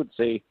 I would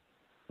say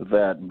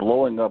that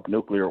blowing up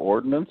nuclear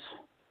ordnance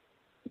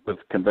with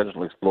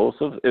conventional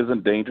explosives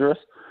isn't dangerous,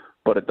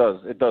 but it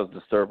does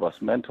disturb us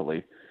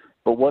mentally.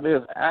 But what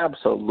is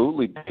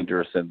absolutely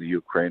dangerous in the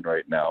Ukraine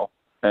right now,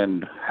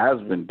 and has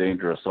been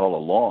dangerous all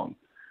along,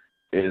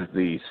 is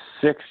the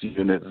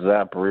 6-unit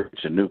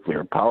Zaporizhzhia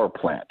nuclear power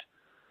plant.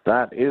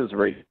 That is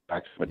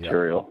radioactive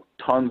material,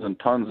 tons and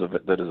tons of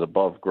it that is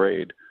above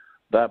grade.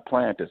 That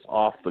plant is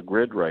off the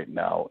grid right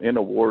now in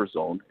a war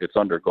zone. It's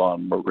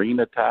undergone marine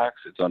attacks.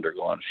 It's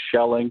undergone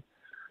shelling.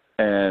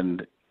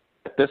 And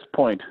at this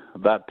point,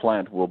 that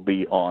plant will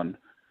be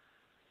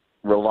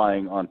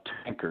relying on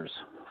tankers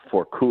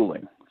for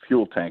cooling,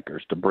 fuel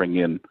tankers to bring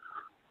in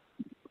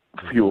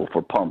fuel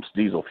for pumps,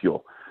 diesel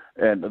fuel.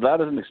 And that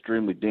is an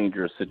extremely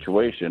dangerous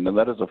situation. And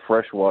that is a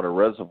freshwater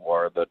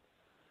reservoir that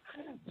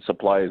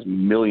supplies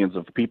millions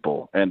of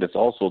people. And it's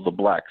also the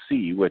Black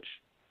Sea, which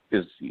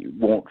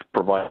won't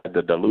provide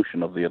the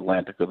dilution of the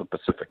Atlantic or the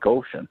Pacific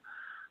Ocean.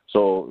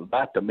 So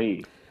that to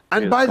me,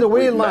 and by the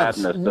way, Lance,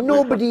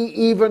 nobody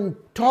even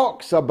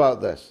talks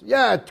about this.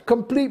 Yeah,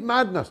 complete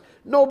madness.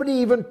 Nobody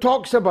even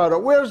talks about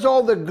it. Where's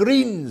all the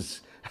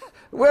Greens?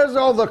 Where's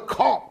all the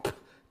COP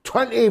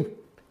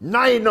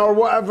 29 or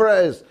whatever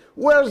it is?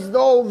 Where's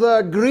all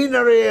the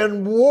greenery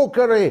and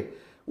wokery?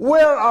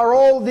 Where are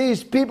all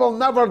these people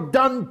never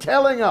done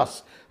telling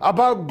us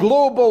about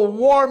global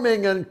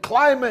warming and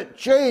climate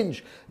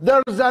change?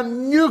 There's a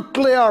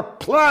nuclear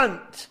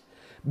plant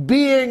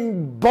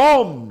being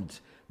bombed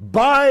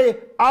by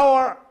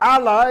our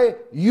ally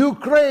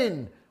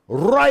Ukraine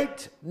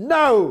right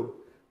now.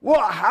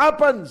 What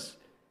happens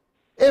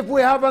if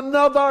we have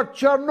another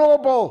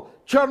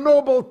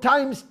Chernobyl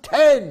times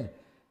 10?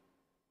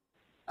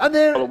 And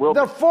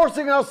they're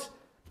forcing us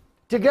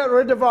to get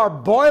rid of our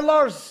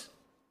boilers.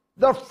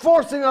 They're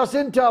forcing us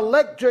into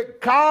electric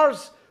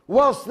cars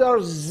whilst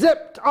their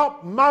zipped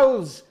up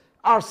mouths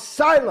are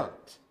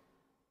silent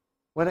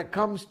when it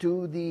comes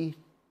to the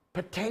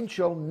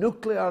potential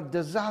nuclear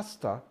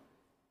disaster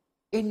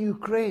in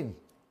Ukraine.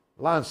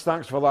 Lance,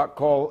 thanks for that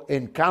call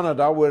in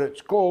Canada where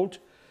it's cold.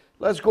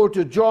 Let's go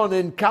to John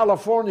in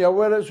California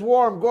where it's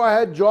warm. Go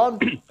ahead, John.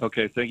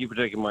 Okay, thank you for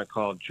taking my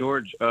call.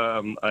 George,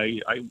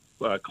 I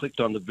clicked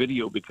on the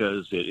video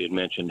because it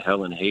mentioned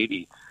Helen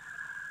Haiti.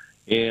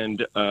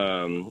 And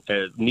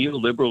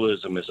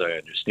neoliberalism, as I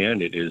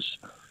understand it, is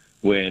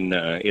when,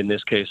 in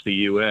this case, the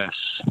U.S.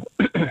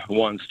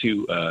 wants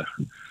to,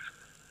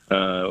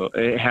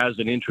 has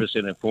an interest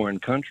in a foreign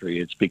country.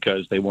 It's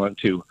because they want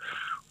to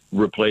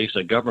replace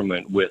a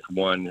government with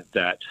one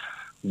that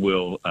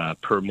will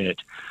permit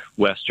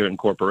Western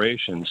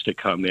corporations to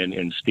come in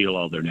and steal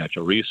all their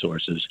natural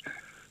resources.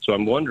 So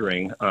I'm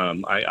wondering,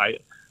 I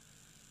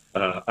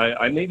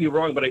may be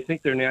wrong, but I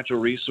think their natural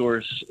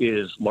resource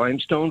is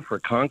limestone for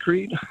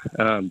concrete,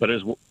 but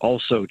is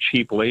also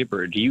cheap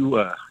labor. Do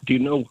you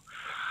know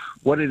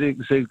what it is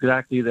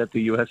exactly that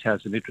the U.S.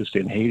 has an interest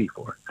in Haiti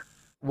for?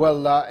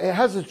 Well, it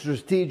has a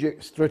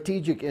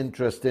strategic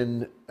interest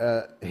in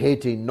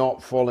Haiti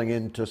not falling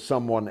into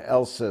someone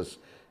else's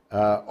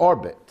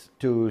orbit,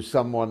 to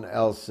someone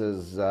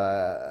else's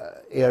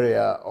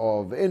area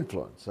of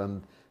influence.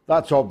 And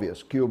that's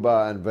obvious.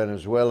 Cuba and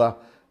Venezuela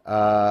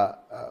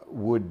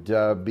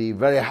would be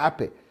very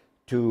happy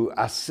to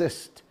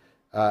assist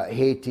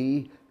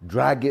Haiti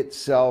drag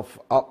itself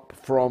up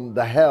from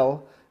the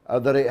hell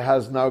that it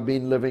has now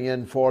been living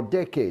in for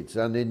decades.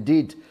 And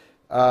indeed,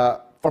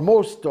 for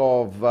most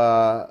of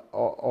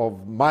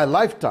my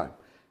lifetime,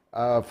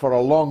 for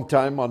a long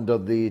time under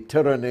the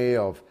tyranny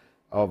of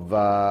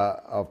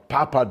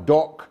Papa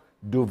Doc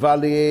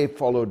Duvalier,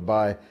 followed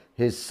by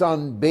his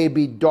son,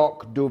 Baby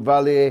Doc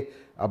Duvalier,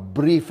 a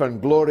brief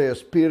and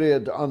glorious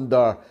period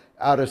under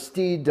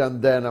Aristide,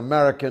 and then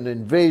American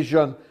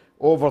invasion,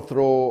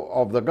 overthrow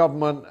of the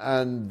government,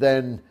 and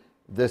then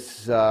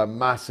this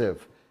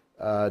massive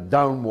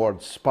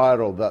downward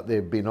spiral that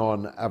they've been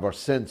on ever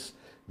since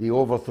the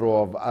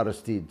overthrow of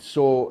Aristide.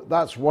 So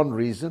that's one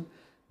reason.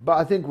 But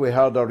I think we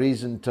heard a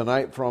reason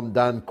tonight from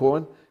Dan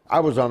Cohen. I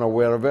was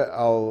unaware of it,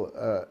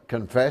 I'll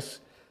confess,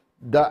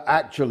 that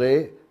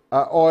actually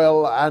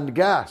oil and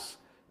gas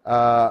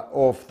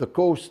off the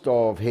coast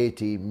of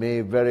Haiti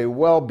may very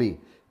well be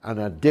an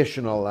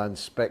additional and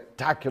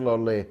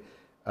spectacularly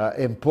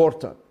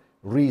important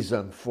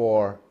reason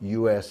for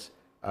U.S.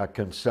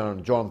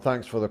 concern. John,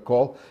 thanks for the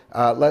call.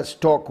 Let's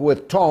talk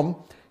with Tom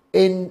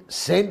in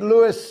St.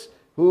 Louis.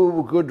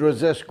 Who could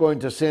resist going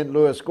to St.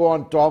 Louis? Go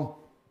on, Tom.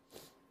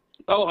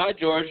 Oh, hi,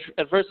 George.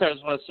 At first, I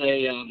just want to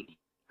say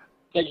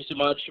thank you so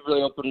much. You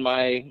really opened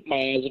my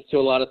eyes up to a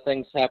lot of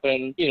things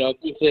happening,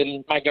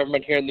 within my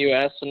government here in the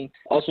U.S. and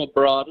also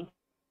abroad.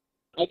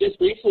 I guess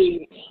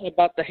briefly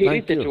about the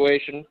Haiti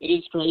situation. It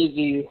is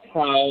crazy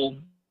how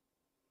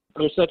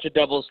there's such a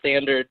double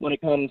standard when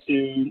it comes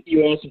to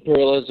U.S.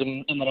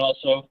 imperialism and then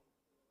also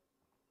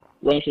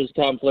Russia's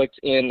conflict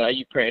in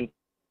Ukraine.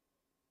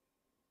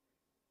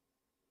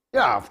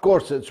 Yeah, of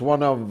course, it's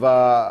one of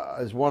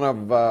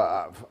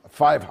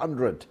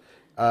 500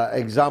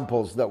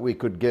 examples that we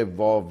could give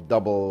of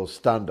double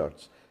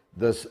standards.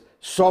 This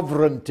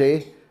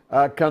sovereignty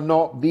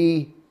cannot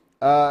be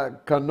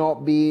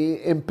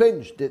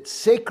impinged. It's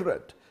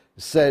sacred,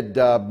 said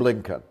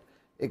Blinken,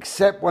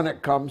 except when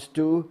it comes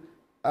to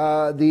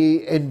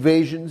the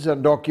invasions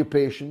and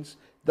occupations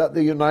that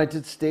the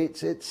United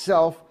States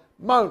itself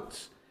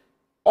mounts,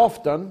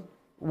 often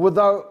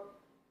without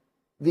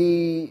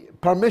the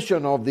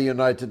permission of the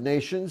United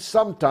Nations,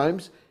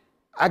 sometimes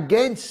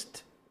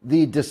against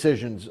the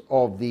decisions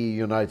of the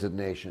United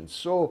Nations.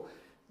 So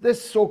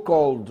this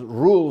so-called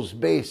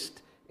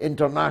rules-based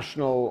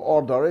international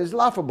order is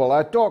laughable.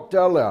 I talked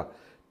earlier,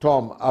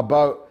 Tom,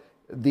 about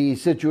the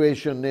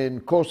situation in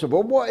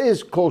Kosovo. What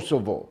is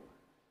Kosovo?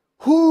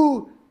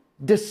 Who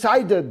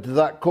decided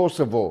that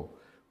Kosovo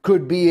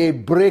could be a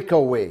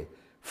breakaway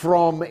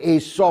from a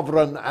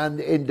sovereign and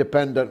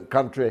independent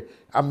country,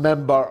 a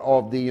member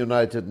of the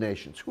United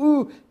Nations?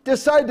 Who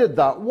decided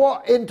that?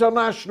 What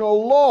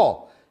international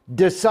law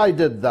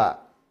decided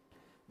that?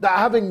 That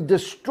having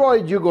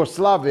destroyed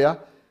Yugoslavia,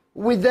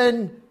 we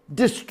then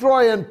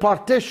destroy and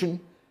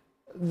partition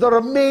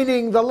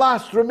the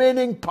last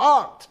remaining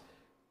part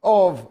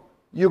of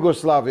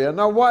Yugoslavia.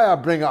 Now, why I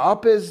bring it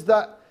up is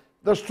that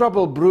there's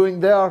trouble brewing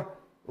there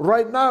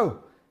right now,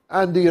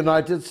 and the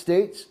United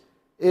States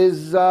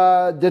is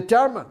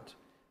determined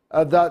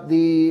that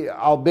the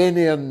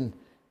Albanian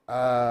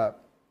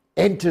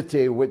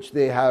entity which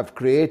they have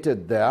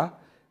created there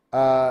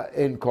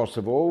in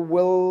Kosovo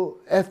will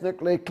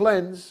ethnically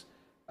cleanse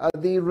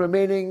the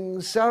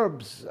remaining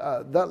Serbs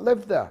that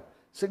live there.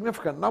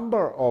 Significant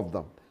number of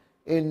them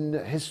in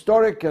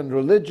historic and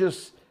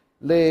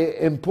religiously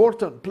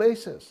important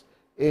places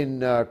in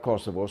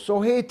Kosovo.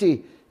 So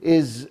Haiti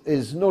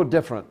is no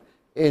different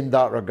in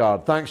that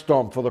regard. Thanks,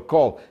 Tom, for the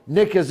call.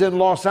 Nick is in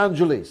Los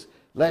Angeles.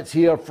 Let's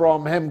hear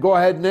from him. Go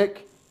ahead,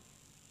 Nick.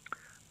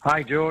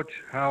 Hi, George.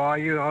 How are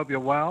you? I hope you're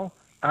well.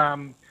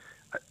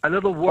 A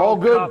little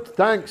World Cup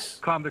thanks.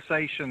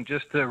 Conversation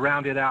just to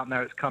round it out.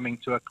 Now it's coming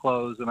to a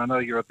close, and I know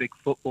you're a big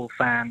football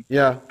fan.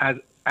 Yeah.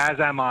 As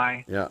am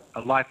I. Yeah.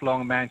 A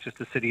lifelong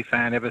Manchester City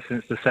fan ever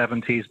since the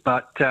 70s.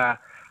 But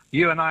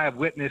you and I have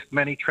witnessed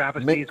many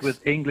travesties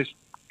with English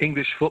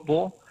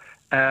football.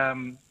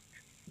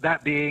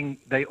 That being,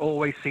 they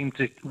always seem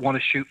to want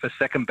to shoot for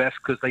second best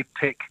because they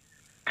pick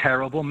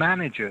terrible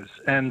managers.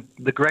 And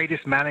the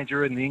greatest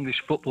manager in the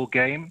English football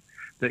game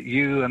that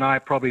you and I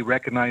probably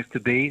recognize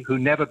to be, who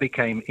never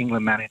became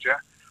England manager,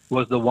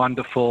 was the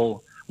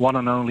wonderful one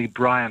and only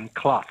Brian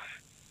Clough.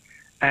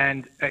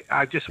 And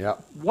I just,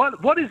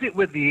 what is it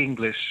with the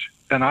English,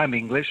 and I'm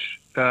English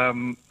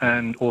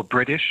or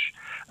British,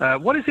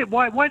 what is it,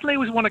 why do they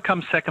always want to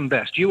come second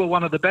best? You were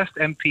one of the best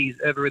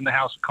MPs ever in the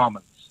House of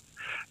Commons.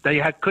 They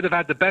could have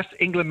had the best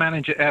England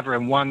manager ever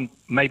and won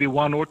maybe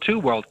 1 or 2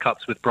 World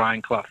Cups with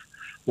Brian Clough.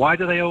 Why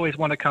do they always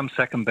want to come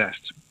second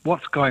best?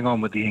 What's going on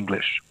with the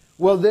English?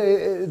 Well,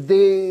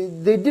 they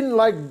didn't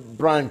like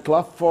Brian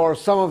Clough for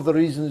some of the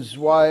reasons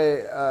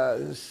why,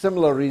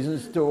 similar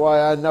reasons to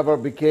why I never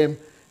became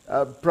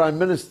Prime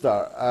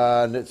Minister.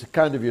 And it's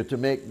kind of you to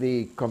make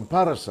the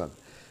comparison.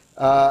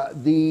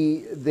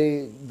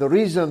 The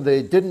reason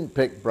they didn't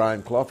pick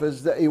Brian Clough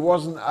is that he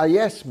wasn't a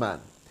yes man.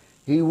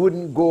 He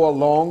wouldn't go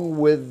along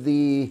with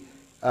the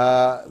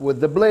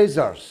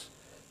Blazers.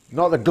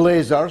 not the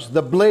Glazers,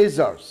 the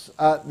Blazers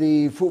at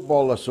the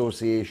Football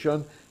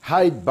Association,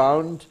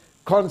 hidebound,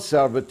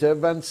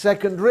 conservative and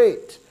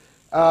second-rate.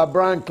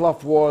 Brian Clough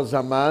was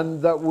a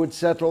man that would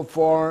settle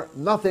for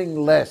nothing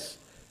less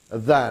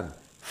than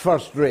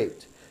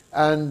first-rate.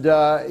 And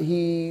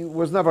he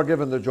was never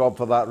given the job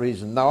for that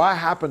reason. Now, I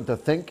happen to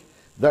think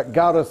that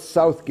Gareth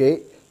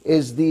Southgate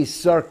is the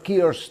Sir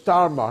Keir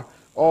Starmer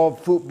of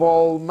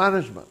football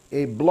management,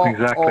 a block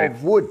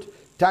of wood,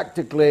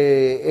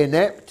 tactically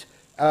inept,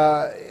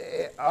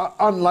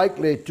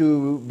 unlikely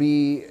to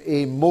be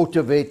a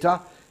motivator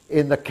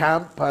in the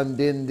camp and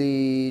in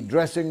the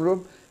dressing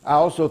room. I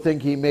also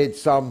think he made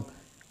some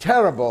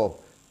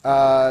terrible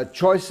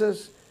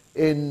choices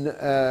in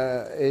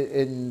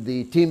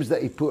the teams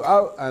that he put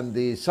out and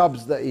the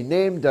subs that he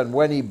named, and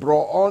when he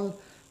brought on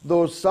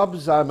those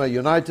subs. I'm a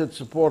United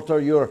supporter,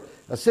 you're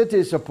a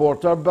City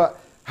supporter, but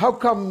how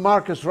come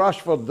Marcus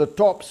Rashford, the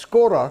top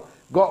scorer,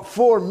 got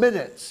 4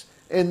 minutes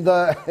in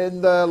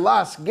the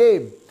last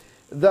game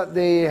that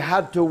they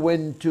had to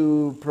win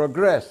to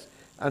progress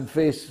and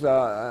face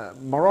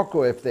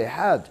Morocco if they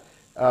had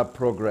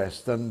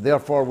progressed, and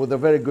therefore with a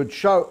very good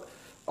shout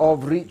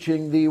of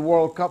reaching the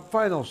World Cup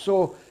final?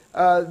 So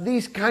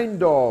these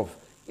kind of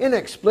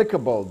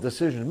inexplicable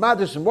decisions.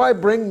 Maddison, why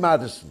bring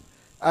Maddison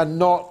and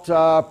not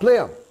play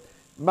him?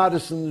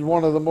 Maddison is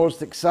one of the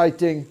most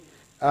exciting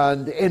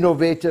and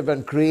innovative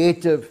and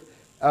creative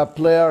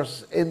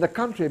players in the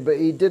country, but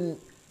he didn't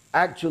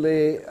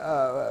actually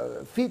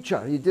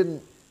feature, he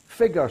didn't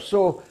figure.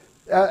 So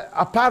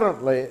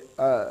apparently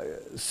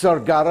Sir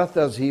Gareth,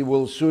 as he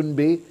will soon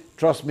be,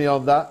 trust me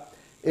on that,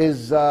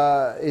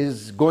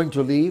 is going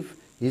to leave,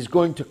 he's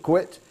going to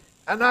quit.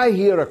 And I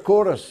hear a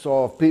chorus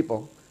of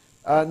people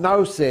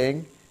now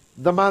saying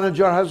the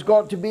manager has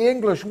got to be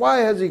English. Why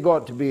has he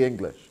got to be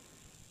English?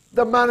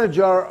 The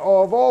manager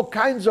of all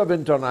kinds of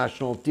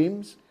international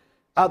teams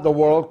at the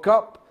World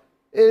Cup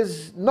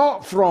is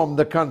not from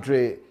the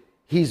country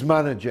he's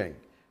managing.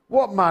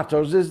 What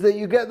matters is that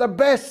you get the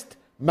best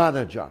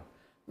manager,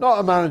 not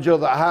a manager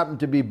that happened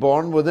to be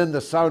born within the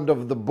sound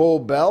of the Bow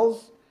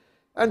Bells.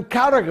 And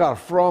Carragher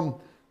from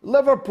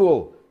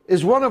Liverpool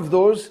is one of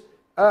those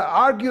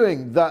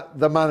arguing that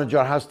the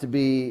manager has to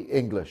be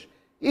English,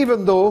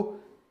 even though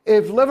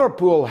if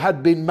Liverpool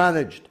had been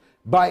managed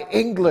by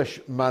English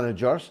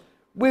managers,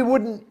 we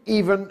wouldn't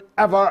even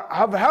ever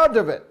have heard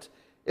of it.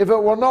 If it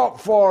were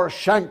not for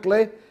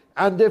Shankly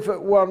and if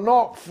it were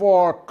not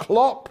for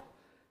Klopp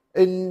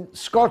in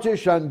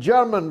Scottish and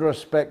German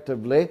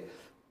respectively,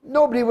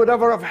 nobody would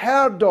ever have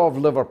heard of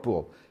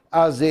Liverpool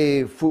as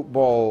a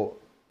football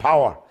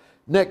power.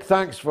 Nick,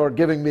 thanks for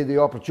giving me the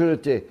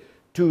opportunity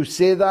to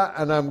say that,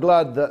 and I'm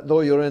glad that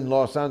though you're in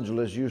Los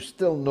Angeles, you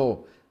still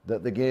know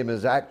that the game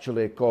is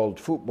actually called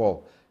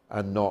football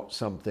and not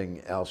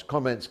something else.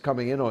 Comments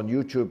coming in on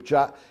YouTube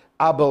chat.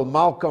 Abel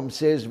Malcolm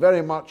says,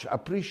 very much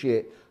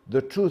appreciate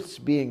the truths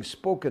being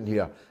spoken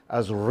here,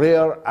 as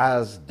rare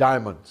as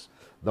diamonds.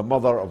 The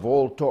mother of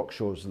all talk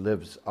shows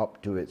lives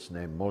up to its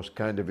name. Most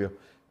kind of you.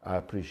 I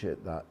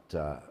appreciate that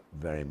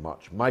very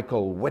much.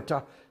 Michael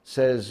Witter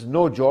says,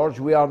 no, George,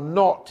 we are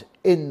not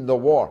in the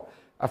war.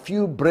 A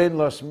few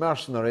brainless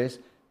mercenaries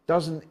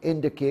doesn't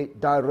indicate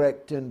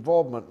direct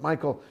involvement.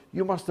 Michael,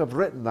 you must have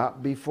written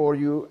that before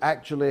you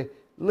actually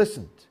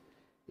listened.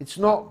 It's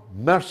not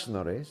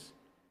mercenaries.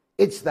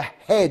 It's the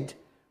head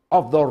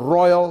of the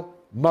Royal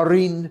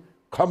Marine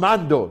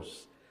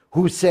Commandos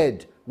who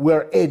said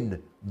we're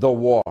in the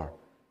war.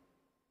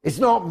 It's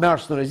not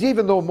mercenaries,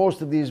 even though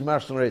most of these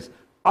mercenaries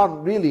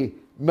aren't really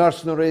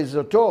mercenaries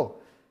at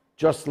all.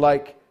 Just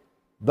like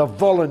the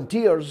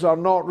volunteers are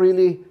not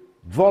really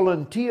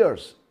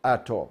volunteers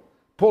at all.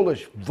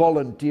 Polish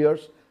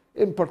volunteers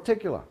in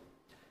particular.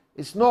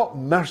 It's not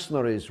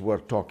mercenaries we're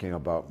talking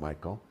about,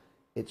 Michael.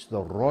 It's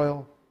the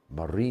Royal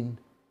Marine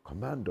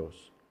Commandos.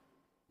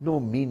 No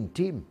mean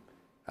team,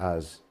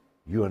 as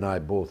you and I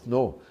both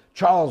know.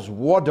 Charles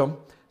Wadham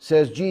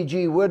says,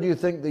 GG, where do you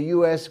think the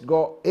US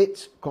got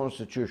its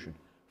constitution?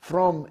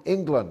 From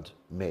England,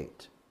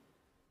 mate.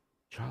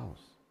 Charles,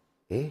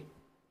 eh?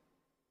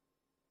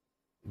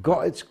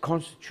 Got its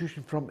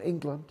constitution from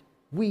England?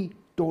 We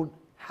don't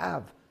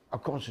have a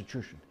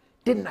constitution.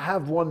 Didn't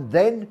have one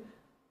then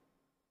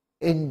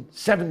in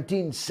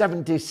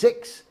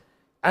 1776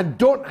 and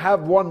don't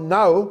have one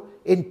now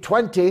in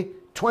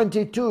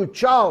 2022.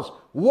 Charles,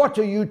 what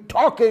are you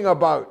talking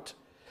about?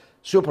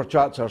 Super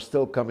chats are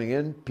still coming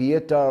in.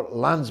 Pieter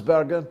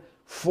Landsbergen,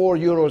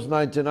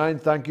 €4.99.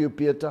 Thank you,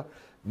 Pieter.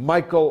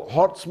 Michael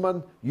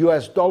Hortzman,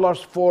 US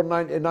dollars,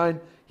 $4.99.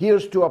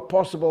 Here's to a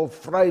possible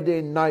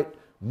Friday night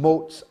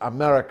Moats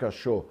America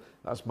show.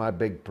 That's my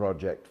big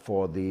project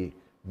for the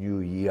new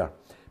year.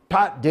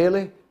 Pat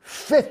Daly,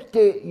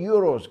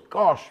 €50.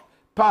 Gosh,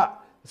 Pat,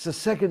 it's the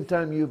second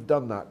time you've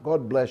done that.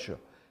 God bless you.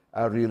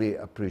 I really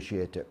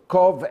appreciate it.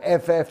 Cov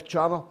FF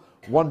channel,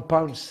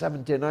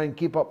 £1.79.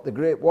 Keep up the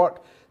great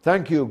work.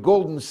 Thank you.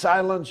 Golden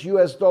Silence,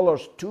 US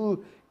dollars,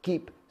 2.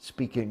 Keep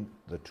speaking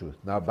the truth.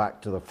 Now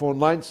back to the phone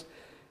lines.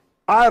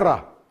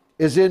 Ira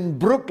is in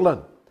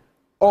Brooklyn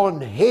on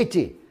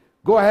Haiti.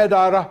 Go ahead,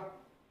 Ira.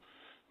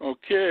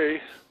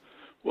 Okay.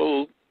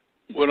 Well,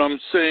 what I'm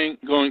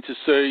going to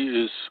say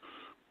is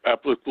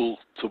applicable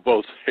to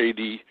both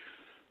Haiti,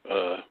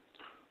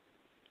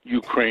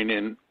 Ukraine,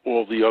 and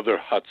all the other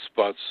hot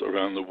spots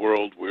around the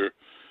world where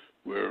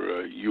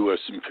U.S.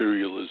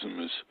 imperialism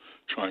is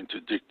trying to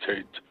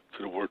dictate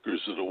to the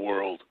workers of the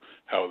world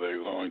how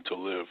they're going to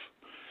live.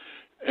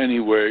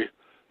 Anyway,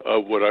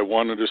 what I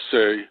wanted to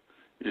say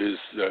is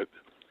that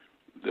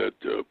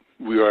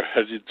we are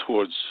headed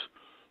towards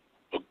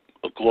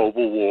a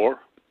global war.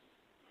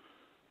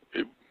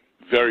 It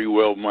very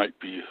well might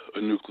be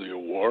a nuclear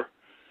war.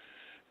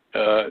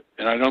 And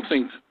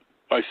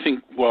I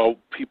think while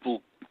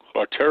people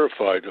are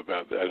terrified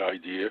about that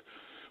idea,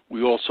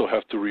 we also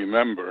have to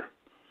remember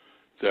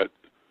that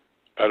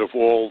out of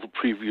all the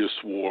previous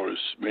wars,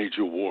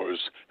 major wars,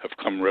 have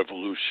come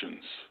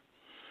revolutions.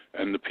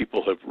 And the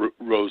people have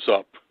rose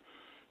up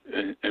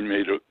and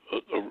made a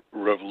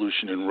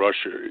revolution in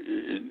Russia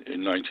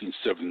in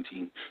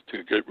 1917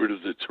 to get rid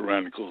of the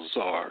tyrannical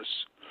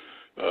czars.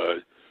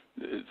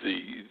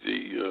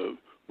 The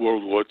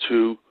World War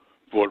II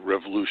brought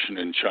revolution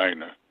in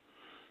China.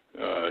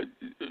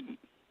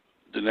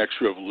 The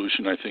next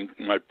revolution, I think,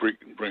 might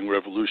bring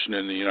revolution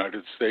in the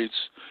United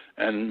States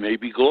and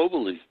maybe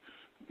globally.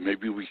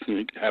 Maybe we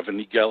can have an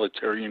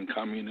egalitarian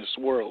communist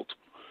world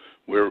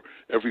where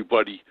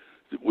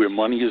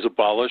money is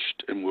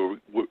abolished and where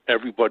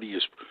everybody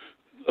is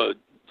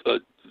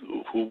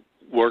who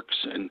works,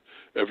 and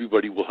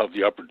everybody will have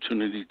the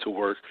opportunity to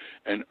work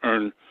and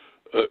earn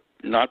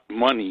not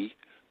money,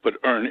 but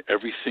earn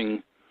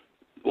everything,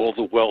 all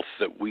the wealth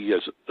that we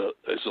as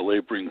a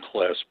laboring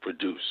class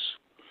produce.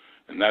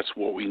 And that's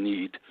what we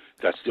need.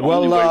 That's the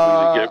only way we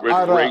can get rid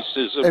of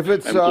racism. If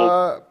it's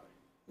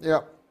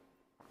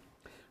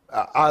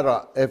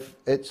Ira, if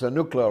it's a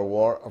nuclear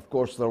war, of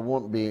course there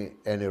won't be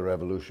any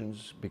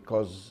revolutions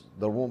because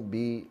there won't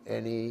be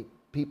any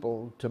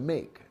people to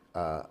make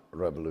a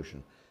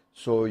revolution.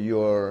 So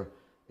your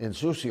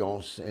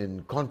insouciance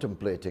in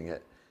contemplating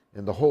it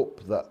in the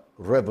hope that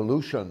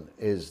revolution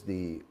is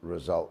the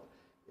result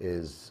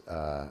is,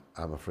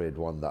 I'm afraid,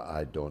 one that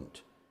I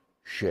don't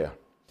share.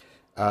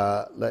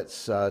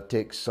 Let's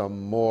take some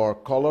more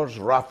callers.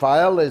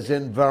 Raphael is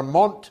in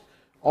Vermont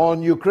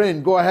on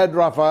Ukraine. Go ahead,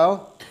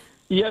 Raphael.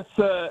 Yes,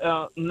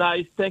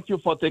 nice. Thank you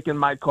for taking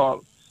my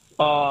call.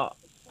 I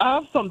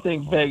have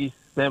something very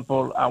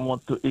simple I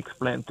want to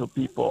explain to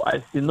people.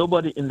 I see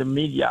nobody in the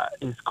media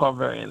is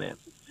covering it.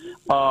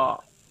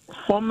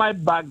 From my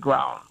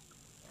background,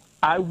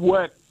 I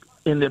work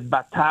in the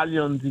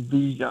battalion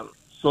division.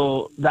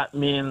 So that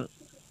means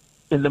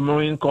in the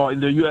Marine Corps,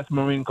 in the U.S.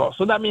 Marine Corps.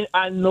 So that means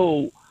I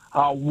know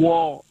how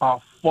war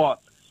are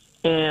fought.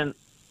 And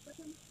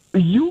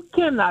you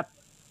cannot,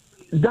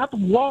 that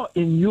war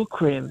in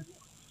Ukraine,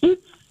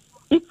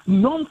 it's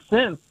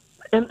nonsense.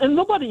 And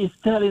nobody is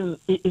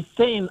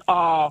saying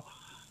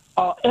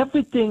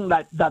everything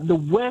like that the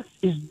West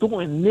is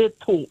doing,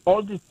 NATO,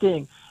 all these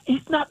things.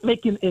 It's not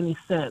making any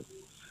sense.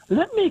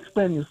 Let me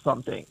explain you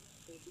something.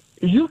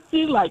 You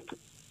see, like,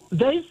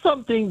 there is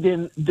something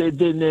they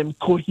name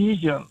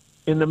cohesion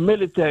in the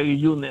military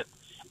unit.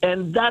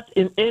 And that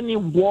in any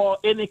war,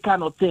 any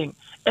kind of thing,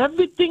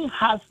 everything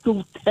has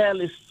to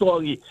tell a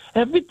story.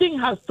 Everything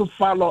has to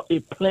follow a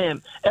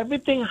plan.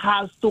 Everything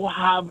has to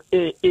have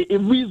a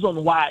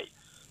reason why.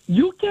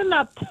 You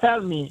cannot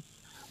tell me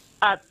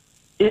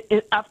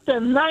after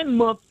 9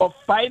 months of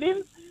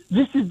fighting,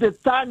 this is the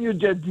time you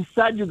just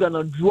decide you're going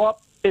to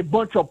drop a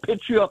bunch of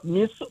Patriot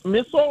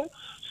missiles.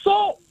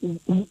 So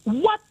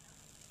what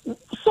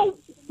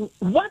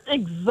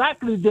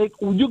exactly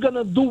you're going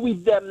to do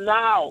with them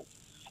now?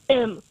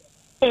 And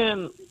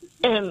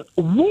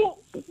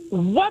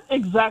what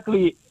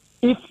exactly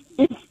if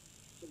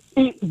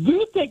do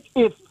you think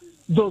if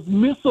those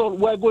missiles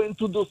were going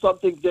to do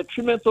something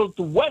detrimental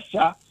to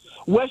Russia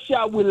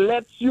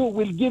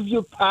will give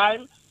you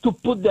time to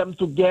put them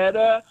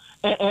together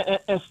and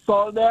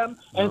install them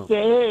and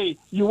say, hey,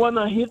 you want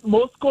to hit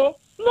Moscow?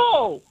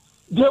 No,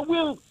 they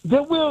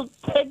will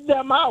take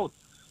them out.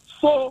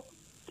 So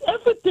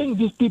everything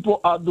these people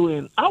are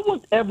doing, I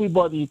want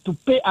everybody to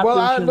pay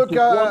attention.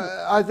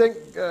 Well, I think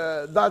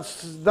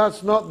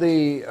that's not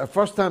the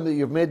first time that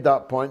you've made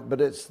that point, but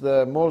it's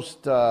the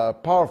most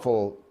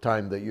powerful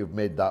time that you've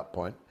made that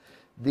point.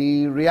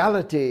 The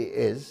reality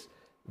is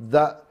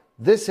that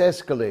this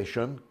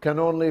escalation can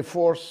only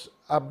force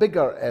a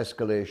bigger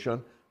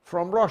escalation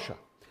from Russia.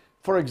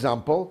 For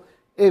example,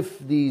 if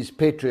these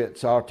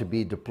Patriots are to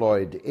be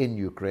deployed in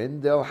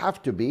Ukraine, they'll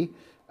have to be,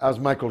 as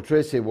Michael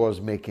Tracy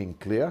was making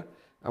clear,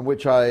 and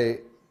which I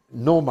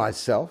know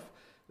myself,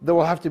 there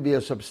will have to be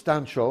a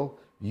substantial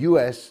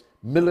U.S.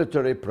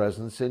 military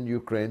presence in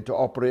Ukraine to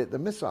operate the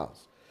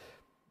missiles.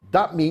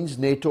 That means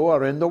NATO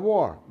are in the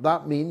war.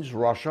 That means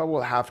Russia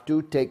will have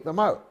to take them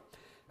out.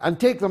 And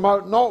take them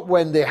out not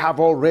when they have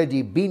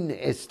already been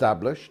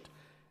established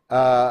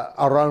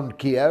around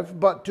Kiev,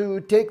 but to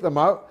take them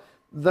out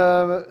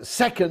the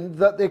second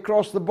that they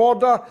cross the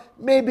border,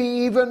 maybe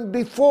even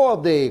before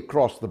they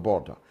cross the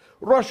border.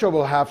 Russia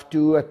will have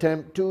to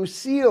attempt to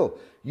seal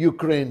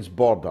Ukraine's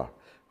border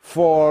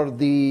for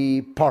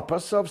the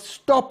purpose of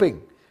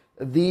stopping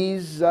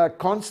these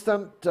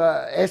constant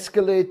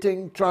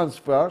escalating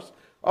transfers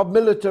of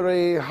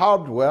military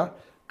hardware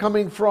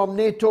coming from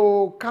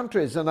NATO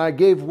countries. And I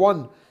gave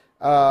one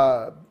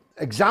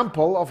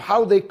example of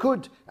how they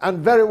could and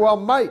very well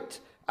might,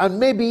 and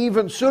maybe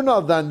even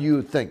sooner than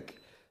you think,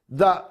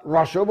 that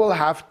Russia will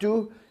have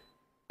to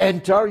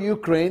enter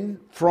Ukraine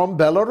from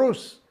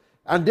Belarus.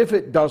 And if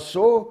it does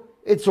so,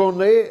 it's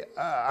only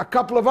a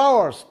couple of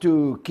hours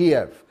to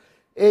Kiev.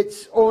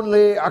 It's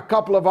only a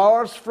couple of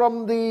hours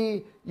from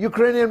the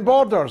Ukrainian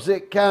borders.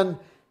 It can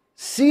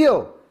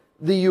seal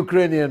the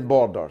Ukrainian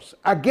borders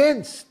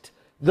against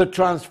the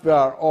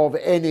transfer of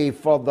any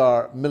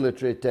further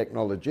military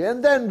technology.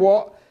 And then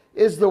what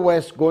is the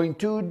West going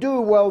to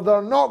do? Well,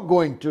 they're not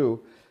going to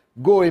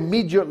go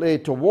immediately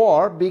to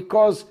war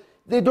because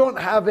they don't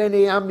have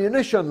any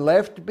ammunition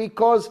left,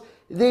 because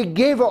they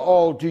gave it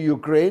all to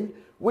Ukraine,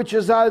 which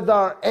has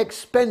either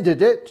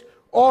expended it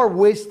or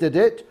wasted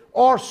it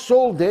or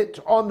sold it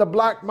on the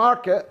black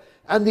market.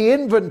 And the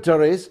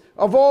inventories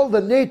of all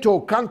the NATO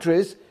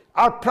countries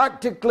are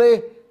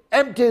practically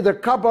empty. The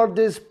cupboard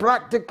is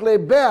practically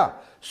bare.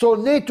 So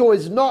NATO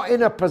is not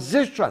in a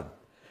position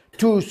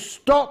to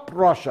stop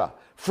Russia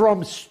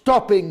from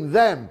stopping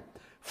them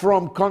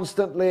from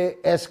constantly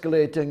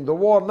escalating the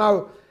war.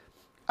 Now,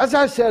 as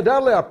I said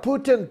earlier,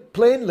 Putin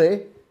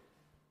plainly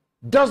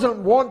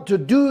doesn't want to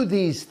do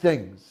these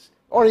things,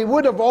 or he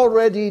would have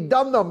already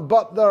done them,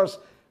 but there's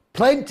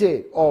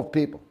plenty of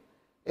people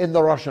in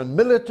the Russian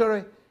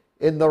military,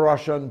 in the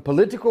Russian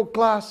political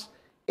class,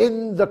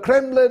 in the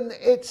Kremlin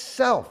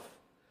itself,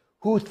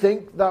 who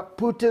think that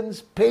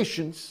Putin's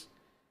patience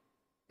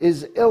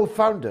is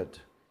ill-founded,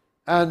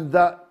 and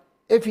that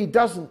if he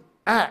doesn't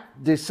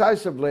act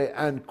decisively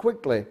and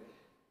quickly,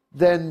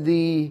 then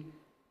the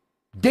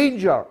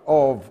danger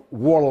of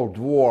World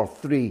War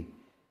III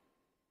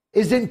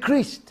is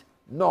increased,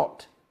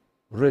 not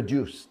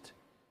reduced.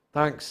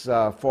 Thanks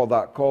for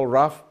that call,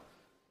 Raf.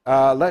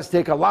 Let's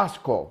take a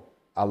last call,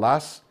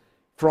 alas,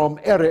 from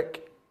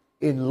Eric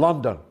in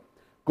London.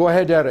 Go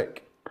ahead,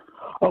 Eric.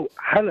 Oh,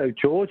 hello,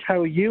 George. How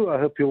are you? I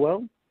hope you're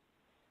well.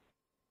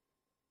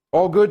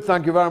 All good,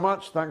 thank you very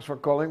much. Thanks for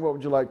calling. What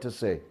would you like to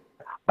say?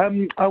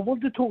 I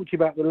want to talk to you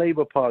about the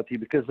Labour Party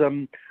because,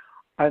 and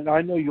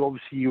I know you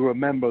obviously you were a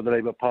member of the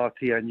Labour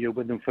Party and you were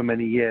with them for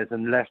many years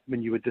and left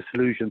when you were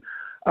disillusioned.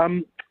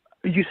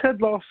 You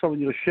said last time on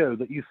your show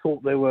that you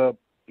thought they were,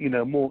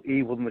 more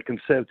evil than the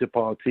Conservative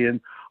Party,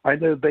 and I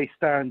know they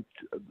stand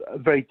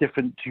very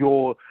different to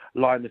your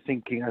line of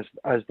thinking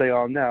as they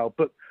are now.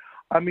 But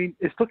I mean,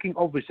 it's looking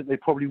obvious that they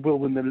probably will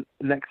win the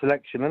next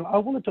election. And I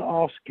wanted to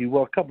ask you,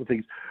 well, a couple of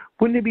things.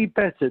 Wouldn't it be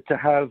better to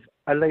have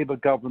a Labour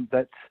government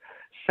that's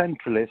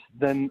centralist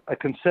than a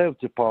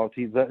Conservative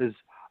Party that is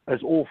as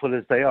awful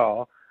as they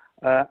are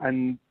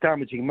and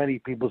damaging many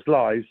people's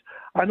lives?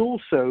 And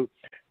also,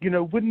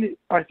 wouldn't it,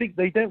 I think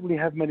they don't really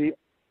have many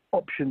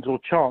options or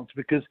chance,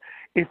 because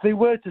if they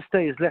were to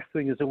stay as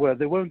left-wing as they were,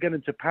 they won't get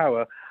into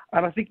power.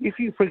 And I think if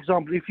you, for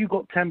example, if you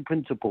got 10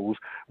 principles,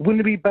 wouldn't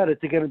it be better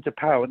to get into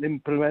power and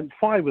implement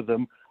 5 of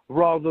them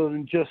rather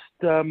than just,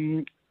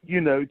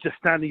 just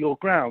standing your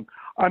ground?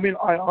 I mean,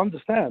 I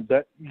understand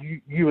that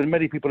you and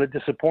many people are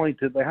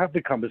disappointed they have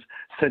become as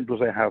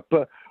central as they have,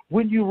 but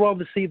wouldn't you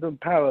rather see them in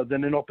power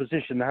than in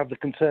opposition to have the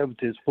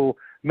Conservatives for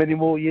many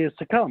more years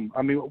to come?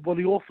 I mean, what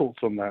are your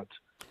thoughts on that?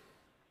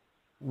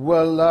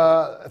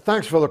 Well,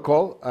 thanks for the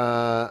call,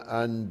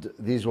 and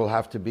these will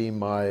have to be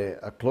my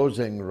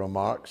closing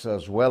remarks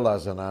as well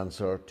as an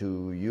answer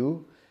to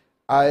you.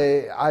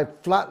 I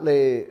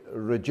flatly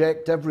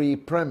reject every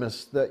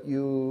premise that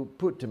you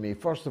put to me.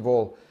 First of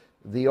all,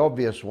 the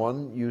obvious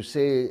one, you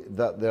say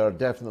that they're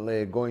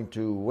definitely going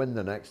to win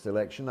the next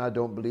election. I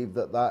don't believe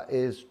that that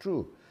is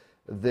true.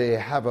 They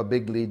have a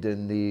big lead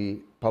in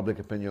the public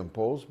opinion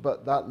polls,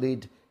 but that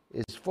lead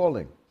is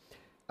falling.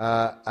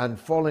 And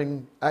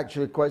falling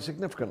actually quite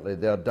significantly.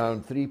 They're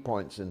down 3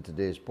 points in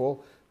today's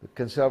poll. The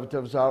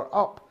Conservatives are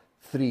up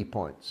 3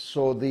 points.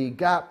 So the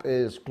gap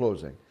is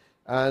closing.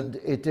 And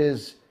it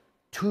is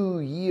 2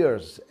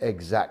 years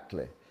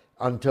exactly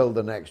until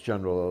the next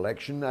general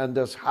election. And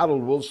as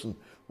Harold Wilson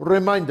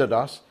reminded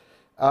us,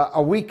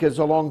 a week is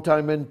a long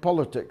time in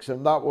politics,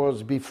 and that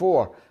was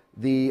before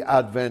the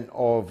advent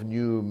of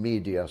new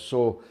media.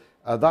 So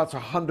that's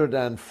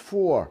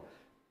 104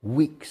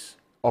 weeks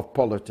of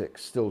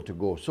politics still to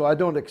go. So I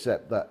don't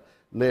accept that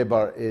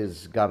Labour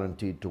is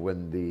guaranteed to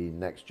win the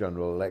next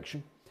general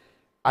election.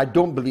 I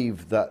don't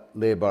believe that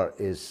Labour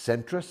is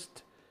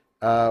centrist,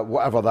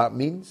 whatever that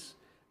means.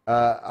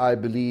 I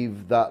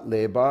believe that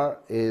Labour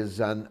is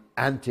an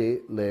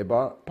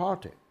anti-Labour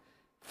party,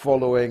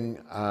 following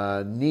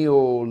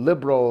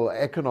neoliberal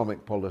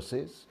economic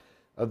policies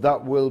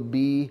that will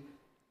be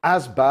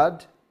as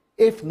bad,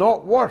 if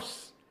not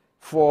worse,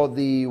 for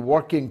the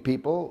working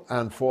people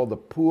and for the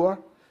poor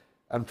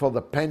and for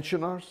the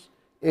pensioners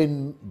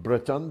in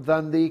Britain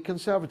than the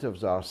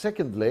Conservatives are.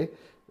 Secondly,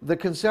 the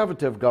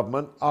Conservative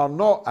government are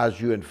not, as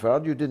you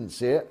inferred, you didn't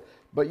say it,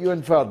 but you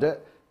inferred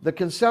it, the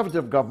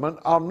Conservative government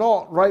are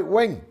not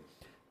right-wing.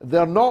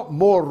 They're not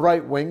more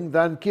right-wing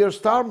than Keir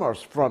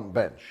Starmer's front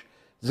bench.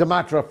 As a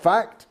matter of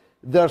fact,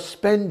 they're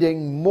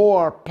spending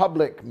more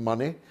public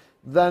money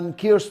than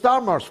Keir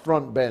Starmer's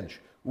front bench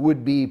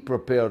would be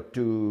prepared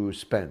to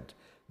spend.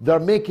 They're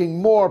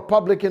making more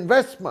public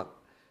investment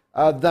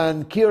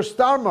than Keir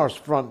Starmer's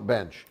front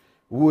bench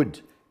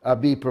would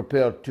be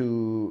prepared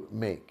to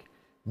make.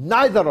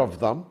 Neither of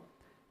them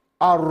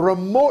are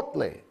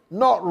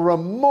not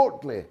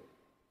remotely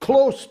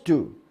close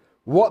to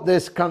what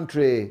this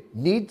country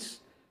needs,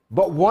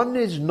 but one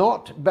is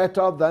not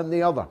better than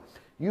the other.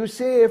 You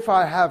say if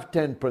I have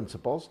 10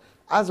 principles,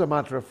 as a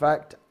matter of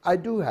fact, I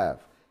do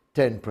have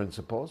 10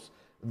 principles.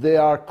 They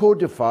are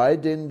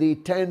codified in the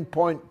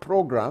 10-point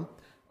programme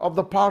of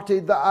the party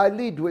that I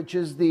lead, which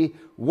is the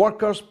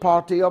Workers'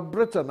 Party of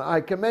Britain.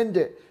 I commend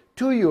it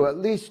to you, at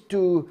least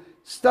to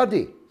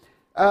study.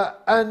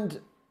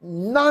 And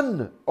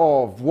none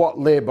of what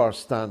Labour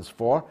stands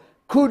for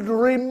could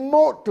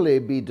remotely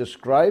be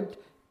described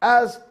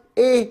as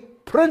a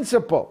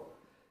principle.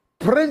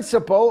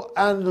 Principle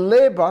and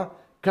Labour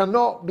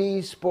cannot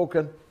be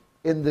spoken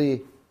in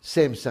the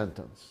same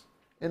sentence.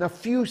 In a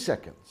few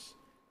seconds,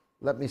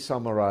 let me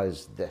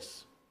summarise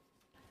this.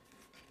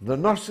 The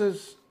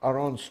nurses are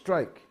on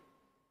strike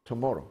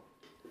tomorrow.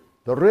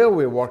 The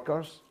railway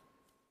workers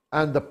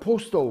and the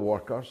postal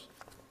workers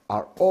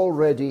are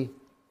already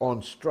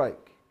on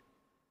strike.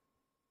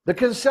 The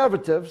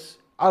Conservatives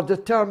are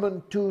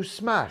determined to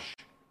smash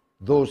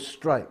those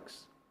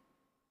strikes.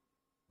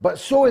 But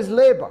so is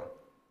Labour.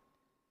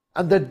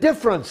 And the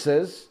difference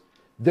is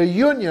the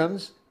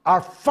unions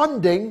are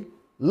funding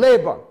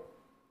Labour,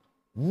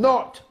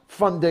 not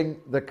funding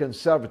the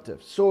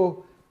Conservatives.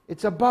 So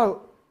it's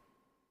about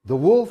the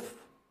wolf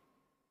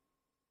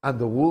and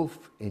the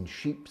wolf in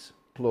sheep's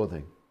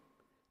clothing.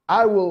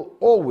 I will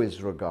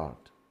always regard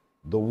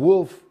the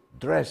wolf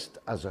dressed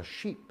as a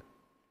sheep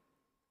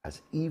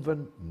as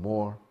even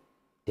more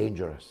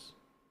dangerous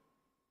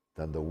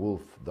than the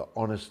wolf that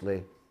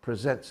honestly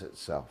presents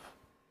itself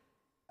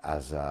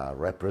as a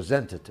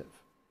representative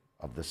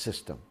of the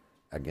system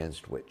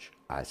against which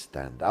I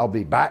stand. I'll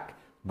be back,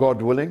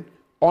 God willing,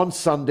 on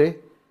Sunday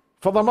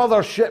for the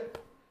mothership,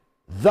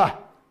 the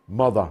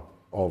mother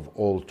of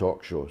all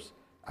talk shows.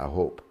 I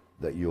hope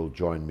that you'll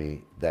join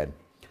me then.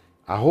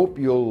 I hope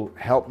you'll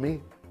help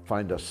me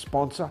find a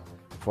sponsor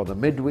for the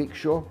midweek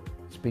show.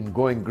 It's been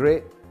going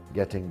great,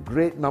 getting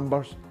great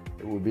numbers.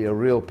 It would be a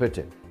real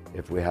pity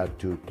if we had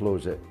to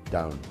close it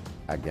down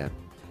again.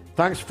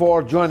 Thanks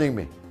for joining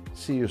me.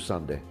 See you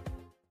Sunday.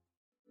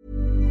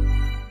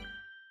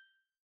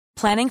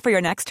 Planning for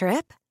your next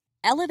trip?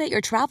 Elevate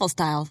your travel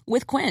style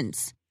with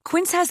Quince.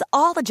 Quince has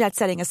all the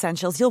jet-setting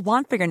essentials you'll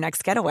want for your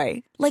next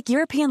getaway, like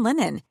European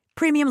linen,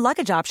 premium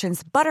luggage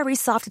options, buttery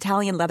soft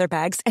Italian leather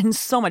bags, and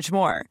so much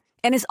more.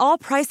 And is all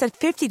priced at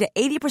 50 to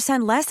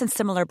 80% less than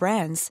similar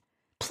brands.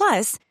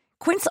 Plus,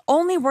 Quince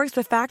only works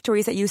with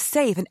factories that use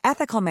safe and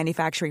ethical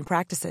manufacturing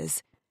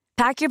practices.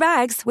 Pack your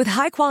bags with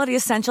high-quality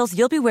essentials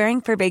you'll be wearing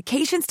for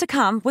vacations to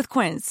come with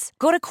Quince.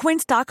 Go to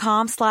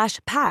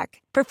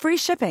quince.com/pack for free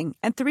shipping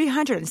and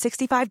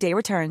 365-day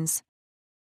returns.